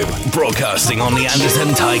Probe, broadcasting on the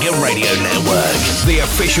Anderton Tiger Radio Network, the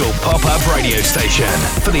official pop-up radio station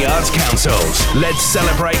for the Arts Councils. Let's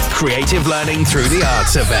celebrate creative learning through the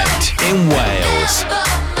arts event in Wales.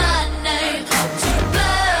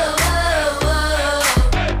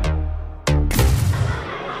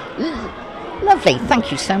 Lovely,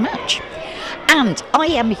 thank you so much. And I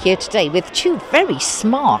am here today with two very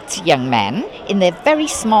smart young men in their very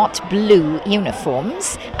smart blue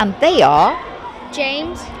uniforms, and they are...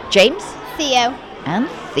 James. Theo. And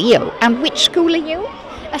Theo. And which school are you?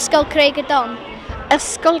 Ysgol Craigydon.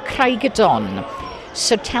 Ysgol Craigydon.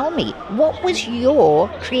 So tell me, what was your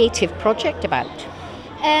creative project about?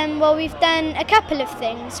 Well, we've done a couple of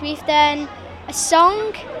things. We've done a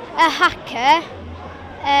song, a hacker,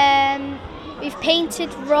 we've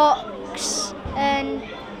painted rocks, and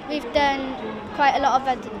we've done quite a lot of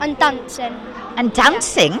and dancing. And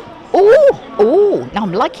dancing? Yeah. Oh, now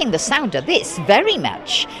I'm liking the sound of this very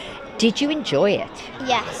much. Did you enjoy it?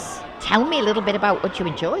 Yes. Tell me a little bit about what you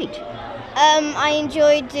enjoyed. I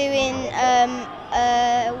enjoyed doing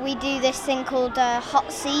we do this thing called a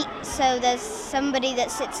hot seat. So there's somebody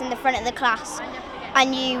that sits in the front of the class,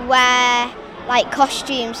 and you wear like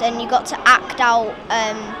costumes, and you got to act out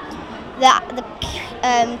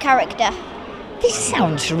the character. This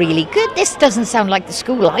sounds really good. This doesn't sound like the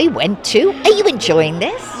school I went to. Are you enjoying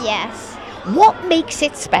this? Yes. What makes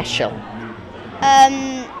it special?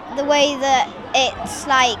 The way that it's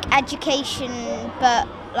like education, but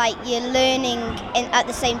like you're learning at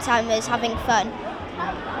the same time as having fun.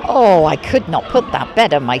 Oh, I could not put that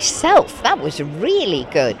better myself. That was really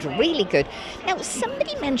good, really good. Now,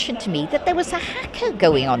 somebody mentioned to me that there was a haka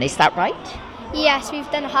going on. Is that right? Yes, we've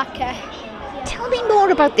done a haka. Tell me more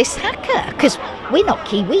about this haka, because we're not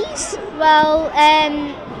Kiwis. Well,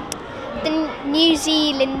 the New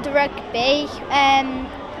Zealand rugby,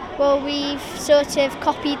 well, we've sort of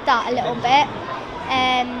copied that a little bit,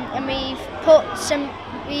 and we've put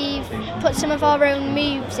some of our own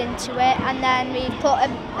moves into it, and then we've put a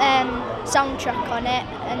soundtrack on it,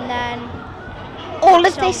 and then all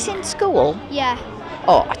of this in school? Yeah.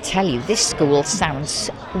 Oh, I tell you, this school sounds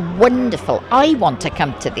wonderful. I want to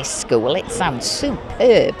come to this school. It sounds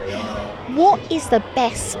superb. What is the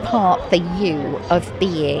best part for you of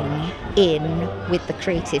being in with the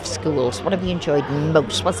creative schools? What have you enjoyed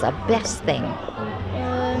most? What's the best thing?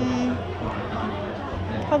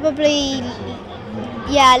 Probably,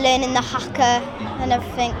 learning the haka and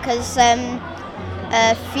everything, because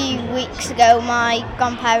a few weeks ago my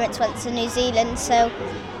grandparents went to New Zealand,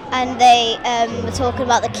 and they were talking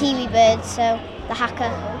about the kiwi bird, so the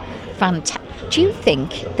haka. Fantastic. Do you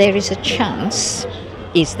think there is a chance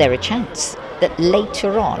that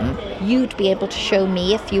later on you'd be able to show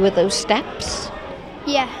me a few of those steps?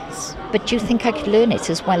 Yes. But do you think I could learn it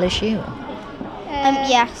as well as you?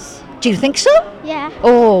 Yes. Do you think so? Yeah.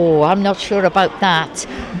 Oh, I'm not sure about that.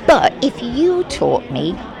 But if you taught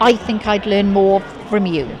me, I think I'd learn more from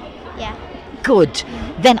you. Yeah. Good.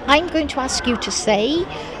 Then I'm going to ask you to say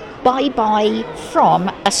bye-bye from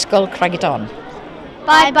Ysgol Craigydon.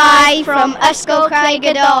 Bye-bye from Ysgol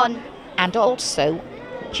Craigydon. And also,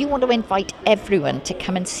 do you want to invite everyone to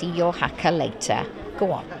come and see your haka later?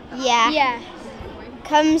 Go on. Yeah. Yeah.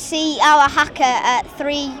 Come see our haka at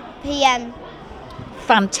 3 p.m.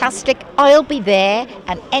 Fantastic. I'll be there,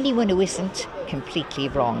 and anyone who isn't, completely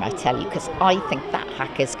wrong, I tell you, because I think that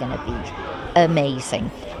haka is going to be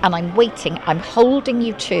amazing. And I'm waiting, I'm holding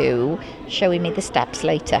you to showing me the steps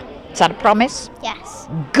later. Is that a promise? Yes.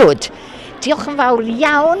 Good. Diolch yn fawr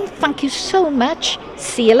iawn. Thank you so much.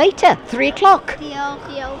 See you later, 3 o'clock.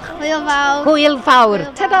 Diolch. Hwyl fawr. Hwyl fawr.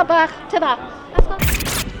 Ta-da bach. Ta-da.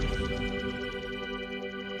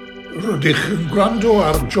 Rydych yn gwrando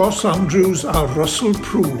ar Joss Andrews a Russell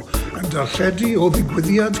Prue yn darlledu o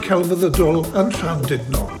ddigwyddiad celfyddydol yn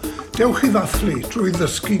Llandudno. Dewch i ddathlu drwy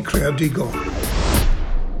ddysgu creadigol.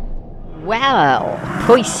 Well,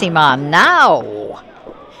 pwy sy ma now?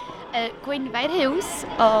 Gwynfair Hughes.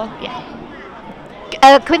 Oh, yeah.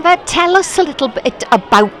 Gwynfair, tell us a little bit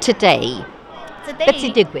about today. Beth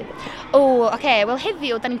sy'n digwydd? Wel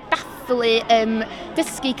heddiw, da ni'n dathlu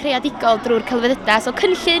dysgu creadigol drwy'r celfyddydau. So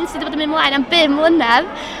cynllun sydd wedi bod yn mynd ymlaen am 5 mlynedd.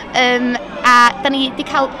 A da ni wedi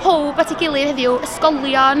cael pob at ei gilydd heddiw,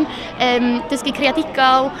 ysgolion, dysgu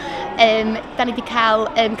creadigol. Da ni wedi cael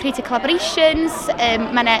creative collaborations.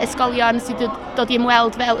 Mae yna ysgolion sydd wedi dod i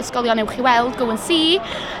ymweld fel ysgolion ewch i weld, go and see.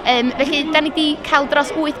 Felly, da ni wedi cael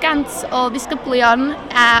dros 800 o ddisgyblion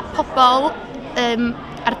a pobl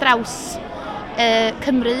ar draws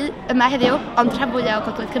Cymru yma heddiw, ond rhan fwyaf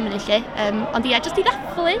o Gogledd Cymru lle. Ond ia, jyst i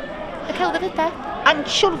ddathlu y celfyddydau. A'n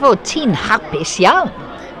siŵr fod ti'n hapus iawn?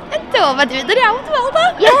 Yndw, mae'n mynd yn iawn, dwi'n meddwl da.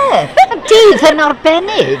 Ie, dydd yn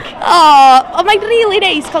arbennig. O, mae'n really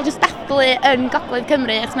neis cael jyst dathlu yn Gogledd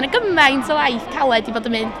Cymru, achos mae'n gymaint o waith caled i fod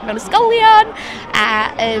yn mynd mewn ysgolion, a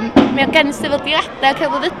mae'n gen sefydliadau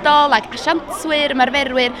celfyddydol, ac asiantwyr,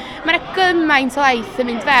 ymarferwyr, mae'n gymaint o waith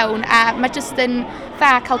yn mynd fewn, a mae jyst yn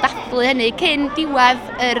dda cael dathlu hynny cyn diwedd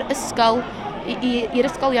yr ysgol i'r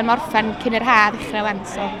ysgolion morffen cyn yr haf ddechrau wan.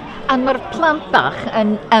 A mae'r plant bach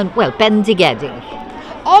yn bendigedig.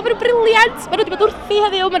 O, maen nhw'n briliant. Maen nhw wedi bod wrthi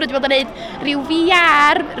heddiw, maen nhw wedi bod yn gwneud rhyw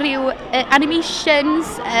VR, rhyw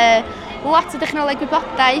animations, lot o dechnoleg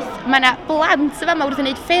gwybodaeth. Mae yna blant yma wrth yn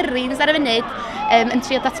gwneud fferins ar y funud, yn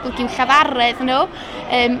trio datblygu llafaredd nhw.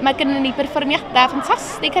 Mae gennym ni berfformiadau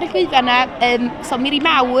ffantastig ar y llwyfan yna. So, Miri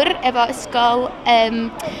Mawr efo ysgol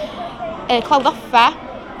Clawdd Offa.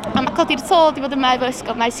 A mae Codi'r To wedi bod yma efo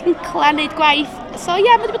ysgol Maes Hincla yn gwneud gwaith. So ie,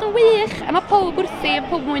 mae wedi bod yn wych, a mae pob wrthi a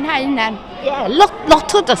pob mwynhau hynna. Ie,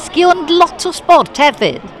 lot o dysgu, ond lot o sport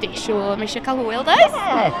hefyd. Di siŵr, mae eisiau cael hwyl, does?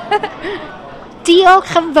 Ie.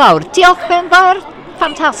 Diolch yn fawr.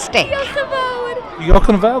 fantastic. Diolch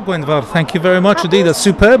yn fawr, Gwenfawr. Thank you very much indeed. A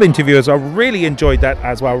superb interview as well. Really enjoyed that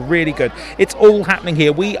as well. Really good. It's all happening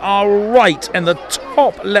here. We are right in the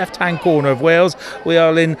top left-hand corner of Wales. We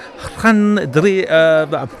are in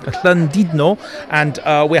Llandudno, and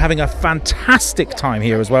we're having a fantastic time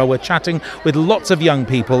here as well. We're chatting with lots of young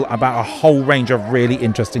people about a whole range of really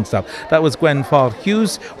interesting stuff. That was Gwenfawr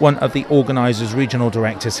Hughes, one of the organisers, regional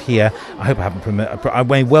directors here. I hope I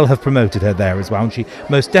may well have promoted her there as well, and she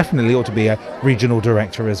most definitely ought to be a regional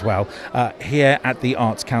director as well, here at the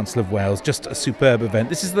Arts Council of Wales. Just a superb event.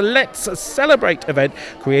 This is the Let's Celebrate event,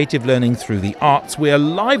 Creative Learning Through the Arts. We are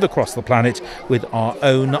live across the planet with our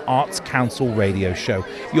own Arts Council radio show.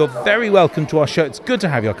 You're very welcome to our show. It's good to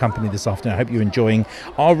have your company this afternoon. I hope you're enjoying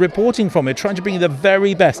our reporting from it, trying to bring you the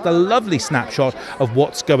very best, a lovely snapshot of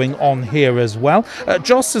what's going on here as well.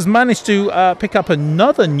 Joss has managed to pick up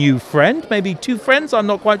another new friend, maybe two friends, I'm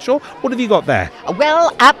not quite sure. What have you got there?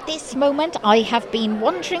 Well, at this moment, I have been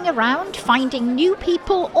wandering around, finding new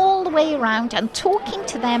people all the way around and talking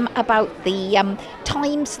to them about the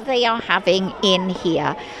times they are having in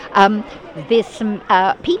here. There's some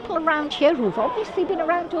people around here who've obviously been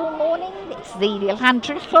around all morning. It's the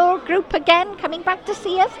Llandrillo group again, coming back to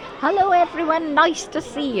see us. Hello, everyone. Nice to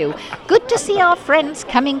see you. Good to see our friends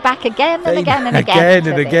coming back again and again and again.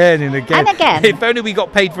 And again. If only we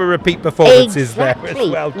got paid for repeat performances there as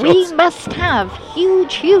well, Joss. We must have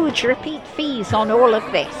huge repeat fees on all of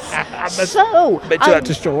this. Bet you that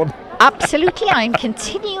to Sean. Absolutely, I'm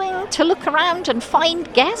continuing to look around and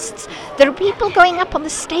find guests. There are people going up on the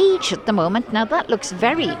stage at the moment. Now that looks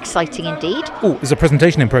very exciting indeed. Oh, there's a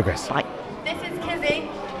presentation in progress. Right. This is Kizzy.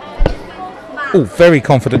 Oh, very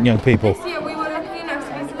confident young people.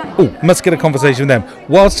 Oh, must get a conversation with them.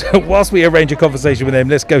 Whilst we arrange a conversation with them,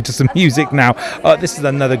 let's go to some music now. This is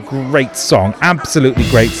another great song. Absolutely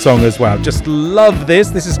great song as well. Just love this.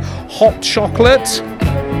 This is Hot Chocolate.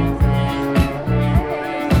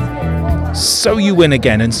 So you win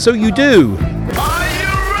again, and so you do.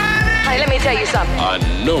 Hey, let me tell you something. I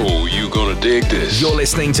know you're gonna dig this. You're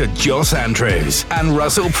listening to Joss Andrews and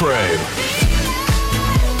Russell Prue.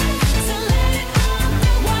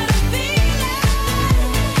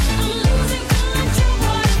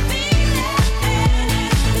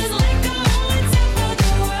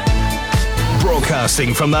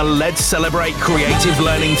 Broadcasting from the Let's Celebrate Creative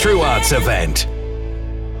Learning Through Arts event.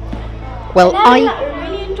 Well,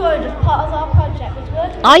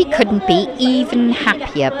 I couldn't be even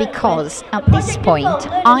happier because at this point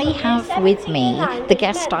I have with me the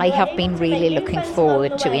guest I have been really looking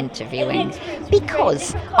forward to interviewing,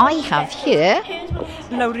 because I have here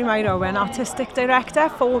Lowri Mair-Owen, Artistic Director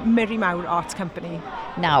for Miri Mawr Art Company.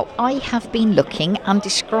 Now, I have been looking and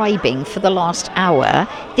describing for the last hour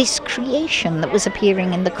this creation that was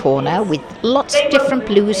appearing in the corner with lots of different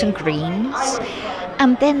blues and greens.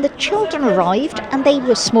 And then the children arrived, and they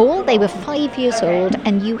were small, they were 5 years old,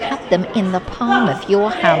 and you had them in the palm of your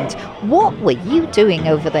hand. What were you doing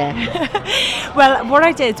over there? Well, what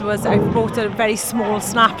I did was I brought a very small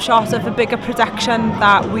snapshot of a bigger production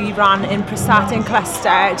that we ran in Prestatyn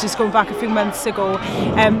Cluster, just going back a few months ago.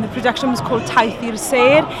 The production was called Taith i'r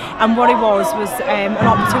Sêr, and what it was an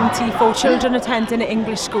opportunity for children attending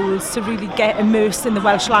English schools to really get immersed in the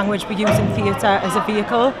Welsh language by using theatre as a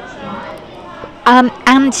vehicle.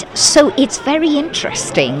 And so it's very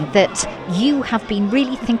interesting that you have been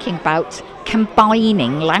really thinking about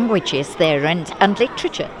combining languages there and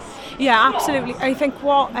literatures. Yeah, absolutely. I think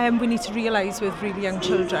what we need to realise with really young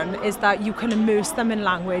children is that you can immerse them in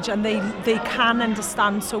language, and they can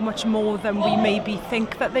understand so much more than we maybe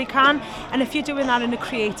think that they can. And if you're doing that in a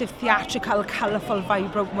creative, theatrical, colourful,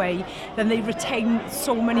 vibrant way, then they retain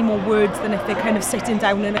so many more words than if they're kind of sitting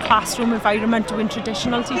down in a classroom environment doing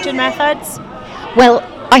traditional teaching methods. Well,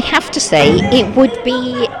 I have to say, it would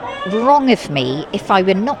be wrong of me if I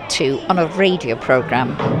were not to, on a radio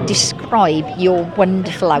programme, describe your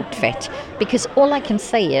wonderful outfit, because all I can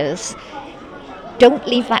say is, don't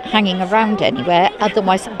leave that hanging around anywhere,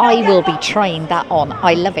 otherwise I will be trying that on.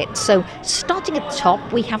 I love it. So, starting at the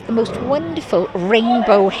top, we have the most wonderful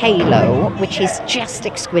rainbow halo, which is just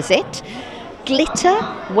exquisite. Glitter,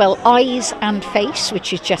 well, eyes and face,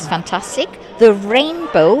 which is just fantastic. The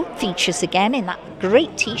rainbow features again in that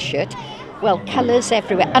great t-shirt. Well, colours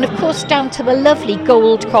everywhere. And of course down to the lovely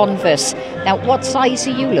gold Converse. Now, what size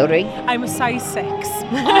are you, Lowri? I'm a size 6.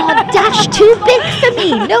 Oh, dash too big for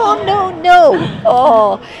me. No.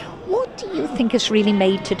 Oh, what do you think has really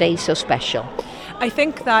made today so special? I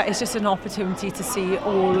think that it's just an opportunity to see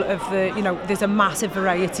all of the, there's a massive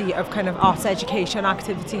variety of kind of arts education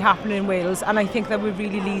activity happening in Wales, and I think that we're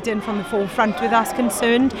really leading from the forefront with that's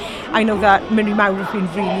concerned. I know that Miri Mawr have been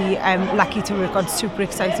really lucky to work on super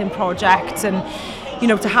exciting projects, and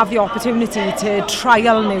to have the opportunity to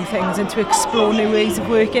trial new things and to explore new ways of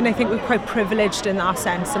working. I think we're quite privileged in that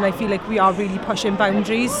sense, and I feel like we are really pushing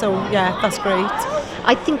boundaries, so yeah, that's great.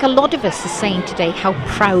 I think a lot of us are saying today how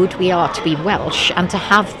proud we are to be Welsh and to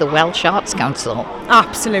have the Welsh Arts Council.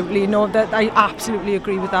 Absolutely, no, that I absolutely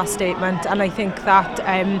agree with that statement, and I think that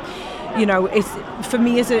it's for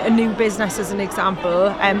me as a new business, as an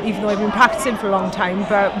example, even though I've been practicing for a long time,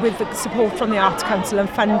 but with the support from the Arts Council and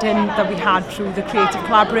funding that we had through the Creative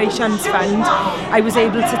Collaborations Fund, I was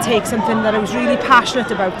able to take something that I was really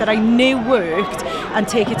passionate about, that I knew worked, and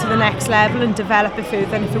take it to the next level and develop it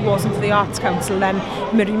further. And if it wasn't for the Arts Council, then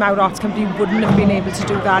Miri Mawr Arts Company wouldn't have been able to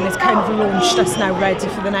do that, and it's kind of launched us now ready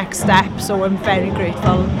for the next step, so I'm very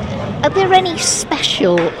grateful. Are there any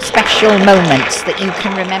special moments that you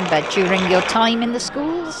can remember during your time in the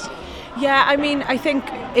schools? Yeah, I mean, I think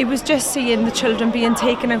it was just seeing the children being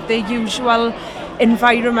taken out of their usual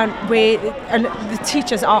environment and the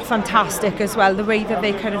teachers are fantastic as well, the way that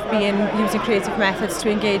they kind of using creative methods to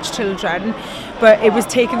engage children, but it was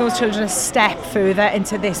taking those children a step further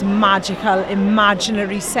into this magical,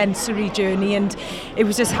 imaginary, sensory journey, and it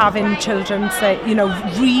was just having children say,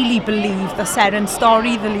 really believe the Seren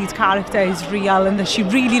story, the lead character is real, and that she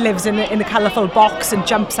really lives in a colourful box and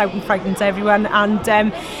jumps out and frightens everyone, and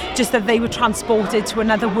just that they were transported to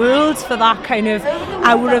another world for that kind of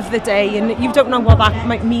hour of the day, and you don't know what that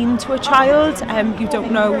might mean to a child. You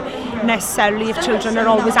don't know necessarily if children are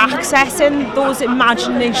always accessing those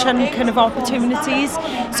imagination kind of opportunities.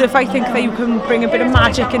 So if I think that you can bring a bit of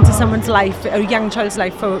magic into someone's life, a young child's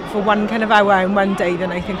life, for one kind of hour in one day,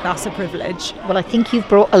 then I think that's a privilege. Well, I think you've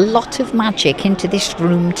brought a lot of magic into this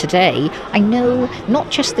room today. I know not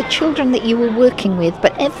just the children that you were working with,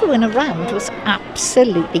 but everyone around was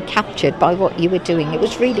absolutely captured by what you were doing. It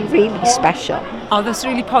was really, really special. Oh, that's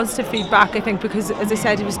really positive feedback, I think, because, as I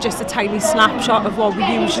said, it was just a tiny snapshot of what we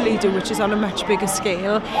usually do, which is on a much bigger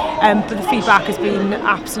scale. But the feedback has been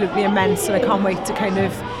absolutely immense, and I can't wait to kind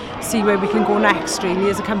of see where we can go next, really,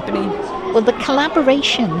 as a company. Well, the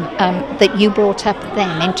collaboration that you brought up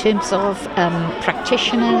then in terms of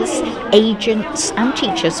practitioners, agents and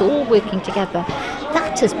teachers all working together,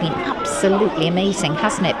 that has been absolutely amazing,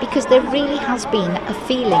 hasn't it? Because there really has been a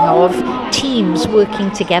feeling of teams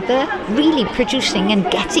working together, really producing and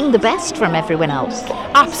getting the best from everyone else.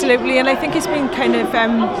 Absolutely, and I think it's been kind of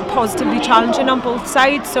positively challenging on both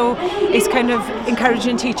sides, so it's kind of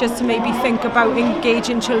encouraging teachers to maybe think about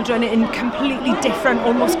engaging children in completely different,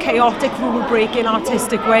 almost chaotic, rule-breaking,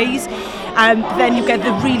 artistic ways. Then you get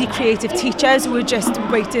the really creative teachers who are just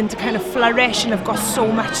waiting to kind of flourish and have got so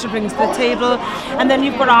much to bring to the table. And then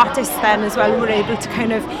you've got artists then as well who are able to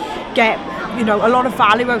kind of get a lot of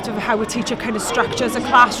value out of how a teacher kind of structures a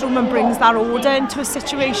classroom and brings that order into a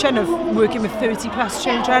situation of working with 30 plus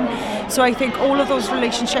children. So I think all of those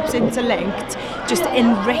relationships interlinked just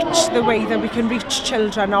enrich the way that we can reach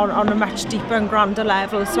children on a much deeper and grander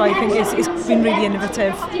level. So I think it's been really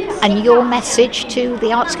innovative. And your message to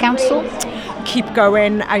the Arts Council? Keep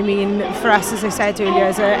going. I mean, for us, as I said earlier,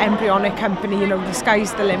 as an embryonic company, the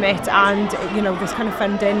sky's the limit, and this kind of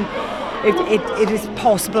funding, it is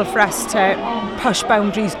possible for us to push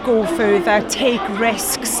boundaries, go further, take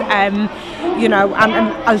risks, and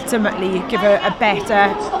ultimately give a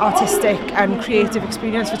better artistic and creative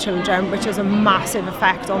experience for children, which has a massive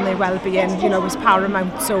effect on their well-being, is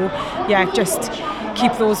paramount. So yeah, just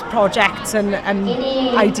keep those projects and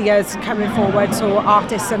ideas coming forward so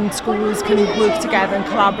artists and schools can work together and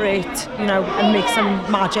collaborate, and make some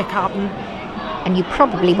magic happen. And you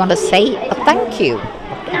probably want to say a thank you.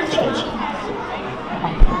 Cut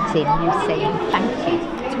in you saying thank you.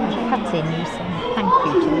 Cut in you saying thank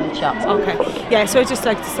you to Welsh Arts. Okay. Yeah, so I'd just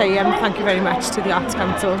like to say thank you very much to the Arts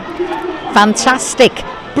Council. Fantastic.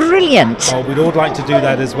 Brilliant. Oh, we'd all like to do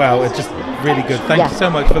that as well. It's just really good. Thank you so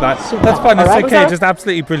much for that. Super. That's fine. It's All right, okay. Just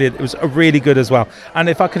absolutely brilliant. It was really good as well. And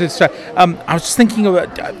if I could just say, I was just thinking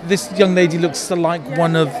about this young lady looks like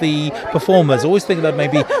one of the performers. I always think that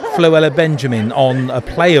maybe Floella Benjamin on A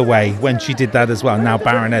Play Away when she did that as well. Now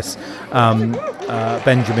Baroness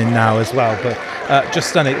Benjamin now as well, but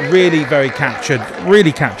just done it. Really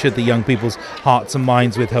captured the young people's hearts and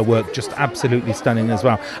minds with her work. Just absolutely stunning as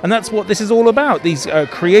well. And that's what this is all about. These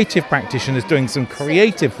creative practitioners doing some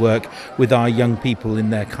creative work with our young people in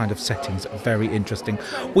their kind of settings. Very interesting.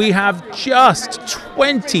 We have just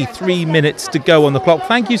 23 minutes to go on the clock.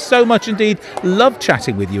 Thank you so much indeed. Love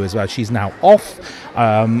chatting with you as well. She's now off.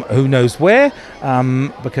 Who knows where,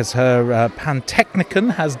 because her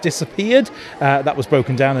Pantechnicon has disappeared. That was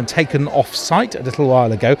broken down and taken off site a little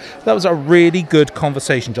while ago. That was a really good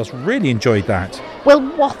conversation. Just really enjoyed that. Well,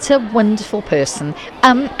 what a wonderful person.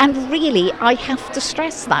 And really, I have to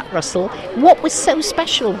stress that, Russell. What was so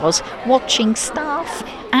special was watching staff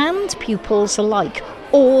and pupils alike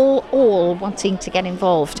all wanting to get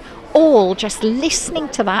involved. All just listening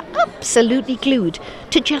to that, absolutely glued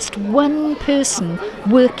to just one person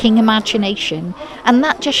working imagination. And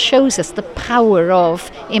that just shows us the power of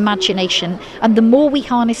imagination. And the more we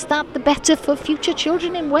harness that, the better for future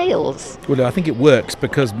children in Wales. Well, I think it works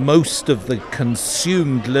because most of the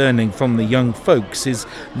consumed learning from the young folks is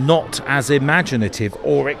not as imaginative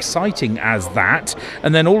or exciting as that.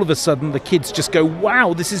 And then all of a sudden the kids just go,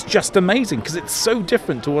 wow, this is just amazing because it's so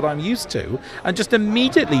different to what I'm used to. And just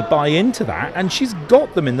immediately buy into that, and she's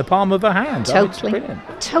got them in the palm of her hand. Totally.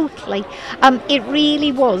 It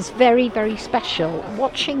really was very, very special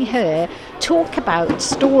watching her talk about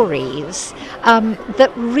stories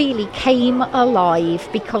that really came alive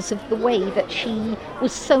because of the way that she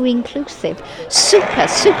was so inclusive. Super.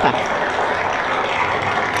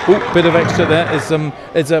 Oh, bit of extra there.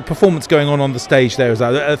 There's a performance going on the stage there as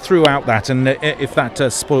well, throughout that, and if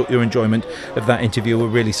that spoilt your enjoyment of that interview, we're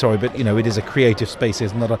really sorry, but it is a creative space.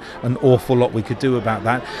 There's not an awful lot we could do about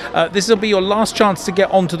that. This will be your last chance to get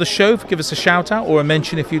onto the show. Give us a shout out or a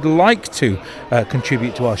mention if you'd like to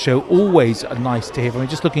contribute to our show. Always nice to hear from you.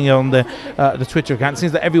 Just looking on the Twitter account, it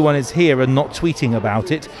seems that everyone is here and not tweeting about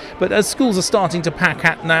it, but as schools are starting to pack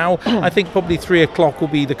at now, I think probably 3 o'clock will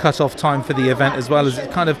be the cut-off time for the event, as well as it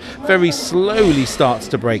kind of very slowly starts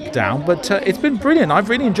to break down, but it's been brilliant. I've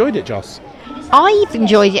really enjoyed it, Joss. I've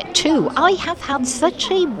enjoyed it too. I have had such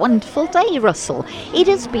a wonderful day, Russell. It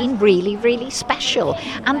has been really, really special,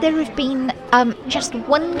 and there have been just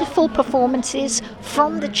wonderful performances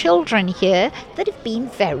from the children here that have been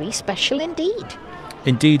very special indeed.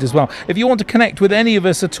 Indeed as well. If you want to connect with any of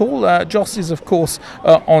us at all, Joss is of course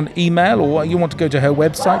on email, or you want to go to her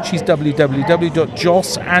website. She's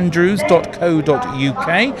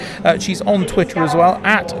www.jossandrews.co.uk. She's on Twitter as well,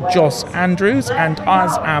 at Joss Andrews, and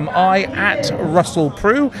as am I, at Russell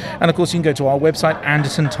Prue. And of course you can go to our website,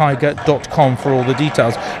 andersontiger.com, for all the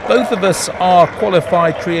details. Both of us are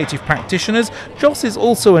qualified creative practitioners. Joss is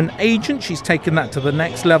also an agent. She's taken that to the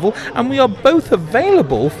next level, and we are both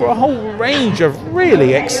available for a whole range of really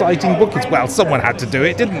exciting bookings. Well, someone had to do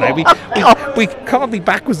it, didn't they? We can't be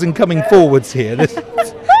backwards and coming forwards here.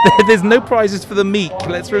 There's no prizes for the meek.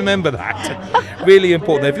 Let's remember that. Really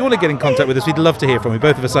important. If you want to get in contact with us, we'd love to hear from you.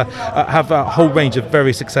 Both of us have a whole range of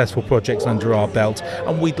very successful projects under our belt,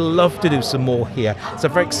 and we'd love to do some more here. It's a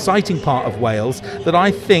very exciting part of Wales that I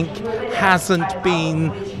think hasn't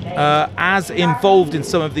been as involved in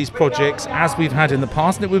some of these projects as we've had in the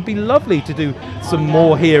past, and it would be lovely to do some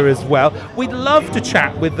more here as well. We'd love to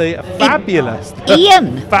chat with the fabulous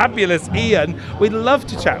Ian. We'd love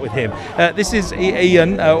to chat with him. This is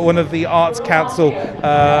Ian, one of the Arts Council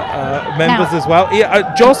members as well.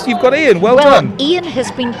 Joss, you've got Ian. Well done. Ian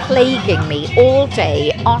has been plaguing me all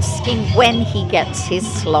day, asking when he gets his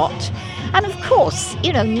slot. And of course,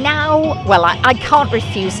 now, I can't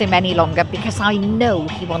refuse him any longer because I know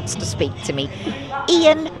he wants to speak to me.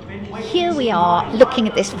 Ian, here we are looking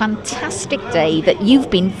at this fantastic day that you've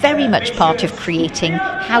been very much part of creating.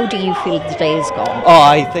 How do you feel the day has gone? Oh,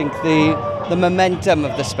 I think the momentum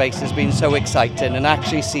of the space has been so exciting, and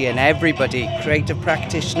actually seeing everybody, creative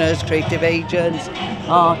practitioners, creative agents,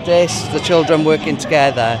 artists, the children working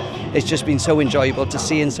together, it's just been so enjoyable to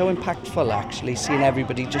see and so impactful, actually, seeing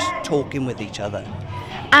everybody just talking with each other.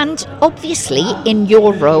 And obviously, in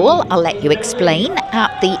your role, I'll let you explain,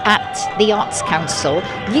 at the Arts Council,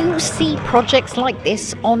 you see projects like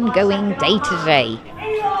this ongoing day to day.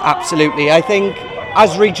 Absolutely. I think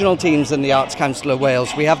as regional teams in the Arts Council of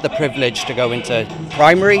Wales, we have the privilege to go into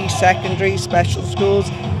primary, secondary, special schools,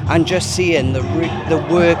 and just seeing the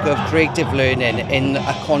work of creative learning in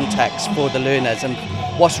a context for the learners and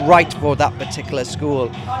what's right for that particular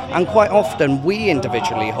school. And quite often we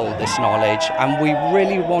individually hold this knowledge, and we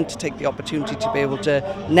really want to take the opportunity to be able to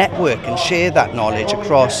network and share that knowledge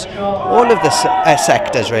across all of the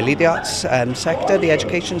sectors, really, the arts sector, the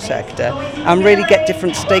education sector, and really get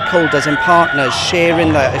different stakeholders and partners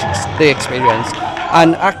sharing the experience.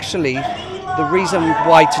 And actually, the reason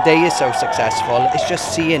why today is so successful is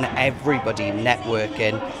just seeing everybody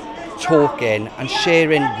networking, talking and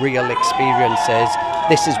sharing real experiences.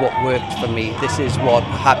 This is what worked for me, this is what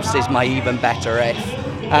perhaps is my even better if.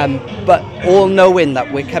 But all knowing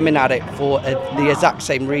that we're coming at it for the exact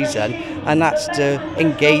same reason, and that's to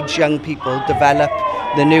engage young people, develop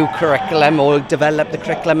the new curriculum or develop the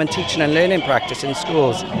curriculum and teaching and learning practice in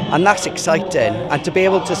schools. And that's exciting, and to be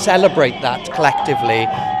able to celebrate that collectively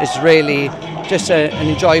is really just an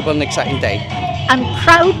enjoyable and exciting day. I'm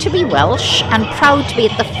proud to be Welsh and proud to be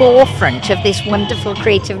at the forefront of this wonderful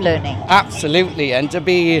creative learning. Absolutely, and to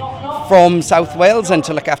be from South Wales and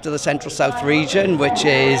to look after the Central South region, which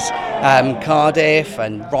is Cardiff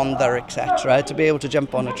and Rhondda, etc., to be able to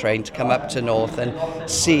jump on a train to come up to North and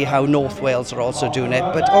see how North Wales are also doing it,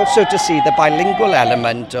 but also to see the bilingual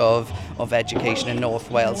element of education in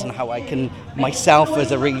North Wales and how I can myself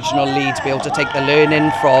as a regional lead be able to take the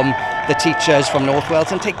learning from the teachers from North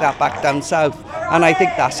Wales and take that back down south. And I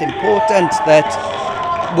think that's important, that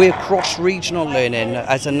we're cross-regional learning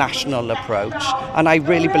as a national approach, and I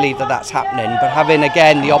really believe that that's happening. But having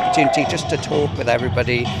again the opportunity just to talk with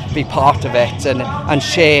everybody, be part of it, and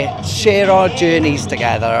share our journeys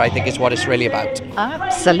together, I think is what it's really about.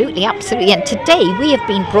 Absolutely, absolutely. And today we have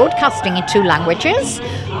been broadcasting in 2 languages,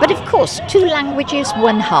 but of course 2 languages,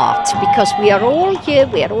 1 heart, because we are all here,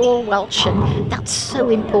 we are all Welsh, and that's so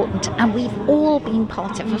important. And we've all been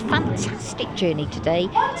part of a fantastic journey today,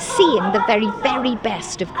 seeing the very, very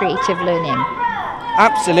best of creative learning.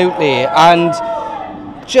 Absolutely, and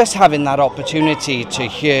just having that opportunity to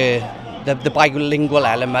hear the bilingual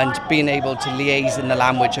element, being able to liaise in the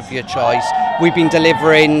language of your choice. We've been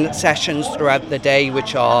delivering sessions throughout the day,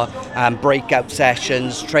 which are breakout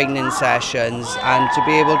sessions, training sessions, and to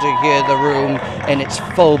be able to hear the room in its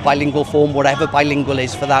full bilingual form, whatever bilingual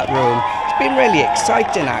is for that room, it's been really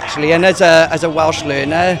exciting actually. And as a Welsh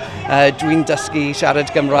learner, dwi'n dysgu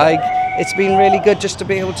siarad Gymraeg, it's been really good just to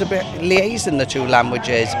be able to liaise in the 2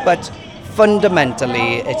 languages. But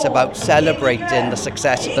fundamentally, it's about celebrating the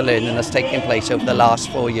success of the learning that's taken place over the last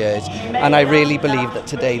 4 years. And I really believe that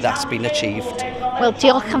today that's been achieved. Wel,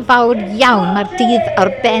 diolch yn fawr iawn. Mae'r dydd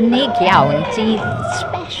arbennig iawn, dydd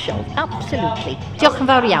special, absolutely. Diolch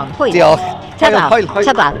yn fawr iawn. Hwyl. Diolch. Ta-da.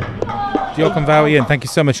 Ta-da. Diolch yn fawr, Ian. Thank you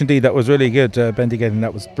so much indeed. That was really good, Bendigeidfran.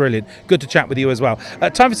 That was brilliant. Good to chat with you as well.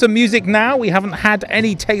 Time for some music now. We haven't had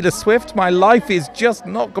any Taylor Swift. My life is just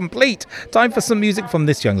not complete. Time for some music from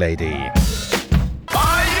this young lady.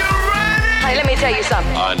 Hey, let me tell you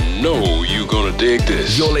something. I know you're gonna dig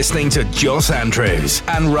this. You're listening to Joss Andrews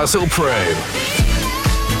and Russell Prue.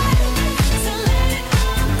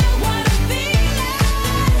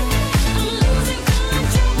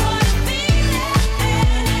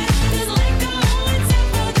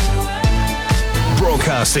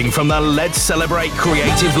 Broadcasting from the Let's Celebrate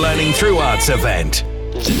Creative Learning Through Arts event.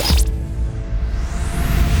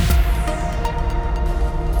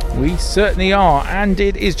 We certainly are, and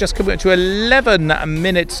it is just coming up to 11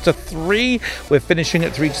 minutes to 3. We're finishing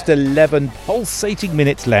at 3, just 11 pulsating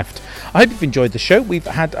minutes left. I hope you've enjoyed the show. We've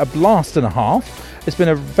had a blast and a half. It's been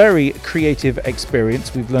a very creative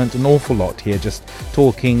experience. We've learned an awful lot here, just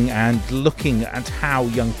talking and looking at how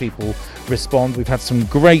young people respond. We've had some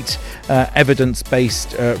great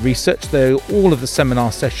evidence-based research. All of the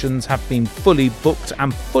seminar sessions have been fully booked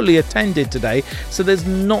and fully attended today, so there's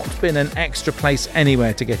not been an extra place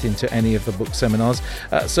anywhere to get into any of the book seminars.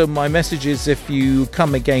 So my message is, if you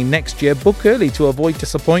come again next year, book early to avoid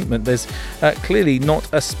disappointment. There's clearly not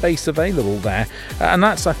a space available there, and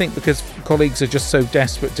that's, I think, because colleagues are just so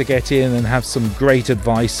desperate to get in and have some great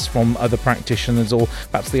advice from other practitioners, or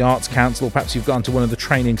perhaps the Arts Council, or perhaps you've gone to one of the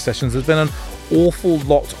training sessions. There's been an awful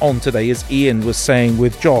lot on today, as Ian was saying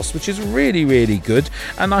with Joss, which is really, really good,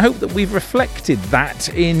 and I hope that we've reflected that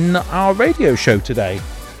in our radio show today.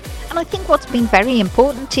 And I think what's been very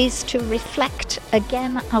important is to reflect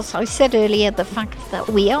again, as I said earlier, the fact that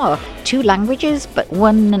we are 2 languages but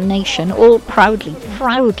 1 nation, all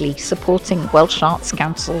proudly supporting Welsh Arts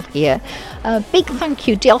Council here. Big thank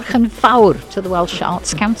you, diolch yn fawr, to the Welsh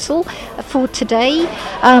Arts Council for today.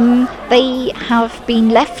 they have been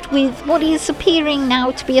left with what is appearing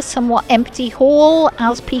now to be a somewhat empty hall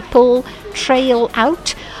as people trail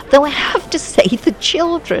out. Though I have to say the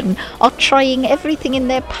children are trying everything in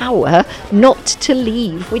their power not to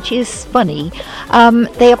leave, which is funny.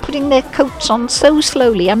 They are putting their coats on so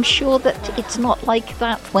slowly. I'm sure that it's not like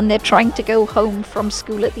that when they're trying to go home from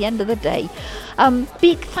school at the end of the day.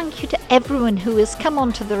 Big thank you to everyone who has come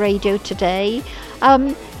onto the radio today.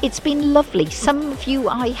 It's been lovely. Some of you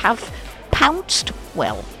I have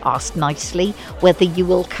asked nicely whether you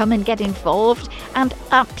will come and get involved, and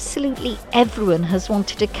absolutely everyone has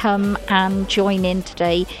wanted to come and join in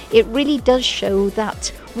today. It really does show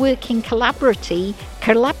that working collaboratively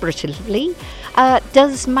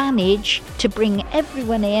does manage to bring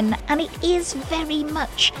everyone in, and it is very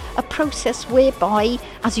much a process whereby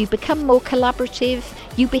as you become more collaborative,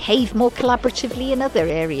 you behave more collaboratively in other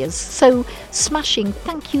areas. So smashing.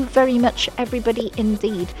 Thank you very much, everybody,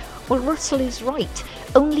 indeed. Well, Russell is right.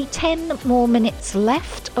 Only 10 more minutes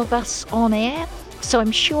left of us on air. So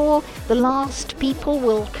I'm sure the last people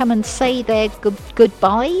will come and say their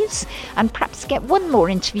goodbyes and perhaps get one more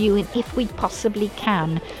interview in if we possibly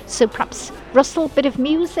can. So perhaps, Russell, a bit of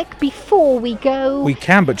music before we go. We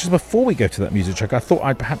can, but just before we go to that music track, I thought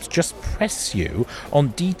I'd perhaps just press you on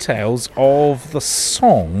details of the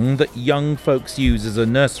song that young folks use as a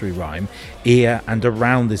nursery rhyme here and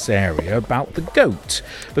around this area about the goat,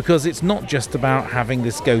 because it's not just about having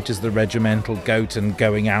this goat as the regimental goat and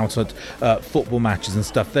going out at football matches and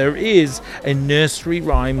stuff. There is a nursery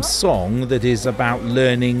rhyme song that is about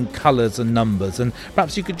learning colours and numbers, and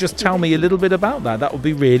perhaps you could just tell me a little bit about that. That would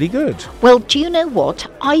be really good. Well, do you know what?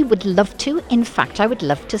 I would love to. In fact, I would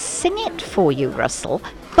love to sing it for you, Russell.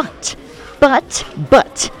 But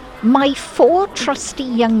my 4 trusty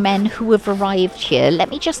young men who have arrived here, let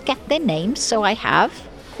me just get their names. So I have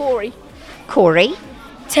Corey,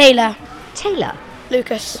 Taylor,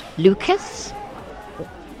 Lucas,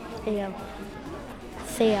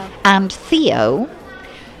 Theo, and Theo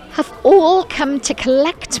have all come to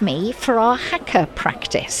collect me for our hacker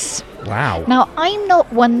practice. Wow. Now, I'm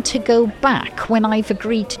not one to go back when I've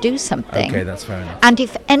agreed to do something. Okay, that's fair enough. And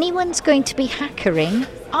if anyone's going to be hackering,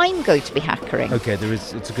 I'm going to be hackering. Okay,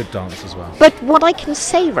 it's a good dance as well. But what I can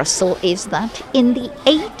say, Russell, is that in the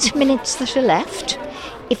 8 minutes that are left,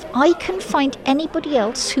 if I can find anybody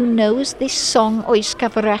else who knows this song, Oes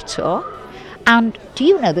Cavaretto, and do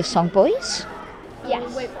you know the song, boys? Yes.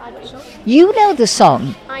 You know the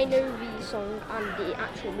song? I know the song and the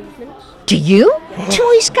actual movements. Do you? To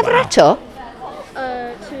Oes Cavaretto?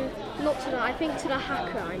 Not to the, I think to the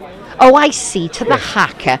hacker I know. Oh, I see, to the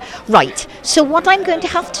hacker. Right, so what I'm going to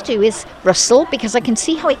have to do is, Russell, because I can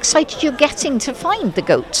see how excited you're getting to find the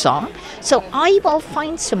goat song, so I will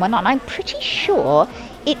find someone, and I'm pretty sure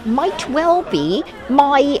it might well be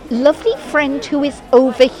my lovely friend who is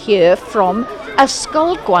over here from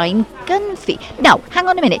Ysgolgwaun Gynfi. Now, hang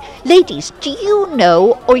on a minute. Ladies, do you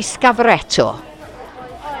know Oes Cavaretto?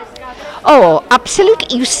 Oh,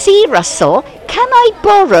 absolutely. You see, Russell, can I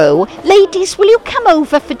borrow? Ladies, will you come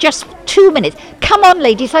over for just 2 minutes? Come on,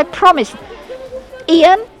 ladies, I promise.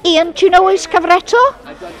 Ian, do you know Oes Cavaretto?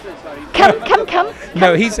 Come.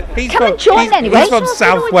 No, he's come and join anyway. He's from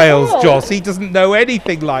South Wales, Joss. He doesn't know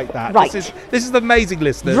anything like that. Right. This is amazing,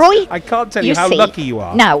 listeners. Roy, I can't tell you how lucky you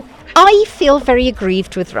are. Now, I feel very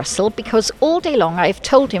aggrieved with Russell because all day long I've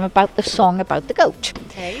told him about the song about the goat.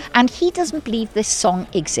 Okay. And he doesn't believe this song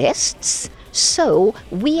exists. So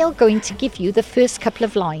we are going to give you the first couple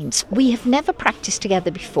of lines. We have never practiced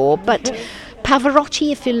together before, but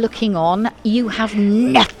Pavarotti, if you're looking on, you have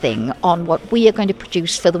nothing on what we are going to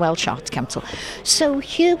produce for the Welsh Arts Council. So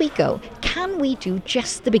here we go. Can we do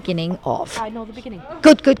just the beginning of? I know the beginning.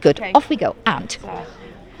 Good. Okay. Off we go. And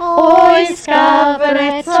Oes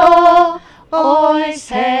Cavaretto, oes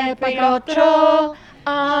heb ei godro,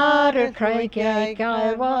 ar y creigiau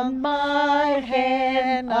gael mae'r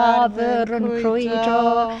hen adder yn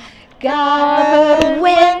crwydro. Gafr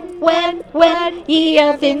wen, I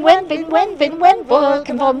a fin wen, volk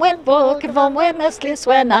yn fon, yslis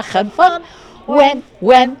wen ach yn fon, wen.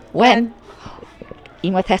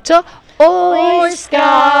 Unwaith eto. Oes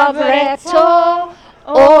Cavaretto,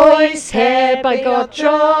 oes heb ei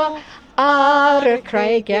godro, ar y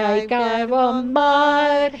creigiau gael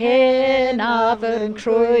mae'r hen adder yn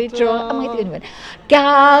crwydro.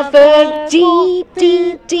 Gafr di,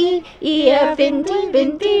 I a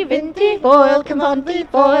fyndi, foel cym fon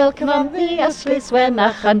di, yslis wen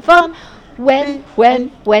ach yn fon, wen,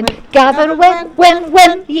 gafr wen,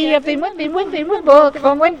 I a fin, volk yn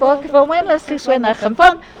fon, yslis wen ach yn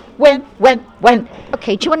fon, when.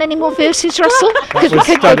 Okay, do you want any more verses, Russell? Because we was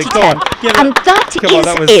could go to stunning. Go 10. on, give it. And that Come on, is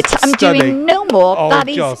that was it. I'm stunning. doing no more. Oh, That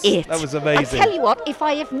is Joss, it. that was amazing. I tell you what, if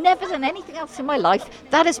I have never done anything else in my life,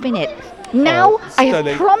 that has been it. Now, I have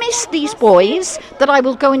stunning. promised these boys that I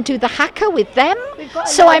will go and do the haka with them.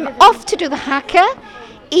 So I'm off to do the haka.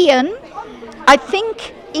 Ian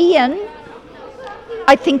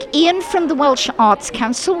from the Welsh Arts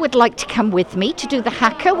Council would like to come with me to do the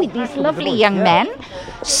haka with these lovely young men.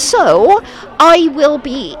 So I will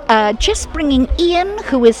be just bringing Ian,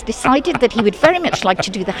 who has decided that he would very much like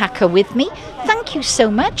to do the haka with me. Thank you so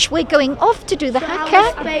much. We're going off to do the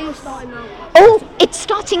haka. Oh, it's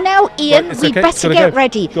starting now, Ian. Right, it's we okay. better Gotta get go.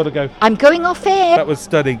 ready. Gotta go. I'm going off air. That was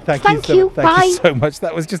stunning. Thank Thank you you. Thank you Bye. so much.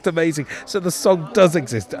 That was just amazing. So the song does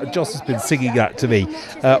exist. Joss has been singing that to me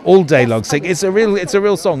all day long, saying it's a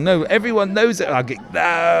real song. No, everyone knows it. I go,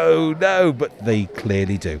 no, but they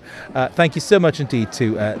clearly do. Thank you so much indeed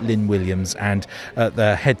to Lynn Williams and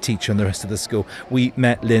the head teacher and the rest of the school. We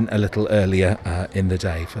met Lynn a little earlier in the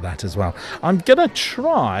day for that as well. I'm gonna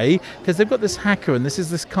try, because they've got this hacker, and this is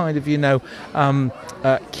this kind of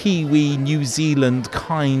Kiwi, New Zealand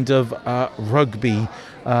kind of rugby,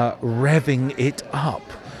 revving it up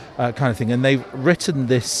kind of thing. And they've written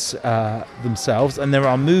this themselves, and there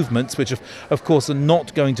are movements which, of course, are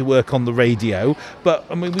not going to work on the radio. But,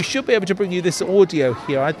 I mean, we should be able to bring you this audio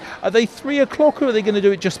here. Are they 3 o'clock, or are they going to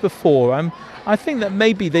do it just before? I think that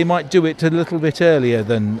maybe they might do it a little bit earlier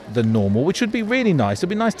than normal, which would be really nice. It'd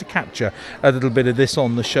be nice to capture a little bit of this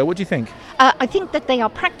on the show. What do you think? I think that they are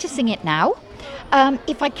practicing it now.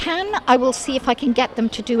 If I can, I will see if I can get them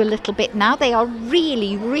to do a little bit now. They are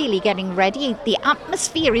really, really getting ready. The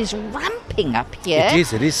atmosphere is ramping up here.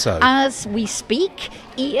 It is so. As we speak,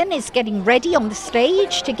 Ian is getting ready on the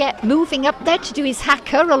stage to get moving up there to do his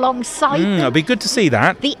haka alongside them. It'll be good to see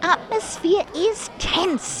that. The atmosphere is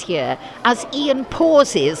tense here as Ian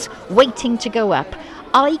pauses, waiting to go up.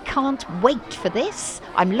 I can't wait for this.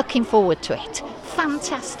 I'm looking forward to it.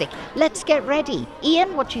 Fantastic. Let's get ready.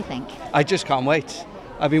 Ian, what do you think? I just can't wait.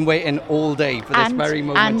 I've been waiting all day for this very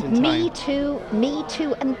moment in time. Me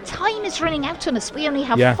too. And time is running out on us. We only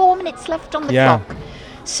have 4 minutes left on the clock.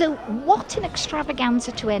 So what an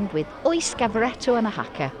extravaganza to end with. Oes Gavaretto and a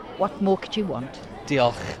haka. What more could you want?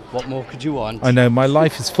 Diolch. What more could you want? I know, my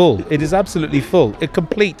life is full. It is absolutely full. It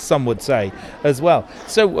completes, some would say, as well.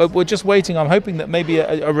 So we're just waiting. I'm hoping that maybe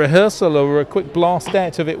a rehearsal or a quick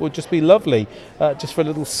blastette of it would just be lovely. Just for a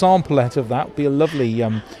little samplet of that would be a lovely,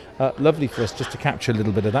 lovely for us just to capture a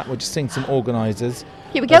little bit of that. We're just seeing some organisers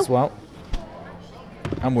Here we go. as well.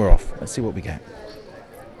 And we're off. Let's see what we get.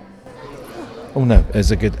 Oh no,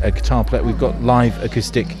 there's a guitar player. We've got live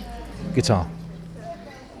acoustic guitar.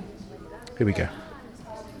 Here we go.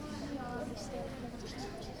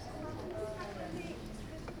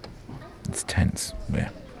 It's tense, yeah.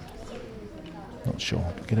 Not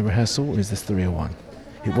sure. Get a rehearsal, or is this 301?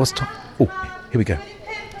 It was top. Oh, here we go.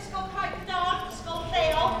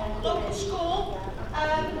 Local school,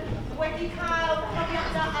 wedi cael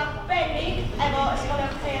profiadau arbennig efo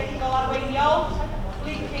ysgolion creadigol arweiniol,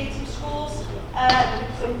 League Creative Schools.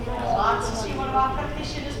 To see one of our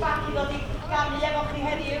practitioners back i ddod I ganu efo chi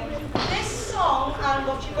heddiw. This song, and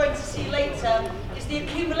what you're going to see later, is the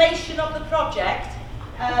accumulation of the project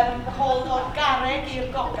called O'r Garreg i'r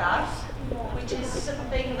Gogar, which is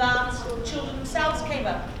something that children themselves came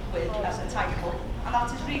up with as a title. And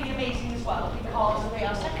that is really amazing as well, because they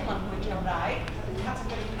are second language Cymraeg,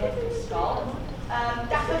 category prifysgol.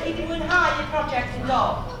 Dathon chi wedi mwynhau y project yn do.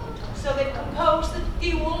 So they've composed the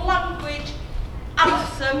dual language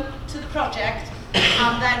anthem to the project,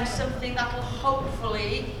 and then something that will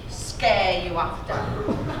hopefully scare you after.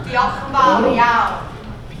 Diolch yn fawr iawn.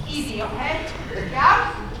 Easy, okay?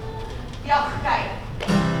 Iawn? Diolch, okay.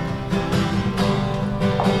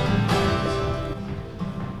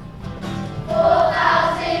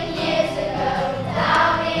 4,000 years ago,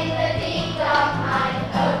 down in the deep dark night,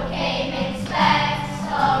 oak came in specks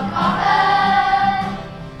of copper.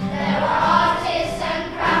 There were artists and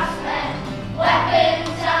craftsmen,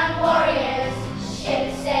 weapons and warriors,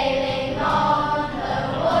 ships sailing on the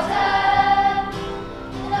water.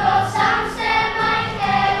 Lord Samson might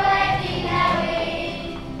care when he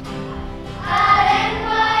newid.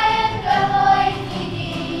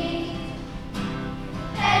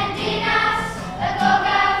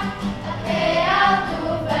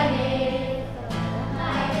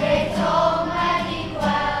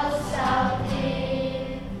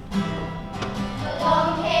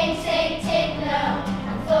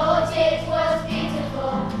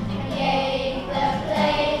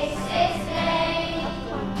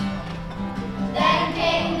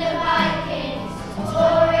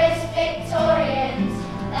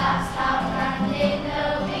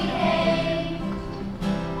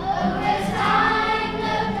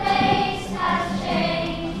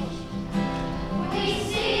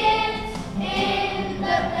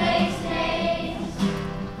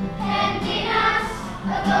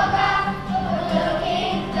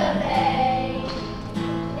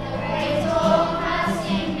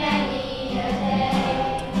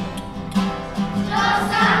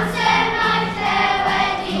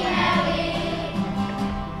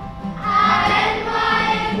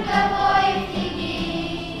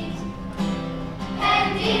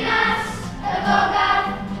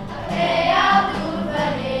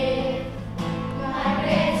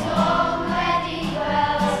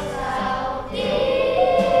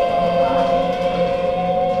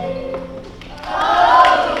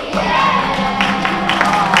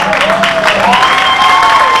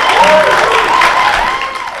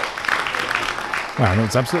 It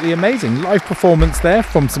was absolutely amazing. Live performance there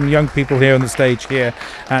from some young people here on the stage here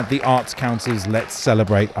at the Arts Council's Let's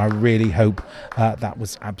Celebrate. I really hope that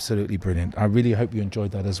was absolutely brilliant. I really hope you enjoyed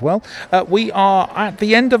that as well. We are at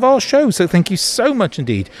the end of our show, so thank you so much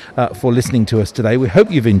indeed for listening to us today. We hope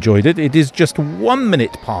you've enjoyed it. It is just 1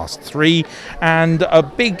 minute past 3, and a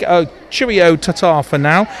big cheerio ta-ta for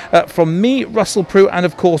now from me, Russell Prue, and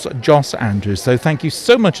of course Joss Andrews. So thank you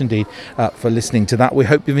so much indeed for listening to that. We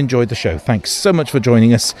hope you've enjoyed the show. Thanks so much for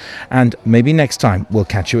joining us, and maybe next time we'll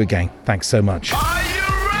catch you again. Thanks so much.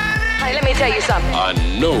 Hey, let me tell you something. I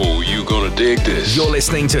know you're gonna dig this. You're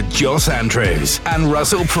listening to Joss Andrews and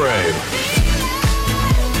Russell Prue.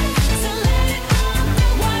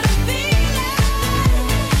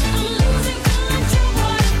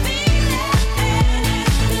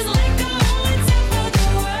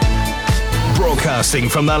 Broadcasting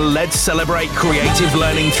from the Let's Celebrate Creative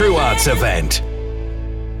Learning Through Arts event.